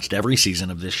completely watched every season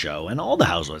of this show and all the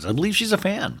Housewives. I believe she's a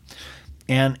fan.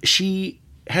 And she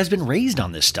has been raised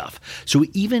on this stuff. So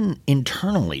even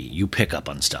internally, you pick up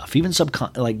on stuff. Even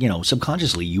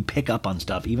subconsciously, you pick up on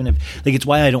stuff. Even if, like, it's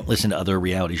why I don't listen to other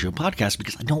reality show podcasts,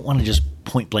 because I don't want to just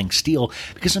point blank steal,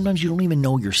 because sometimes you don't even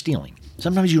know you're stealing.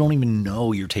 Sometimes you don't even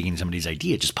know you're taking somebody's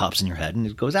idea. It just pops in your head and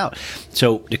it goes out.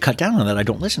 So to cut down on that, I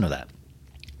don't listen to that.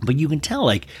 But you can tell,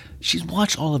 like, she's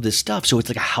watched all of this stuff, so it's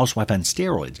like a housewife on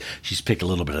steroids. She's picked a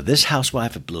little bit of this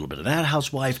housewife, a little bit of that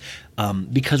housewife,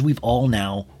 because we've all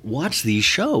now watched these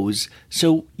shows,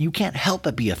 so you can't help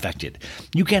but be affected.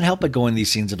 You can't help but go in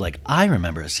these scenes of, like, I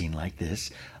remember a scene like this.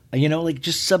 You know, like,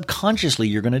 just subconsciously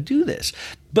you're going to do this.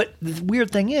 But the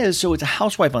weird thing is, so it's a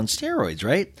housewife on steroids,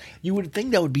 right? You would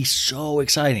think that would be so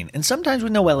exciting. And sometimes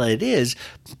with Noella it is,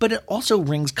 but it also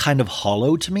rings kind of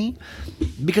hollow to me.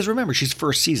 Because remember, she's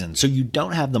first season, so you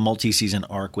don't have the multi-season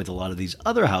arc with a lot of these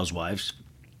other housewives.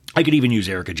 I could even use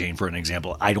Erica Jane for an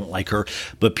example. I don't like her,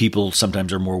 but people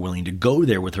sometimes are more willing to go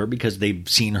there with her because they've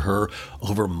seen her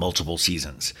over multiple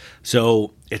seasons.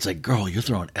 So it's like, girl, you're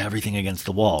throwing everything against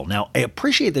the wall. Now, I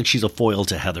appreciate that she's a foil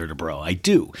to Heather Dubrows. I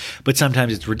do. But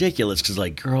sometimes it's ridiculous because,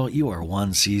 like, girl, you are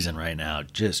one season right now.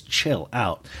 Just chill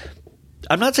out.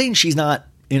 I'm not saying she's not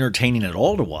entertaining at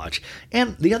all to watch.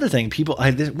 And the other thing,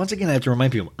 once again, I have to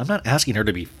remind people, I'm not asking her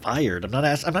to be fired.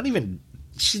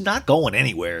 She's not going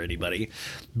anywhere, anybody.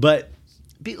 But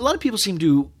a lot of people seem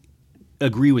to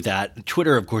agree with that.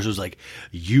 Twitter, of course, was like,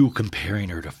 you comparing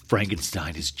her to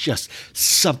Frankenstein is just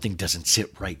something doesn't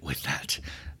sit right with that.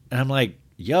 And I'm like,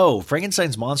 yo,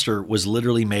 Frankenstein's monster was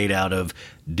literally made out of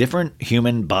different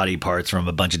human body parts from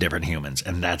a bunch of different humans.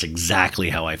 And that's exactly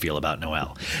how I feel about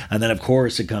Noelle. And then, of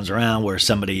course, it comes around where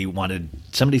somebody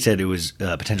said it was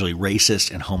potentially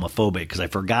racist and homophobic, because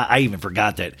I even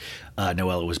forgot that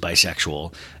Noelle was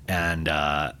bisexual. And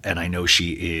I know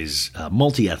she is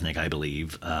multi-ethnic, I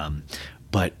believe.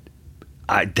 But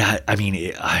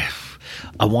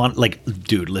I want, like,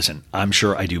 dude, listen, I'm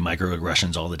sure I do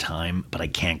microaggressions all the time, but I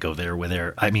can't go there with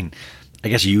her. I mean, I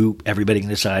guess everybody can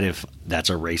decide if that's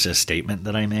a racist statement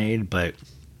that I made, but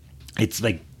it's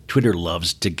like Twitter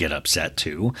loves to get upset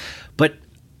too. But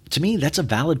to me, that's a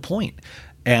valid point.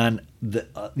 And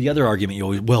the other argument you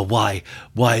always, well, why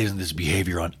isn't this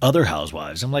behavior on other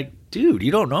housewives? I'm like, dude,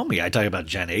 you don't know me. I talk about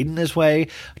Jen Aiden this way.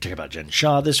 I talk about Jen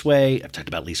Shaw this way. I've talked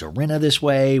about Lisa Rinna this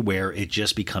way, where it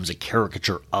just becomes a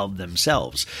caricature of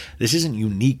themselves. This isn't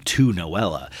unique to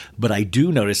Noella, but I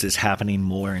do notice this happening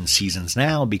more in seasons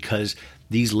now, because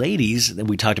these ladies that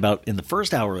we talked about in the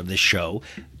first hour of this show,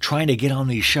 trying to get on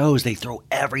these shows, they throw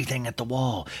everything at the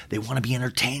wall. They want to be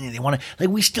entertaining. They want to, like,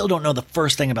 we still don't know the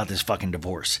first thing about this fucking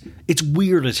divorce. It's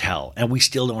weird as hell, and we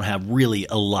still don't have really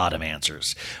a lot of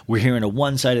answers. We're hearing a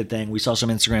one-sided thing. We saw some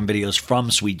Instagram videos from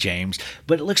Sweet James,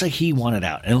 but it looks like he wanted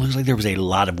out, and it looks like there was a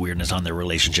lot of weirdness on their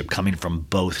relationship coming from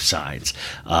both sides.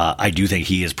 I do think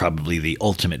he is probably the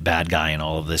ultimate bad guy in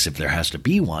all of this, if there has to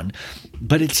be one.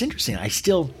 But it's interesting.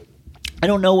 I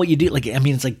don't know what you do. Like, I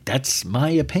mean, it's like, that's my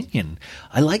opinion.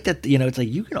 I like that, it's like,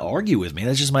 you can argue with me.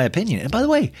 That's just my opinion. And by the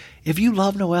way, if you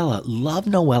love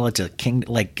Noella to king,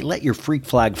 like, let your freak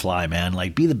flag fly, man.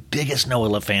 Like, be the biggest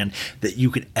Noella fan that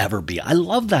you could ever be. I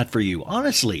love that for you.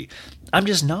 Honestly, I'm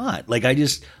just not. Like,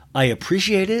 I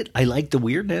appreciate it. I like the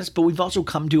weirdness, but we've also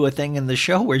come to a thing in the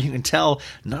show where you can tell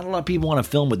not a lot of people want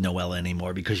to film with Noella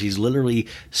anymore, because she's literally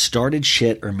started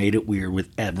shit or made it weird with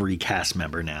every cast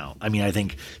member now. I mean, I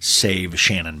think save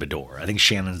Shannon Bedore. I think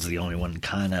Shannon's the only one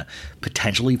kind of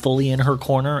potentially fully in her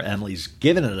corner. Emily's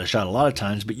given it a shot a lot of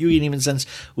times, but you can even sense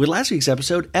with last week's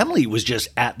episode, Emily was just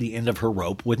at the end of her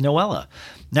rope with Noella.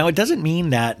 Now, it doesn't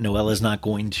mean that Noella's not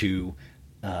going to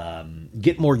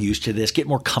get more used to this, get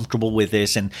more comfortable with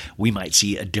this, and we might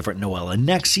see a different Noella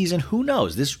next season. Who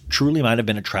knows? This truly might have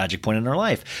been a tragic point in her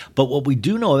life. But what we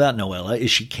do know about Noella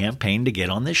is she campaigned to get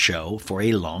on this show for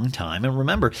a long time. And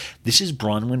remember, this is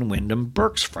Bronwyn Wyndham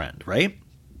Burke's friend, right?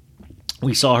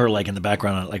 We saw her like in the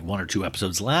background on like 1 or 2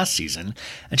 episodes last season,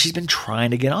 and she's been trying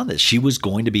to get on this. She was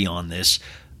going to be on this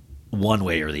one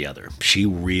way or the other. She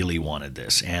really wanted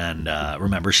this. And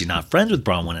remember, she's not friends with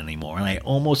Bronwyn anymore. And I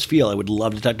almost feel I would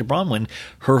love to talk to Bronwyn,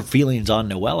 her feelings on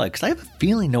Noella, because I have a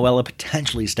feeling Noella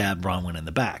potentially stabbed Bronwyn in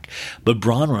the back. But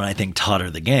Bronwyn, I think, taught her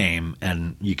the game,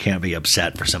 and you can't be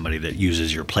upset for somebody that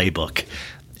uses your playbook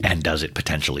and does it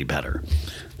potentially better.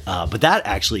 But that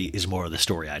actually is more of the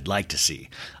story I'd like to see.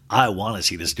 I want to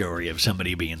see the story of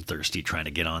somebody being thirsty trying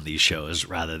to get on these shows,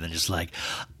 rather than just like,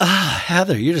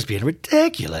 Heather, you're just being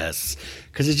ridiculous.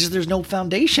 Because it's just, there's no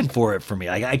foundation for it for me.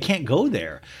 I can't go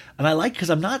there. And because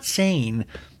I'm not saying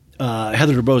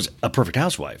Heather Dubrows a perfect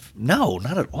housewife. No,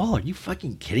 not at all. Are you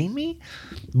fucking kidding me?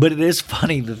 But it is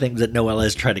funny, the things that Noella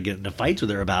has tried to get into fights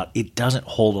with her about, it doesn't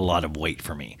hold a lot of weight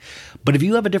for me. But if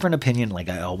you have a different opinion, like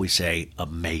I always say,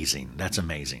 amazing. That's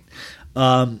amazing.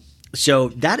 So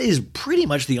that is pretty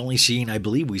much the only scene I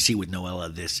believe we see with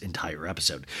Noella this entire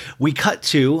episode. We cut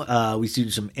to, we see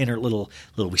some inner little,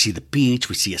 we see the beach,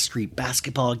 we see a street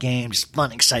basketball game, just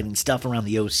fun, exciting stuff around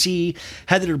the OC.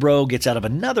 Heather Dubrows gets out of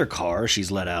another car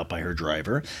she's let out by her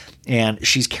driver, and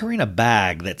she's carrying a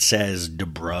bag that says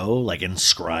Dubrows, like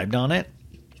inscribed on it.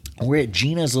 We're at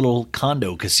Gina's little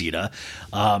condo casita,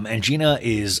 and Gina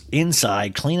is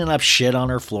inside cleaning up shit on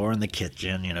her floor in the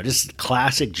kitchen, just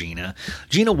classic Gina.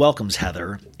 Gina welcomes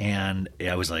Heather, and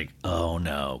I was like, oh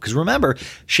no. Because remember,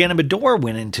 Shannon Bedore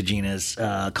went into Gina's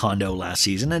condo last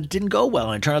season, and it didn't go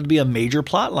well, and it turned out to be a major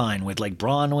plot line with like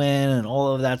Bronwyn and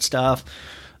all of that stuff.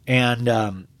 And,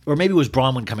 or maybe it was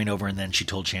Bronwyn coming over, and then she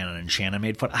told Shannon, and Shannon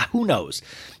made fun. Who knows?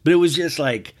 But it was just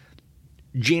like,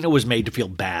 Gina was made to feel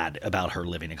bad about her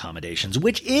living accommodations,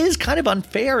 which is kind of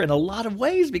unfair in a lot of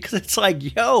ways, because it's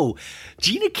like, yo,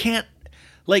 Gina can't,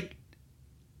 like,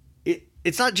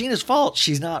 it's not Gina's fault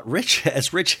she's not rich as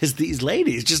these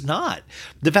ladies. Just not.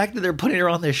 The fact that they're putting her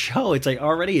on this show, it's like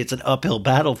already it's an uphill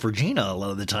battle for Gina a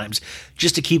lot of the times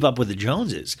just to keep up with the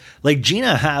Joneses. Like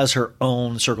Gina has her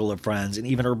own circle of friends and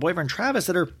even her boyfriend Travis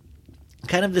that are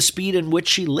kind of the speed in which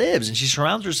she lives, and she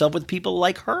surrounds herself with people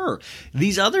like her.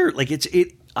 These other, like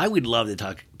I would love to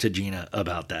talk to Gina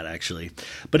about that actually.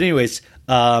 But anyways,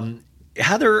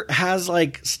 Heather has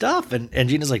like stuff and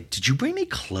Gina's like, did you bring me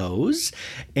clothes?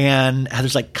 And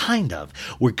Heather's like, kind of.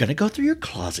 We're going to go through your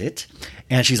closet.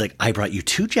 And she's like, I brought you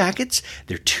 2 jackets.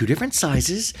 They're 2 different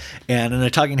sizes. And in a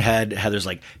talking head, Heather's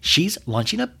like, she's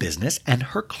launching a business and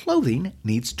her clothing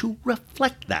needs to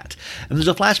reflect that. And there's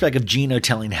a flashback of Gina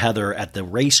telling Heather at the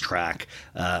racetrack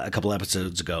a couple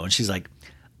episodes ago. And she's like,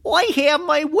 I have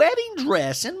my wedding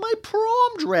dress and my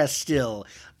prom dress still.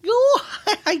 Oh,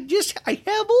 I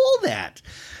have all that.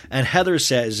 And Heather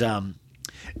says,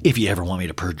 if you ever want me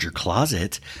to purge your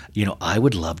closet, I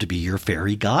would love to be your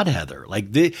fairy god, Heather.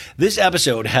 Like this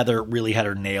episode, Heather really had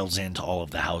her nails into all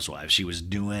of the Housewives. She was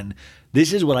doing,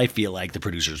 this is what I feel like the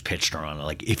producers pitched her on.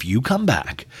 Like, if you come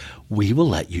back, we will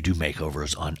let you do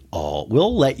makeovers on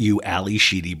we'll let you Ali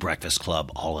Sheedy Breakfast Club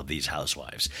all of these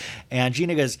Housewives. And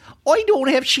Gina goes, I don't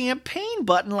have champagne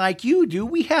button like you do.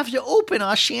 We have to open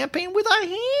our champagne with our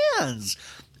hands.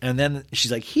 And then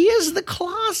she's like, here's the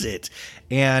closet.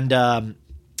 And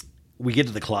we get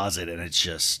to the closet and it's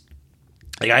just,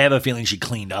 like, I have a feeling she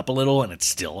cleaned up a little and it's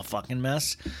still a fucking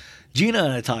mess. Gina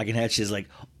in a talking head, she's like,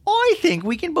 I think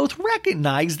we can both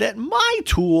recognize that my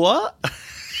tour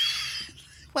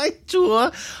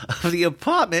of the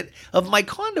apartment of my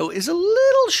condo is a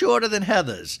little shorter than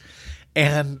Heather's.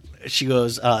 And she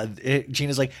goes,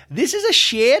 Gina's like, this is a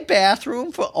shared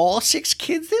bathroom for all 6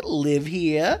 kids that live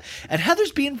here. And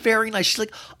Heather's being very nice. She's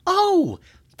like, oh,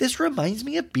 this reminds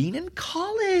me of being in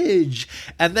college.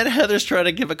 And then Heather's trying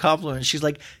to give a compliment. She's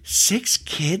like, 6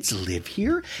 kids live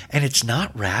here and it's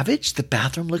not ravaged. The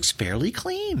bathroom looks fairly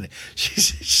clean.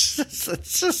 It's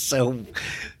just so...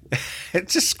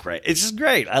 It's just great. It's just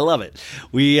great. I love it.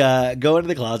 We go into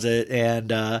the closet and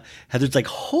Heather's like,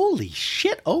 holy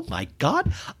shit. Oh my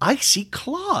God. I see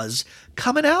claws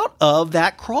coming out of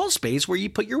that crawl space where you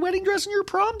put your wedding dress and your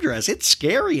prom dress. It's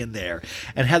scary in there.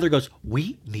 And Heather goes,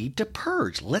 we need to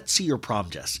purge. Let's see your prom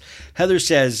dress. Heather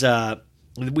says,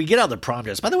 we get out the prom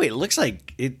dress. By the way, it looks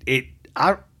like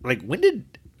when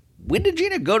did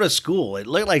Gina go to school? It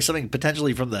looked like something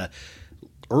potentially from the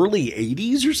early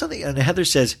 80s or something. And Heather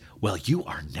says, well, you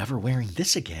are never wearing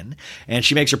this again. And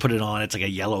she makes her put it on. It's like a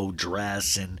yellow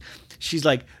dress. And she's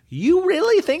like, you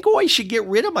really think I should get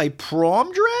rid of my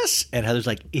prom dress? And Heather's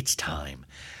like, it's time.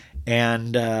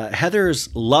 And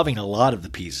Heather's loving a lot of the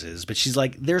pieces, but she's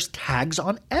like, there's tags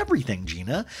on everything,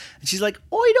 Gina. And she's like,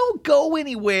 I don't go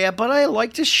anywhere, but I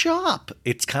like to shop.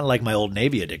 It's kind of like my Old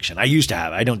Navy addiction. I used to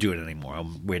have it. I don't do it anymore.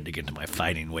 I'm waiting to get to my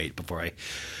fighting weight before I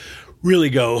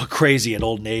really go crazy at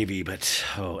Old Navy. But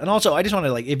and also I just want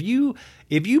to, like, if you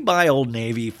buy Old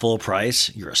Navy full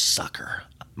price, you're a sucker.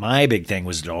 My big thing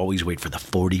was to always wait for the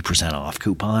 40% off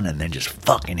coupon and then just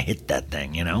fucking hit that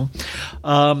thing,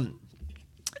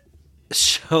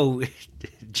 So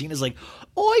Gina's like,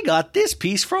 I got this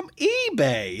piece from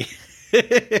eBay.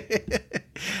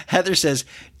 Heather says,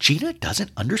 Gina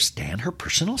doesn't understand her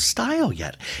personal style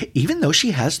yet, even though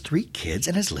she has 3 kids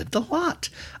and has lived a lot.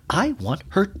 I want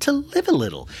her to live a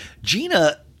little.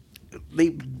 Gina,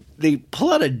 they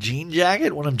pull out a jean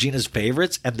jacket, one of Gina's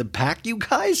favorites, and the back, you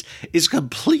guys, is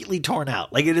completely torn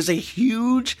out. Like, it is a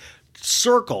huge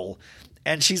circle.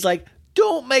 And she's like,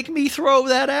 don't make me throw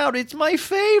that out. It's my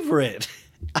favorite.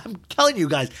 I'm telling you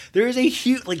guys, there is a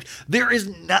huge,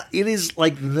 it is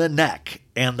like the neck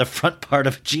and the front part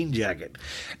of a jean jacket.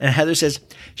 And Heather says,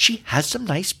 she has some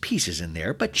nice pieces in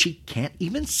there, but she can't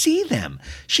even see them.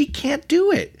 She can't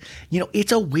do it.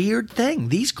 It's a weird thing.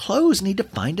 These clothes need to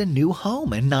find a new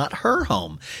home and not her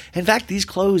home. In fact, these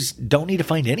clothes don't need to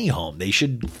find any home. They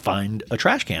should find a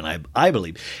trash can, I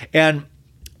believe. And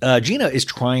Gina is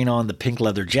trying on the pink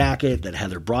leather jacket that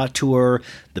Heather brought to her.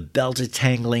 The belt is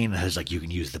tangling. And Heather's like, you can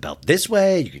use the belt this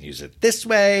way. You can use it this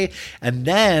way. And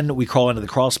then we crawl into the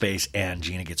crawl space and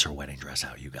Gina gets her wedding dress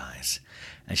out, you guys.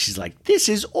 And she's like, this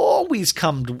has always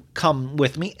come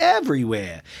with me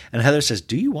everywhere. And Heather says,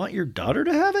 do you want your daughter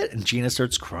to have it? And Gina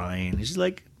starts crying. And she's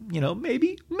like,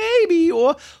 maybe,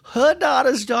 or her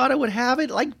daughter's daughter would have it,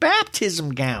 like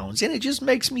baptism gowns. And it just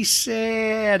makes me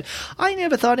sad. I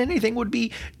never thought anything would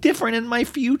be different in my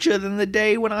future than the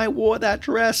day when I wore that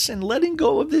dress. And letting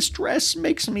go of this dress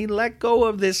makes me let go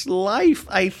of this life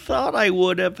I thought I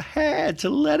would have had to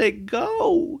let it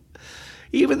go.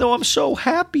 Even though I'm so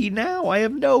happy now, I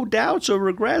have no doubts or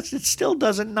regrets. It still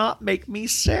doesn't not make me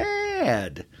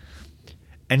sad.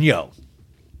 And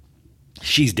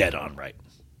she's dead on right.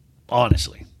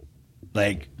 Honestly.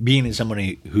 Like, being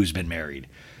somebody who's been married,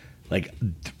 like,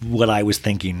 what I was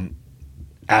thinking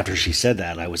after she said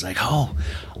that, I was like, oh,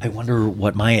 I wonder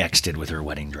what my ex did with her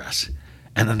wedding dress.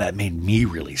 And then that made me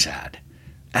really sad.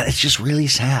 And it's just really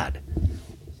sad.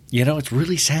 It's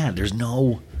really sad. There's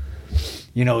no,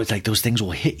 it's like those things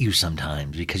will hit you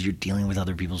sometimes because you're dealing with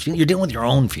other people's feelings. You're dealing with your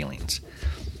own feelings.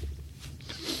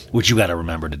 Which you got to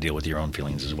remember to deal with your own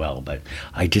feelings as well. But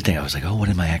I did think, I was like, oh, what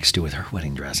did my ex do with her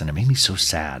wedding dress? And it made me so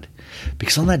sad.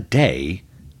 Because on that day,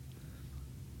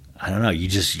 I don't know,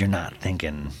 you're not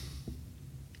thinking.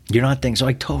 So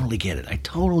I totally get it. I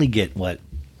totally get what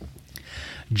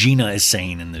Gina is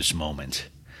saying in this moment.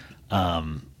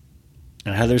 And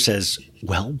Heather says,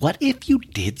 well, what if you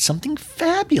did something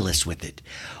fabulous with it?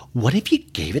 What if you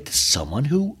gave it to someone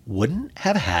who wouldn't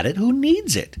have had it, who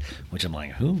needs it? Which I'm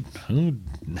like, who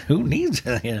needs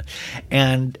it?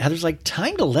 And Heather's like,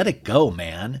 time to let it go,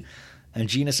 man. And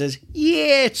Gina says,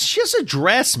 yeah, it's just a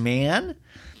dress, man.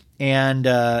 And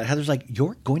Heather's like,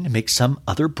 you're going to make some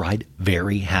other bride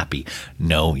very happy.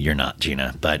 No, you're not,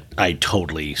 Gina, but I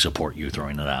totally support you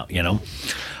throwing it out,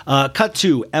 Cut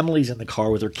to Emily's in the car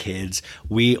with her kids.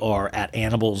 We are at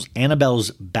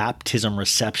Annabelle's baptism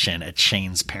reception at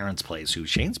Shane's parents' place, who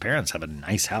Shane's parents have a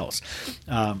nice house.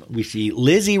 We see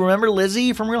Lizzie. Remember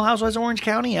Lizzie from Real Housewives of Orange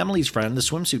County? Emily's friend, the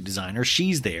swimsuit designer.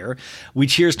 She's there. We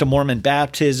cheers to Mormon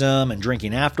baptism and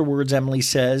drinking afterwards, Emily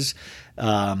says.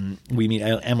 We meet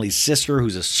Emily's sister,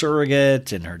 who's a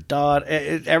surrogate, and her daughter.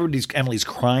 Emily's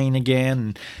crying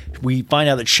again. We find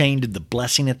out that Shane did the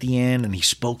blessing at the end, and he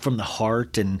spoke from the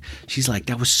heart. And she's like,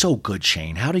 "That was so good,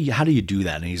 Shane. How do you do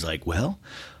that?" And he's like, "Well,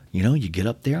 you get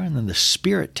up there, and then the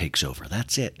Spirit takes over.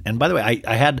 That's it." And by the way,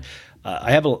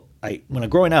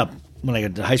 growing up. When I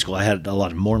got to high school, I had a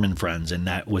lot of Mormon friends, and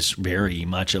that was very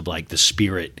much of like the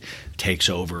Spirit takes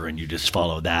over and you just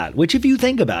follow that, which if you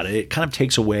think about it, it kind of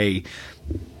takes away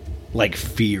like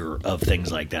fear of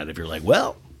things like that. If you're like,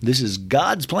 well, this is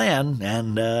God's plan,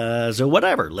 and so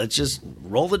whatever, let's just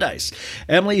roll the dice.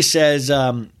 Emily says,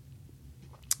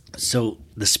 so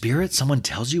the Spirit, someone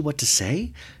tells you what to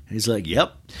say? And he's like,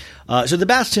 yep. So the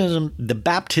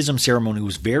baptism ceremony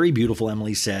was very beautiful,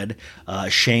 Emily said.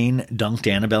 Shane dunked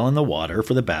Annabelle in the water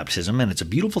for the baptism, and it's a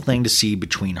beautiful thing to see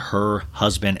between her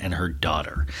husband and her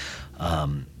daughter.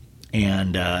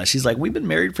 And she's like, we've been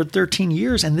married for 13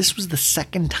 years, and this was the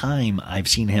second time I've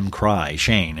seen him cry,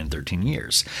 Shane, in 13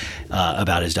 years,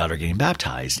 about his daughter getting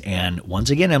baptized. And once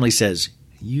again, Emily says,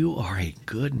 you are a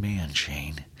good man,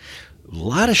 Shane. A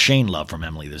lot of Shane love from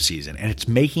Emily this season, and it's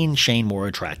making Shane more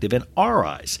attractive in our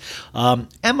eyes.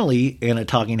 Emily, in a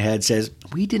talking head, says,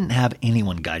 we didn't have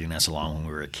anyone guiding us along when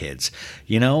we were kids.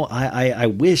 I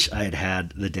wish I had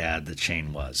had the dad that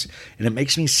Shane was, and it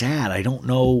makes me sad. I don't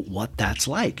know what that's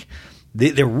like.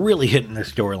 They're really hitting their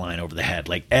storyline over the head.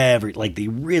 They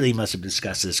really must have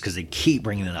discussed this because they keep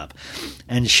bringing it up.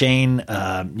 And Shane,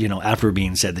 after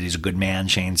being said that he's a good man,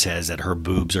 Shane says that her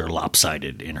boobs are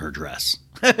lopsided in her dress.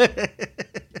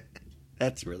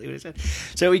 That's really what he said.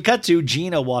 So we cut to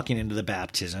Gina walking into the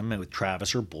baptism with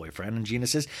Travis, her boyfriend, and Gina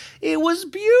says, it was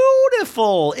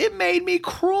beautiful. It made me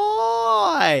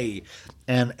cry.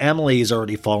 And Emily is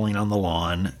already falling on the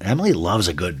lawn. Emily loves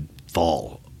a good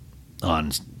fall on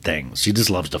things. She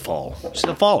just loves to fall. She's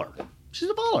a faller.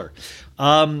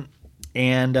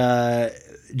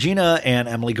 Gina and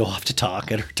Emily go off to talk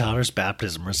at her daughter's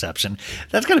baptism reception.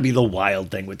 That's going to be the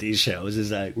wild thing with these shows,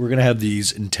 is that we're going to have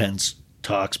these intense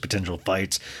talks, potential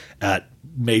fights at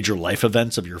major life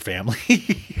events of your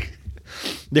family.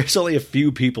 There's only a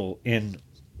few people in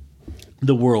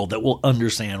the world that will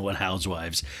understand what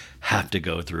housewives have to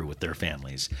go through with their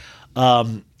families.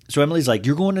 So Emily's like,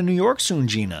 you're going to New York soon,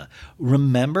 Gina.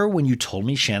 Remember when you told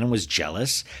me Shannon was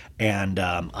jealous? And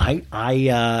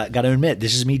I got to admit,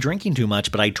 this is me drinking too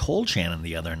much, but I told Shannon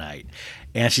the other night.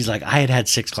 And she's like, I had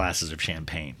 6 glasses of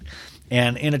champagne.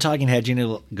 And in a talking head,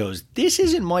 Gina goes, this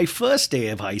isn't my first day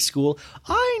of high school.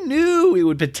 I knew we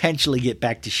would potentially get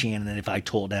back to Shannon if I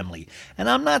told Emily. And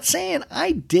I'm not saying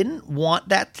I didn't want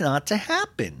that not to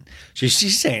happen.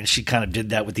 She's saying she kind of did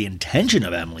that with the intention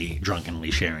of Emily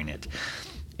drunkenly sharing it.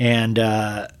 And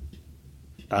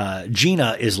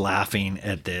Gina is laughing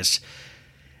at this,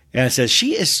 and it says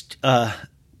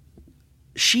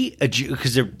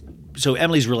because So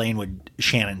Emily's relaying what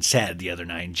Shannon said the other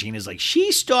night, and Gina's like,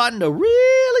 she's starting to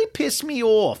really piss me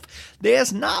off.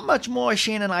 There's not much more,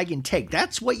 Shannon, I can take.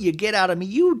 That's what you get out of me.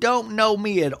 You don't know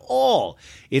me at all.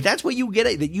 If that's what you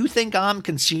get, that you think I'm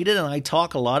conceited and I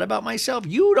talk a lot about myself,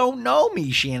 you don't know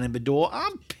me, Shannon Bedore.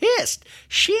 I'm pissed.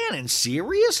 Shannon,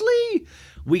 seriously?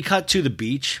 We cut to the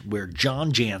beach where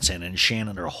John Jansen and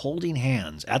Shannon are holding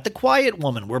hands. At the Quiet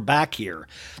Woman, we're back here.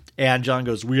 And John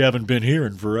goes, we haven't been here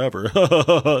in forever.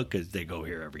 Because they go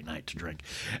here every night to drink.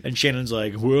 And Shannon's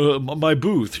like, well, my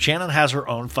booth. Shannon has her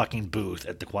own fucking booth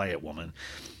at the Quiet Woman.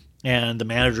 And the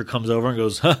manager comes over and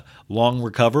goes, long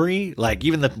recovery? Like,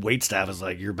 even the waitstaff is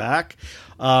like, you're back?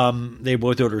 They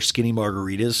both order skinny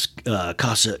margaritas,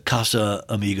 Casa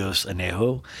Amigos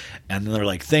Anejo. And then they're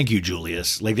like, thank you,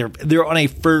 Julius. Like, they're on a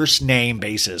first name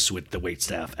basis with the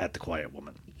waitstaff at the Quiet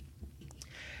Woman.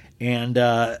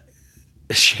 And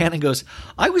Shannon goes,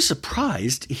 I was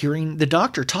surprised hearing the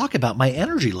doctor talk about my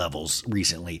energy levels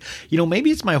recently. You know,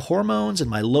 maybe it's my hormones and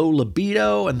my low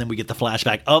libido. And then we get the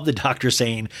flashback of the doctor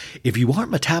saying, if you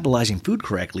aren't metabolizing food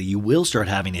correctly, you will start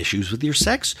having issues with your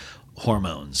sex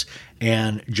hormones.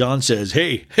 And John says,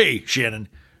 hey, Shannon,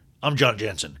 I'm John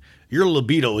Jansen. Your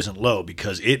libido isn't low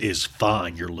because it is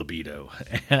fine, your libido.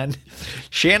 And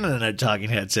Shannon in a talking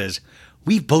head says,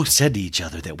 we've both said to each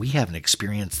other that we haven't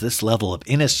experienced this level of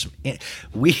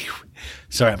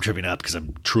sorry, I'm tripping up because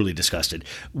I'm truly disgusted.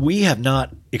 We have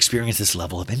not experienced this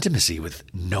level of intimacy with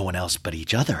no one else but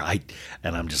each other.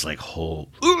 And I'm just like,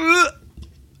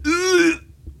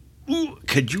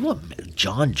 could you imagine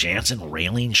John Jansen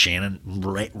railing Shannon,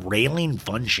 railing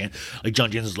fun Shannon? Like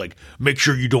John Jansen's like, make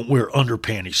sure you don't wear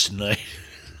underpanties tonight.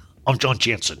 I'm John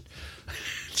Jansen.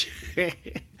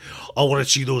 I want to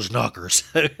see those knockers.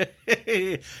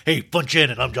 Hey, Fun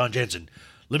Shannon, I'm John Jansen.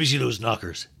 Let me see those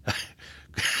knockers.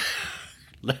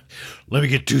 Let me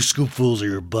get 2 scoopfuls of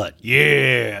your butt.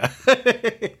 Yeah.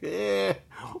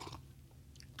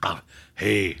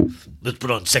 Hey, let's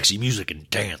put on sexy music and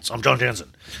dance. I'm John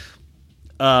Jansen.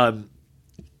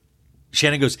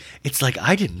 Shannon goes, it's like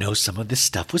I didn't know some of this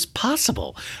stuff was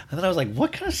possible. And then I was like,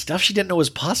 what kind of stuff she didn't know was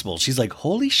possible? She's like,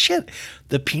 holy shit,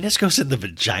 the penis goes in the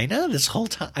vagina this whole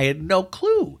time? I had no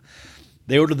clue.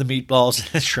 They ordered the meatballs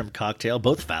and a shrimp cocktail,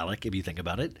 both phallic if you think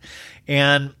about it.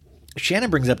 And Shannon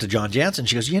brings up to John Jansen,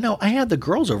 she goes, you know, I had the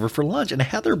girls over for lunch and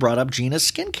Heather brought up Gina's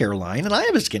skincare line and I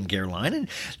have a skincare line. And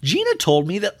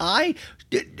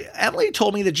Emily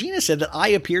told me that Gina said that I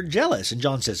appeared jealous. And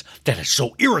John says, that is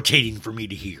so irritating for me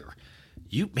to hear.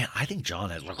 I think John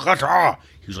has like,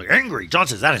 he was like angry. John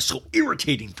says, that is so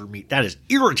irritating for me. That is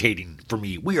irritating for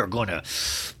me. We are going to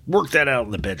work that out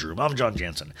in the bedroom. I'm John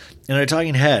Jansen. And in a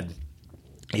talking head,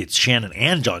 it's Shannon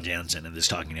and John Jansen in this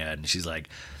talking head. And she's like,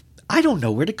 I don't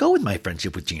know where to go with my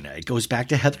friendship with Gina. It goes back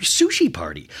to Heather's sushi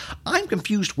party. I'm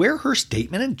confused where her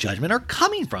statement and judgment are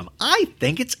coming from. I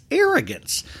think it's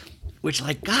arrogance. Which,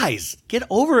 like, guys, get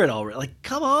over it already. Like,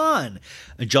 come on.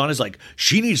 And John is like,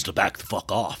 she needs to back the fuck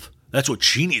off. That's what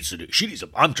she needs to do.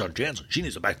 I'm John Jansen. She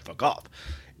needs to back the fuck off.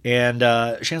 And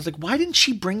Shannon's like, why didn't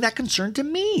she bring that concern to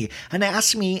me and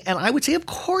ask me? And I would say, of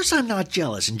course I'm not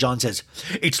jealous. And John says,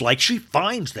 it's like she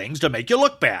finds things to make you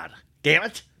look bad. Damn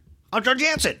it. I'm John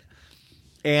Jansen.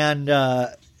 And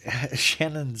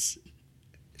Shannon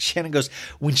goes,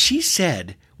 when she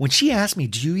asked me,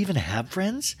 do you even have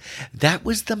friends? That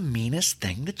was the meanest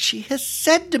thing that she has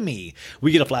said to me.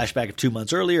 We get a flashback of 2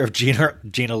 months earlier of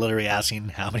Gina literally asking,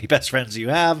 how many best friends do you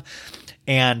have?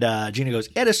 And Gina goes,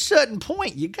 at a certain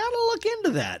point, you got to look into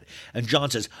that. And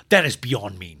John says, that is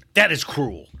beyond mean. That is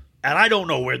cruel. And I don't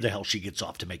know where the hell she gets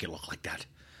off to make it look like that.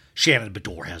 Shannon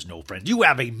Bedore has no friends. You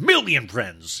have 1 million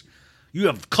friends. You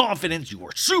have confidence. You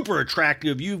are super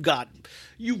attractive. You've got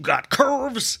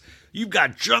curves. You've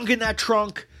got junk in that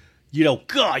trunk. You know,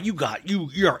 God,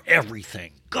 you're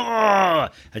everything.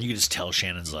 God. And you can just tell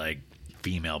Shannon's like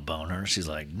female boner. She's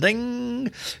like,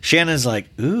 ding. Shannon's like,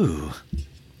 ooh,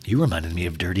 you reminded me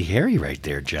of Dirty Harry right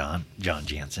there, John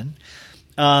Jansen.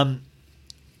 And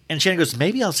Shannon goes,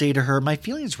 maybe I'll say to her, my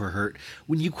feelings were hurt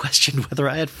when you questioned whether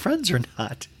I had friends or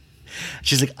not.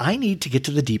 She's like, I need to get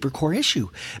to the deeper core issue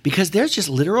because there's just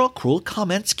literal cruel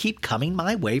comments keep coming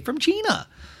my way from Gina.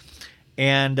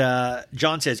 And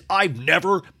John says, I've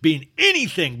never been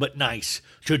anything but nice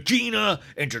to Gina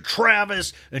and to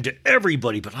Travis and to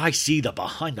everybody, but I see the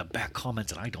behind the back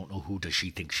comments and I don't know who does she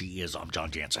think she is. I'm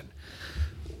John Jansen.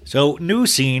 So, new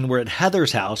scene, we're at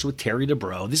Heather's house with Terry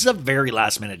Dubrows. This is a very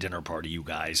last-minute dinner party, you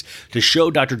guys, to show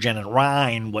Dr. Jen and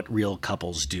Ryne what real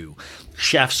couples do.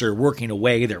 Chefs are working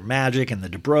away their magic in the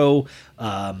Dubrows,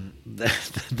 the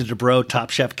Dubrows Top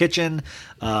Chef kitchen.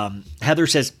 Heather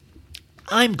says,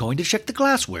 I'm going to check the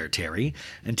glassware, Terry.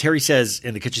 And Terry says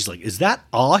in the kitchen, she's like, is that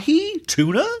ahi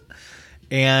tuna?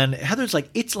 And Heather's like,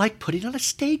 it's like putting on a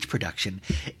stage production.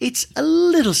 It's a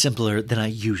little simpler than I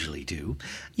usually do.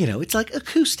 You know, it's like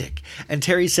acoustic. And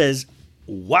Terry says,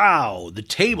 wow, the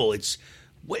table, it's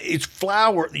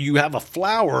flour. You have a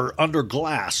flour under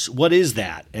glass. What is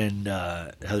that? And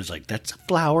Heather's like, that's a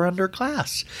flour under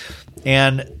glass.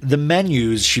 And the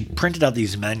menus, she printed out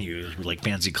these menus with like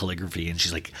fancy calligraphy. And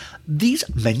she's like, these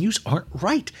menus aren't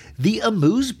right. The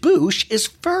amuse-bouche is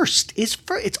first.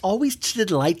 It's always to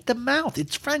delight the mouth.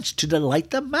 It's French, to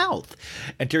delight the mouth.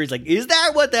 And Terry's like, is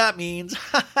that what that means?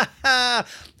 And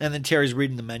then Terry's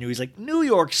reading the menu. He's like, New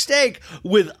York steak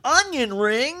with onion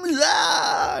rings.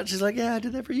 Ah! And she's like, yeah, I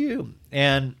did that for you.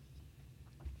 And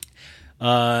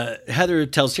Heather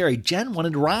tells Terry, Jen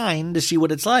wanted Ryne to see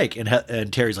what it's like.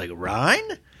 And Terry's like,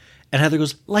 Ryne? And Heather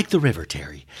goes, like the river,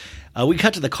 Terry. We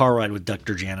cut to the car ride with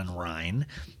Dr. Jen and Ryne.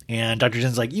 And Dr.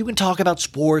 Jen's like, you can talk about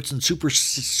sports and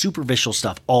superficial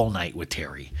stuff all night with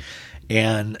Terry.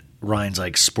 And Ryan's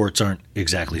like, sports aren't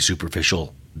exactly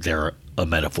superficial. They're a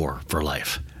metaphor for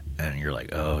life. And you're like,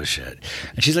 oh, shit.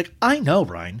 And she's like, I know,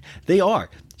 Ryne. They are.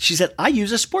 She said, I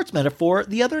used a sports metaphor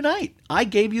the other night. I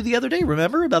gave you the other day,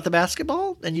 remember, about the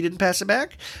basketball, and you didn't pass it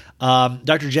back?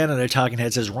 Dr. Jen on their talking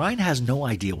head says, Ryne has no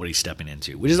idea what he's stepping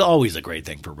into, which is always a great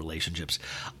thing for relationships.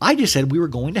 I just said we were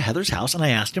going to Heather's house, and I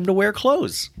asked him to wear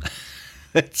clothes.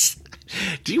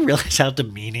 Do you realize how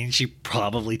demeaning she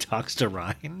probably talks to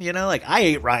Ryne? You know, like, I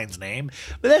hate Ryan's name,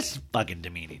 but that's fucking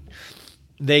demeaning.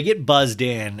 They get buzzed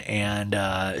in,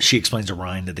 and she explains to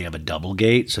Ryne that they have a double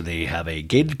gate, so they have a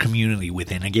gated community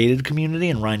within a gated community,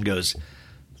 and Ryne goes,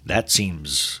 that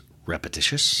seems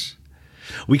repetitious.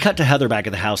 We cut to Heather back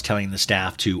at the house telling the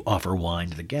staff to offer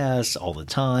wine to the guests all the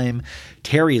time.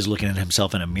 Terry is looking at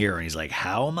himself in a mirror, and he's like,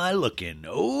 how am I looking?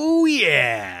 Oh,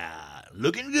 yeah,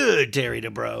 looking good, Terry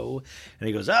Dubrows. And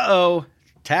he goes, uh-oh,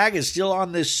 tag is still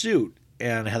on this suit.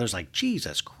 And Heather's like,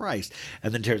 Jesus Christ.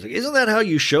 And then Terry's like, isn't that how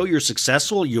you show you're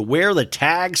successful? You wear the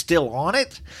tag still on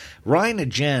it? Ryne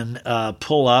and Jen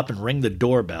pull up and ring the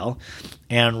doorbell.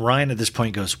 And Ryne at this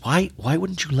point goes, why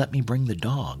wouldn't you let me bring the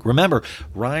dog? Remember,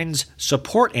 Ryan's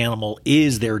support animal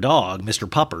is their dog, Mr.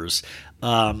 Puppers.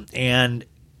 And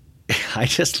I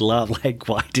just love, like,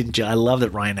 why didn't you? I love that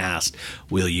Ryne asked,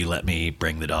 will you let me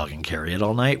bring the dog and carry it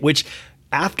all night? Which,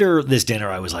 after this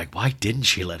dinner, I was like, why didn't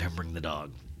she let him bring the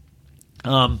dog?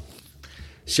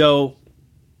 So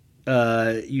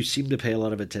you seem to pay a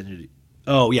lot of attention.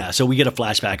 Oh, yeah. So we get a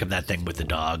flashback of that thing with the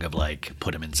dog of like,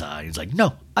 put him inside. He's like,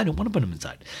 no, I don't want to put him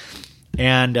inside.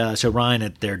 And so Ryne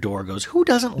at their door goes, who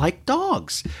doesn't like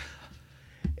dogs?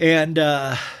 And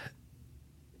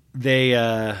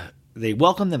they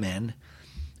welcome them in.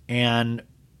 And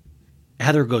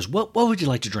Heather goes, what would you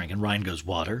like to drink? And Ryne goes,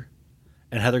 water.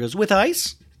 And Heather goes, with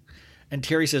ice? And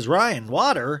Terry says, Ryne,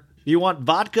 water? You want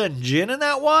vodka and gin in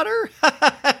that water?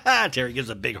 Terry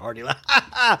gives a big hearty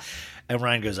laugh. And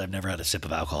Ryne goes, I've never had a sip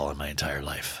of alcohol in my entire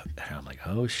life. And I'm like,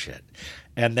 oh, shit.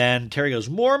 And then Terry goes,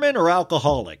 Mormon or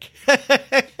alcoholic?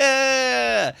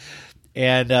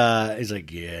 And he's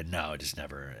like, yeah, no, just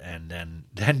never. And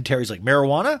then Terry's like,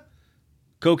 marijuana?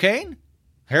 Cocaine?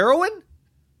 Heroin?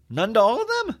 None to all of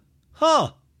them?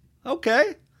 Huh.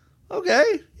 Okay.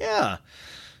 Yeah.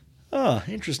 Oh,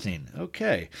 interesting.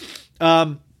 Okay.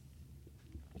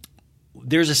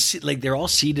 There's they're all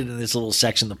seated in this little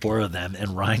section, the four of them,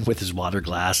 and Ryne with his water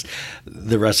glass.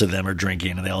 The rest of them are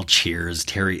drinking, and they all cheers.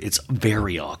 Terry, it's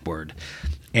very awkward.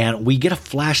 And we get a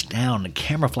flash down. The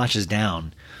camera flashes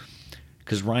down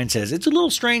because Ryne says, it's a little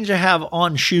strange to have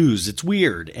on shoes. It's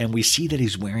weird. And we see that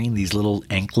he's wearing these little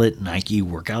anklet Nike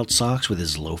workout socks with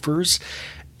his loafers.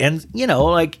 And, you know,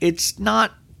 like, it's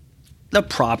not the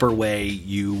proper way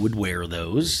you would wear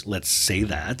those. Let's say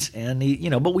that. And,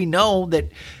 but we know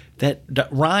that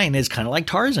Ryne is kind of like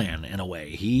Tarzan in a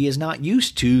way. He is not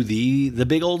used to the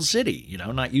big old city,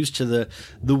 not used to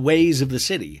the ways of the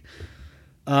city.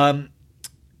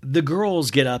 The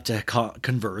girls get up to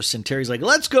converse, and Terry's like,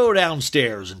 let's go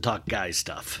downstairs and talk guy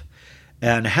stuff.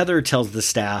 And Heather tells the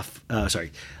staff, so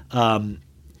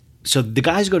the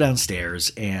guys go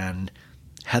downstairs, and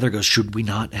Heather goes, should we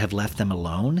not have left them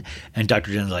alone? And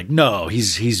Dr. Jen's like, no,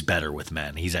 he's better with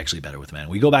men. He's actually better with men.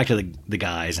 We go back to the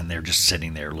guys, and they're just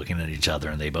sitting there looking at each other,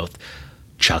 and they both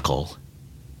chuckle.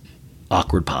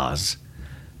 Awkward pause.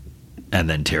 And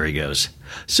then Terry goes,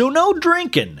 so no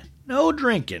drinking.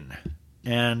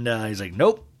 And he's like,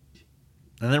 nope.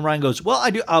 And then Ryne goes, well, I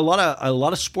do a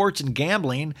lot of sports and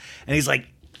gambling. And he's like,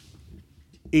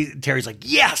 Terry's like,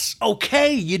 yes,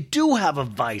 okay, you do have a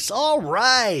vice. All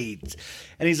right.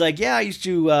 And he's like, yeah, I used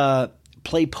to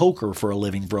play poker for a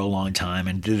living for a long time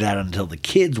and did that until the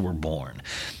kids were born.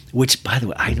 Which, by the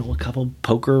way, I know a couple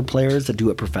poker players that do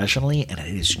it professionally, and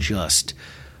it is just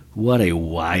what a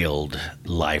wild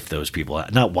life those people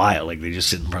have. Not wild, like they just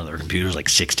sit in front of their computers like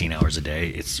 16 hours a day.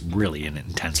 It's really an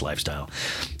intense lifestyle.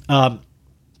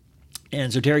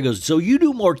 And so Terry goes, so you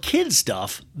do more kid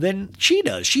stuff than she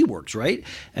does. She works, right?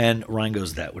 And Ryne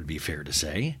goes, that would be fair to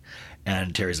say.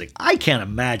 And Terry's like, I can't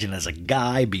imagine as a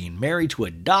guy being married to a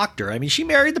doctor. I mean, she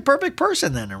married the perfect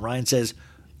person then. And Ryne says,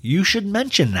 you should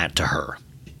mention that to her.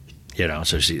 You know,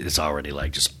 so it's already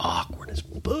like just awkward as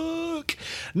book.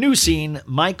 New scene,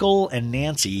 Michael and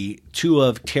Nancy, two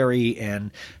of Terry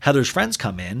and Heather's friends,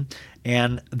 come in.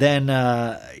 And then,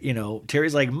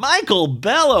 Terry's like, Michael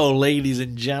Bello, ladies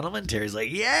and gentlemen. Terry's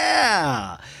like,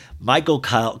 yeah. Michael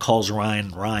calls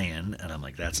Ryan, and I'm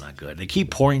like, that's not good. They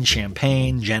keep pouring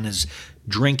champagne. Jen is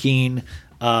drinking.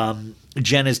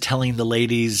 Jen is telling the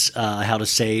ladies how to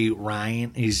say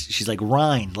Ryne. She's like,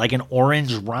 Ryne, like an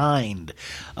orange rind.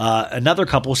 Another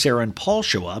couple, Sarah and Paul,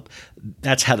 show up.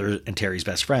 That's Heather and Terry's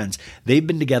best friends. They've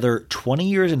been together 20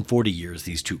 years and 40 years,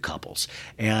 these two couples.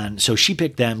 And so she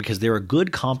picked them because they're good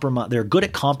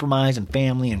at compromise and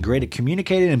family and great at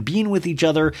communicating and being with each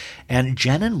other. And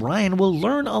Jen and Ryan will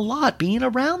learn a lot being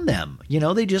around them. You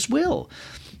know, they just will.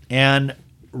 And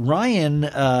Ryan,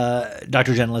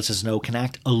 Dr. Jen lets us know, can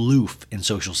act aloof in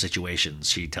social situations,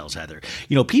 she tells Heather.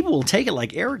 You know, people will take it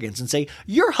like arrogance and say,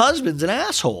 your husband's an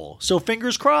asshole, so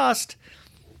fingers crossed.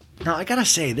 Now, I gotta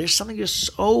say, there's something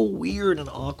just so weird and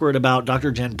awkward about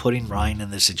Dr. Jen putting Ryan in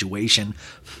this situation,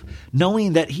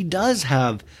 knowing that he does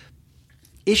have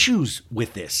issues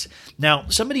with this. Now,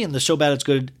 somebody in the So Bad It's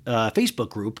Good Facebook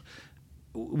group,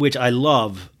 which I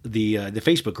love, the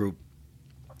Facebook group,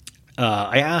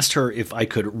 I asked her if I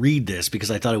could read this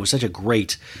because I thought it was such a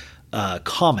great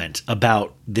comment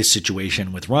about this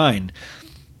situation with Ryne.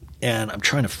 And I'm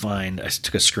trying to find, I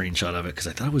took a screenshot of it because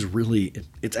I thought it was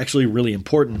it's actually really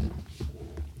important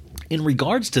in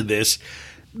regards to this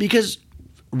because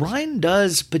Ryne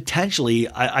does potentially,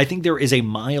 I think there is a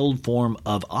mild form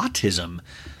of autism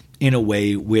in a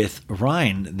way with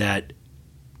Ryne that,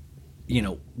 you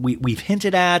know, we've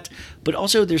hinted at, but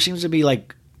also there seems to be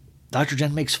like, Dr.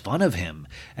 Jen makes fun of him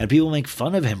and people make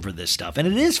fun of him for this stuff. And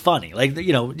it is funny, like,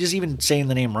 you know, just even saying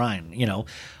the name Ryne, you know,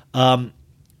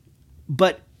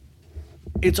 but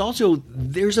it's also,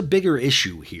 there's a bigger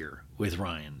issue here with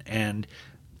Ryne. And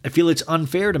I feel it's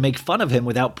unfair to make fun of him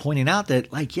without pointing out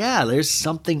that, like, yeah, there's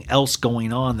something else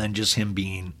going on than just him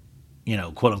being, you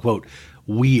know, quote unquote,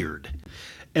 weird.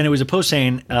 And it was a post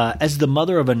saying, as the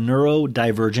mother of a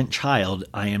neurodivergent child,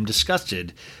 I am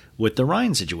disgusted with the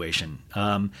Ryne situation.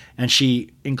 And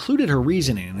she included her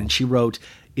reasoning, and she wrote,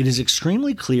 it is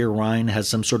extremely clear Ryne has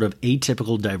some sort of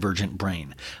atypical divergent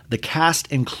brain. The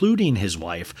cast, including his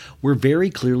wife, were very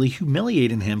clearly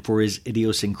humiliating him for his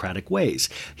idiosyncratic ways.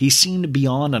 He seemed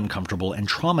beyond uncomfortable and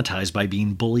traumatized by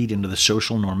being bullied into the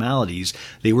social normalities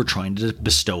they were trying to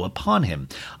bestow upon him.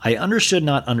 I understood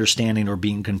not understanding or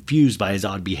being confused by his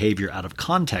odd behavior out of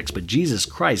context, but Jesus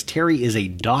Christ, Terry is a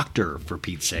doctor, for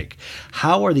Pete's sake.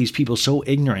 How are these people so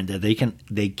ignorant that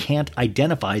they can't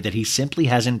identify that he simply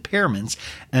has impairments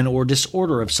and or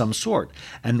disorder of some sort?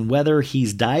 And whether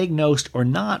he's diagnosed or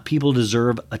not, people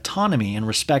deserve autonomy and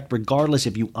respect regardless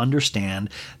if you understand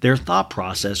their thought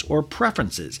process or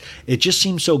preferences. It just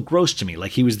seems so gross to me,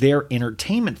 like he was their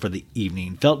entertainment for the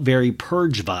evening. Felt very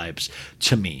Purge vibes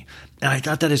to me. And I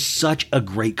thought that is such a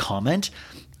great comment.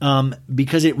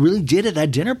 Because it really did at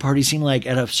that dinner party seem like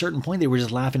at a certain point they were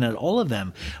just laughing at all of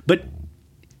them. But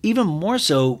even more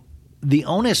so, the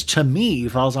onus to me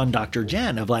falls on Dr.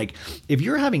 Jen of like, if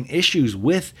you're having issues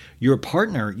with your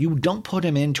partner, you don't put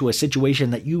him into a situation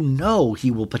that you know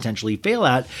he will potentially fail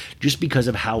at just because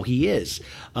of how he is.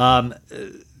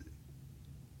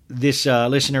 This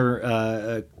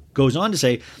listener goes on to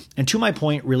say, and to my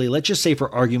point, really, let's just say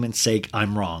for argument's sake,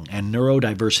 I'm wrong, and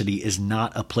neurodiversity is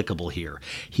not applicable here.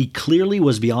 He clearly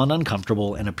was beyond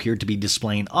uncomfortable and appeared to be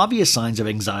displaying obvious signs of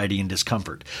anxiety and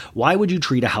discomfort. Why would you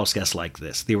treat a houseguest like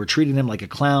this? They were treating him like a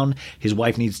clown. His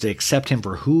wife needs to accept him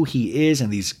for who he is,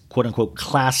 and these quote-unquote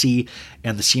classy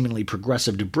and the seemingly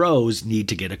progressive Dubrows need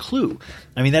to get a clue.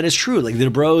 I mean, that is true. Like, the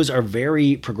Dubrows are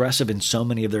very progressive in so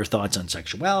many of their thoughts on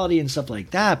sexuality and stuff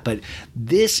like that, but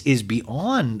this is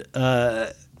beyond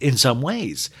in some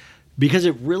ways, because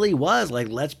it really was like,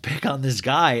 let's pick on this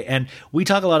guy. And we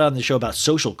talk a lot on the show about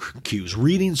social cues,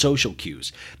 reading social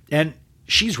cues. And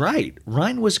she's right.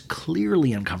 Ryne was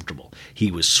clearly uncomfortable. He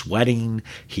was sweating.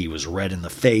 He was red in the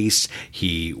face.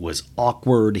 He was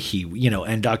awkward.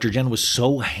 And Dr. Jen was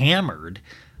so hammered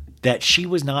that she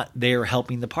was not there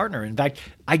helping the partner. In fact,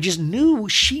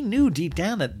 she knew deep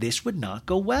down that this would not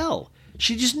go well.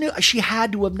 She just knew, she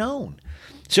had to have known.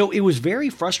 So it was very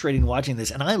frustrating watching this,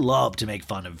 and I love to make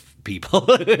fun of people.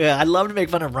 I love to make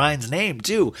fun of Ryan's name,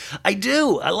 too. I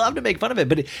do. I love to make fun of it,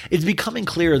 but it's becoming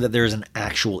clear that there's an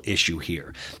actual issue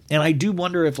here. And I do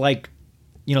wonder if, like,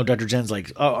 you know, Dr. Jen's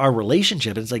like, our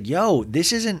relationship, it's like, yo, maybe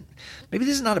this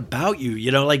is not about you.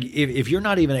 You know, like, if you're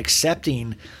not even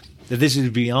accepting that this is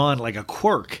beyond, like, a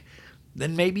quirk,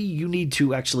 then maybe you need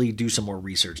to actually do some more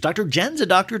research. Dr. Jen's a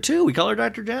doctor, too. We call her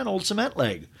Dr. Jen, old cement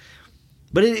leg.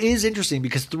 But it is interesting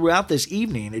because throughout this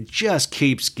evening, it just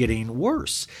keeps getting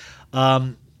worse.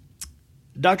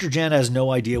 Dr. Jen has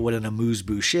no idea what an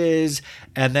amuse-bouche is,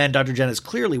 and then Dr. Jen is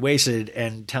clearly wasted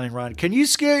and telling Ron, can you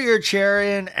scare your chair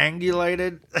in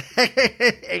angulated?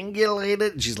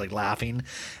 Angulated? And she's like laughing.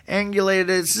 Angulated,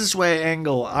 it's this way,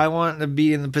 angle. I want to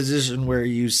be in the position where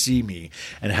you see me.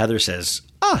 And Heather says,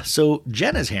 so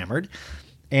Jen is hammered.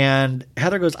 And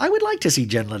Heather goes, I would like to see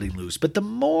Jen letting loose, but the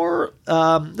more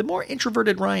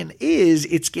introverted Ryan is,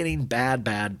 it's getting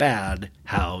bad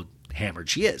how hammered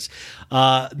she is.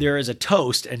 There is a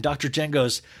toast, and Dr. Jen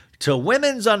goes, to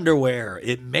women's underwear.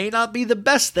 It may not be the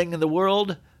best thing in the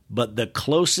world, but the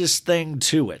closest thing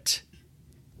to it.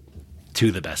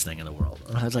 To the best thing in the world.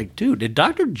 And I was like, dude, did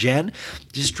Dr. Jen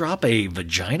just drop a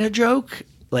vagina joke?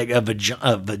 Like a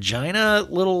vagina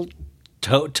little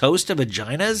toast of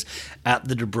vaginas at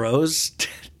the Dubrows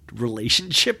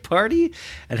relationship party?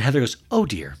 And Heather goes, oh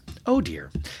dear.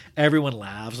 Everyone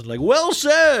laughs and like, well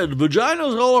said,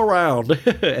 vaginas all around.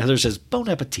 Heather says, bon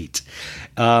appetit.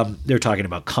 They're talking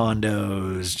about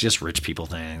condos, just rich people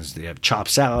things. They have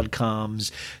chopped salad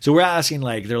comes. So we're asking,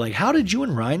 like, they're like, how did you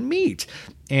and Ryne meet?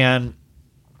 And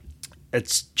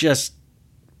it's just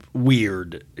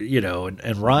weird, you know,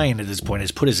 and Ryne at this point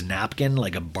has put his napkin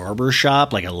like a barber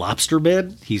shop, like a lobster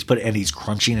bib. He's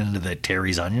crunching into the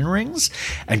Terry's onion rings.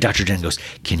 And Dr. Jen goes,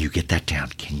 can you get that down?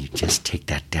 Can you just take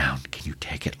that down? Can you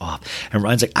take it off? And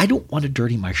Ryan's like, I don't want to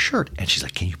dirty my shirt. And she's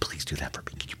like, can you please do that for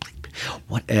me? Can you please?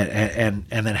 What? And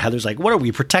then Heather's like, what are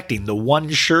we protecting? The one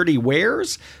shirt he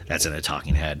wears? That's in a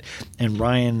talking head. And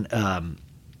Ryan,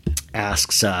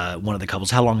 asks one of the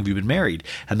couples, how long have you been married?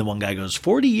 And the one guy goes,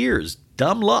 40 years.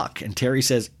 Dumb luck. And Terry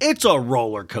says, it's a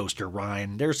roller coaster,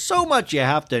 Ryne. There's so much you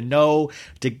have to know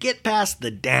to get past the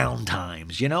down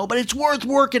times, you know, but it's worth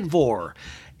working for.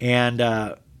 And,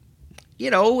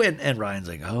 you know, and Ryan's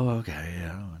like, oh, okay.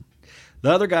 Yeah. The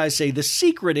other guys say the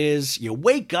secret is you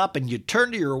wake up and you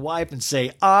turn to your wife and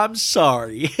say, I'm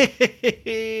sorry,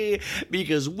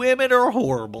 because women are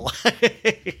horrible.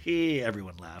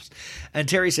 Everyone laughs. And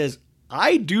Terry says,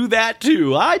 I do that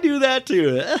too.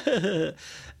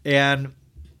 And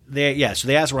so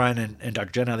they asked Ryne and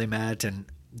Dr. Jen how they met, and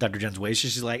Dr. Jen's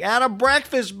waitress, she's like, at a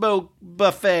breakfast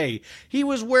buffet. He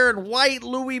was wearing white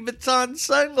Louis Vuitton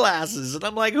sunglasses. And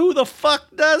I'm like, who the fuck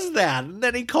does that? And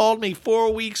then he called me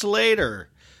 4 weeks later.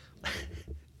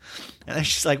 And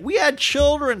she's like, we had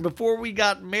children before we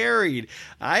got married.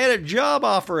 I had a job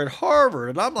offer at Harvard.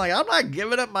 And I'm like, I'm not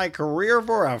giving up my career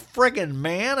for a freaking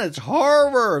man. It's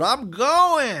Harvard. I'm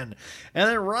going. And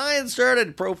then Ryne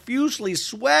started profusely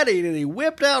sweating, and he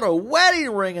whipped out a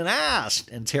wedding ring and asked.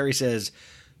 And Terry says,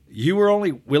 you were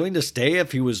only willing to stay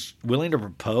if he was willing to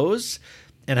propose?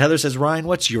 And Heather says, Ryne,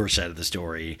 what's your side of the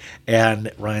story? And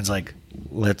Ryan's like,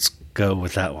 let's go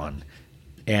with that one.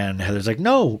 And Heather's like,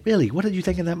 no, really, what did you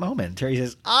think in that moment? And Terry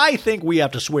says, I think we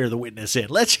have to swear the witness in.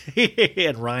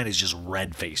 And Ryne is just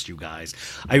red-faced, you guys.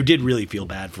 I did really feel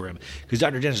bad for him because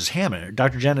Dr. Jen is just hammering her.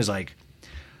 Dr. Jen is like,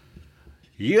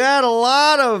 you had a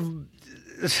lot of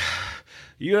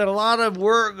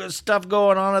work stuff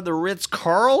going on at the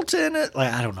Ritz-Carlton.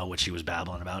 Like, I don't know what she was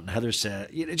babbling about. And Heather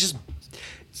said,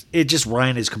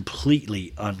 Ryne is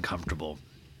completely uncomfortable.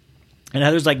 And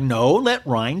Heather's like, no, let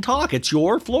Ryne talk. It's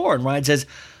your floor. And Ryne says,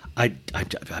 I'm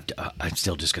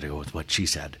still just going to go with what she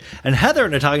said. And Heather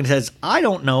in the talking says, I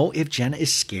don't know if Jen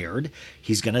is scared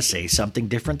he's going to say something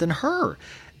different than her.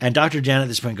 And Dr. Jen at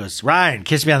this point goes, Ryne,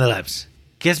 kiss me on the lips.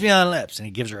 Kiss me on the lips. And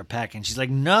he gives her a peck. And she's like,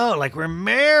 no, like we're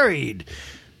married.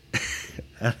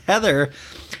 And Heather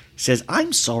says,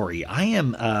 I'm sorry. I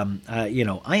am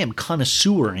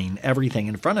connoisseuring everything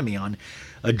in front of me on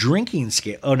a drinking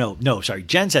scale. Oh, no, sorry.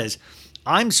 Jen says,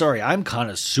 I'm sorry, I'm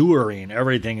connoisseuring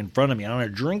everything in front of me on a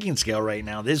drinking scale right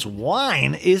now. This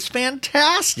wine is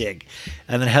fantastic.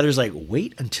 And then Heather's like,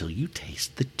 wait until you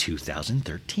taste the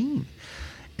 2013.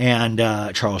 And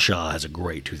Charles Shaw has a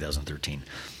great 2013.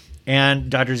 And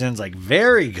Dr. Zen's like,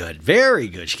 very good, very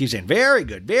good. She keeps saying, very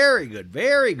good, very good,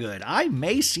 very good. I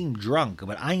may seem drunk,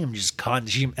 but I am just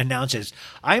she announces,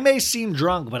 I may seem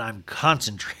drunk, but I'm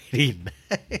concentrating.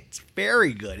 It's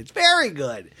very good. It's very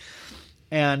good.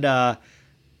 And then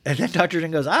Dr. Zen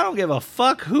goes, I don't give a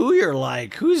fuck who you're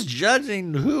like. Who's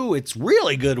judging who? It's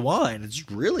really good wine. It's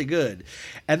really good.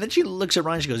 And then she looks at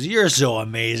Ryne. She goes, you're so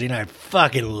amazing. I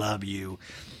fucking love you.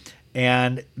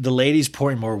 And the lady's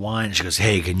pouring more wine. She goes,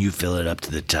 hey, can you fill it up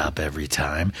to the top every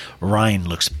time? Ryne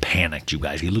looks panicked, you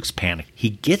guys. He looks panicked.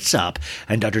 He gets up,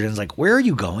 and Dr. Jen's like, where are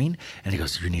you going? And he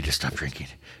goes, you need to stop drinking.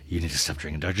 You need to stop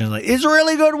drinking. Dr. Jen's like, it's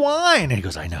really good wine. And he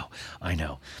goes, I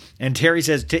know. And Terry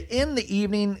says, to end the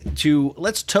evening,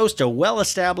 let's toast to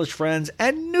well-established friends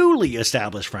and newly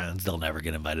established friends. They'll never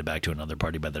get invited back to another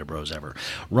party by the Dubrows ever.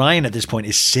 Ryne, at this point,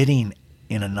 is sitting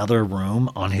in another room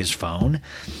on his phone.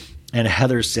 And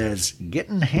Heather says,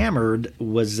 getting hammered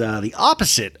was the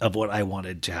opposite of what I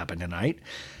wanted to happen tonight.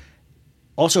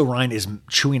 Also, Ryne is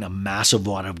chewing a massive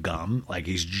wad of gum, like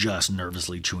he's just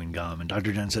nervously chewing gum. And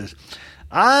Dr. Jen says,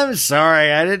 I'm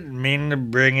sorry, I didn't mean to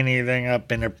bring anything up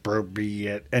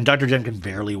inappropriate. And Dr. Jen can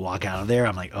barely walk out of there.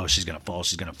 I'm like, oh, she's going to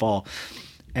fall.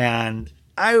 And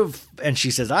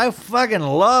she says, I fucking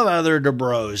love Heather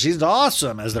Dubrows. She's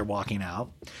awesome, as they're walking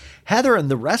out. Heather and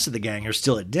the rest of the gang are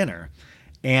still at dinner.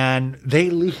 And they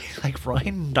leave, like Ryne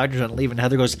and Dr. Jen leave, and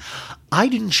Heather goes, I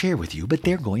didn't share with you, but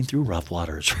they're going through rough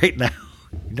waters right now.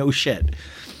 No shit.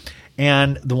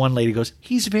 And the one lady goes,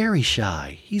 he's very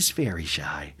shy. He's very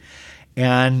shy.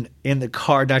 And in the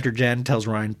car, Dr. Jen tells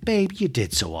Ryne, babe, you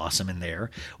did so awesome in there.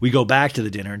 We go back to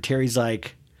the dinner, and Terry's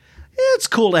like, it's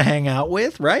cool to hang out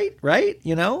with, right? Right?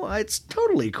 You know, it's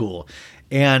totally cool.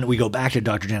 And we go back to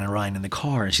Dr. Jen and Ryne in the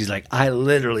car, and she's like, I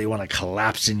literally want to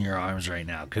collapse in your arms right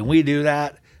now. Can we do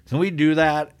that? Can we do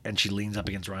that? And she leans up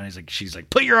against Ryne. She's like,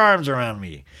 put your arms around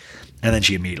me. And then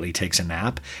she immediately takes a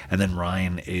nap. And then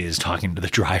Ryne is talking to the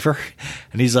driver.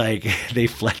 And he's like, they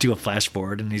fled to a flash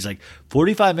forward. And he's like,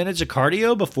 45 minutes of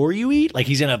cardio before you eat? Like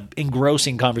he's in an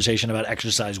engrossing conversation about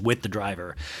exercise with the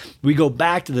driver. We go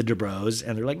back to the Dubrows,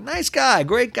 and they're like, nice guy,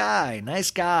 great guy,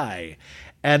 nice guy.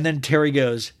 And then Terry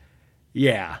goes,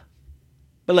 yeah,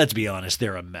 but let's be honest,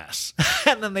 they're a mess.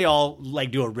 And then they all like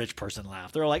do a rich person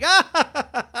laugh. They're like,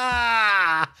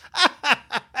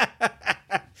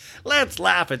 let's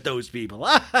laugh at those people.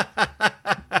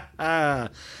 And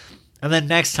then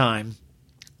next time,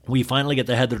 we finally get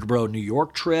the Heather Dubrow New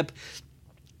York trip.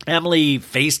 Emily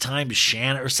FaceTimes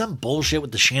Shannon, or some bullshit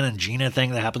with the Shannon Gina thing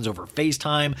that happens over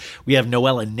FaceTime. We have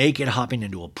Noella naked hopping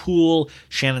into a pool.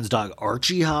 Shannon's dog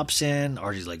Archie hops in.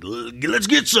 Archie's like, let's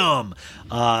get some.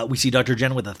 We see Dr.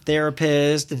 Jen with a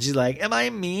therapist, and she's like, am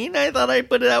I mean? I thought I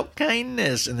put out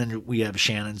kindness. And then we have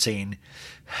Shannon saying,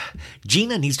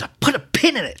 Gina needs to put a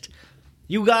pin in it.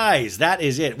 You guys, that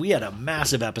is it. We had a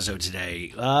massive episode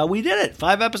today. We did it.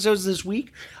 5 episodes this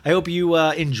week. I hope you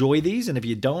enjoy these, and if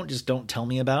you don't, just don't tell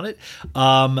me about it.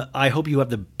 I hope you have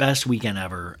the best weekend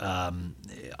ever.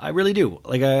 I really do.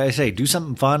 Like I say, do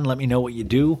something fun. Let me know what you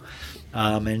do.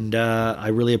 And I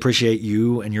really appreciate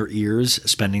you and your ears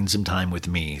spending some time with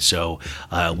me. So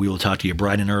we will talk to you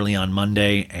bright and early on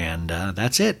Monday, and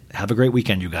that's it. Have a great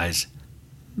weekend, you guys.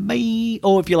 Bye.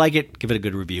 Oh, if you like it, give it a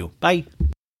good review. Bye.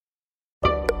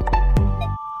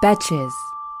 Betches.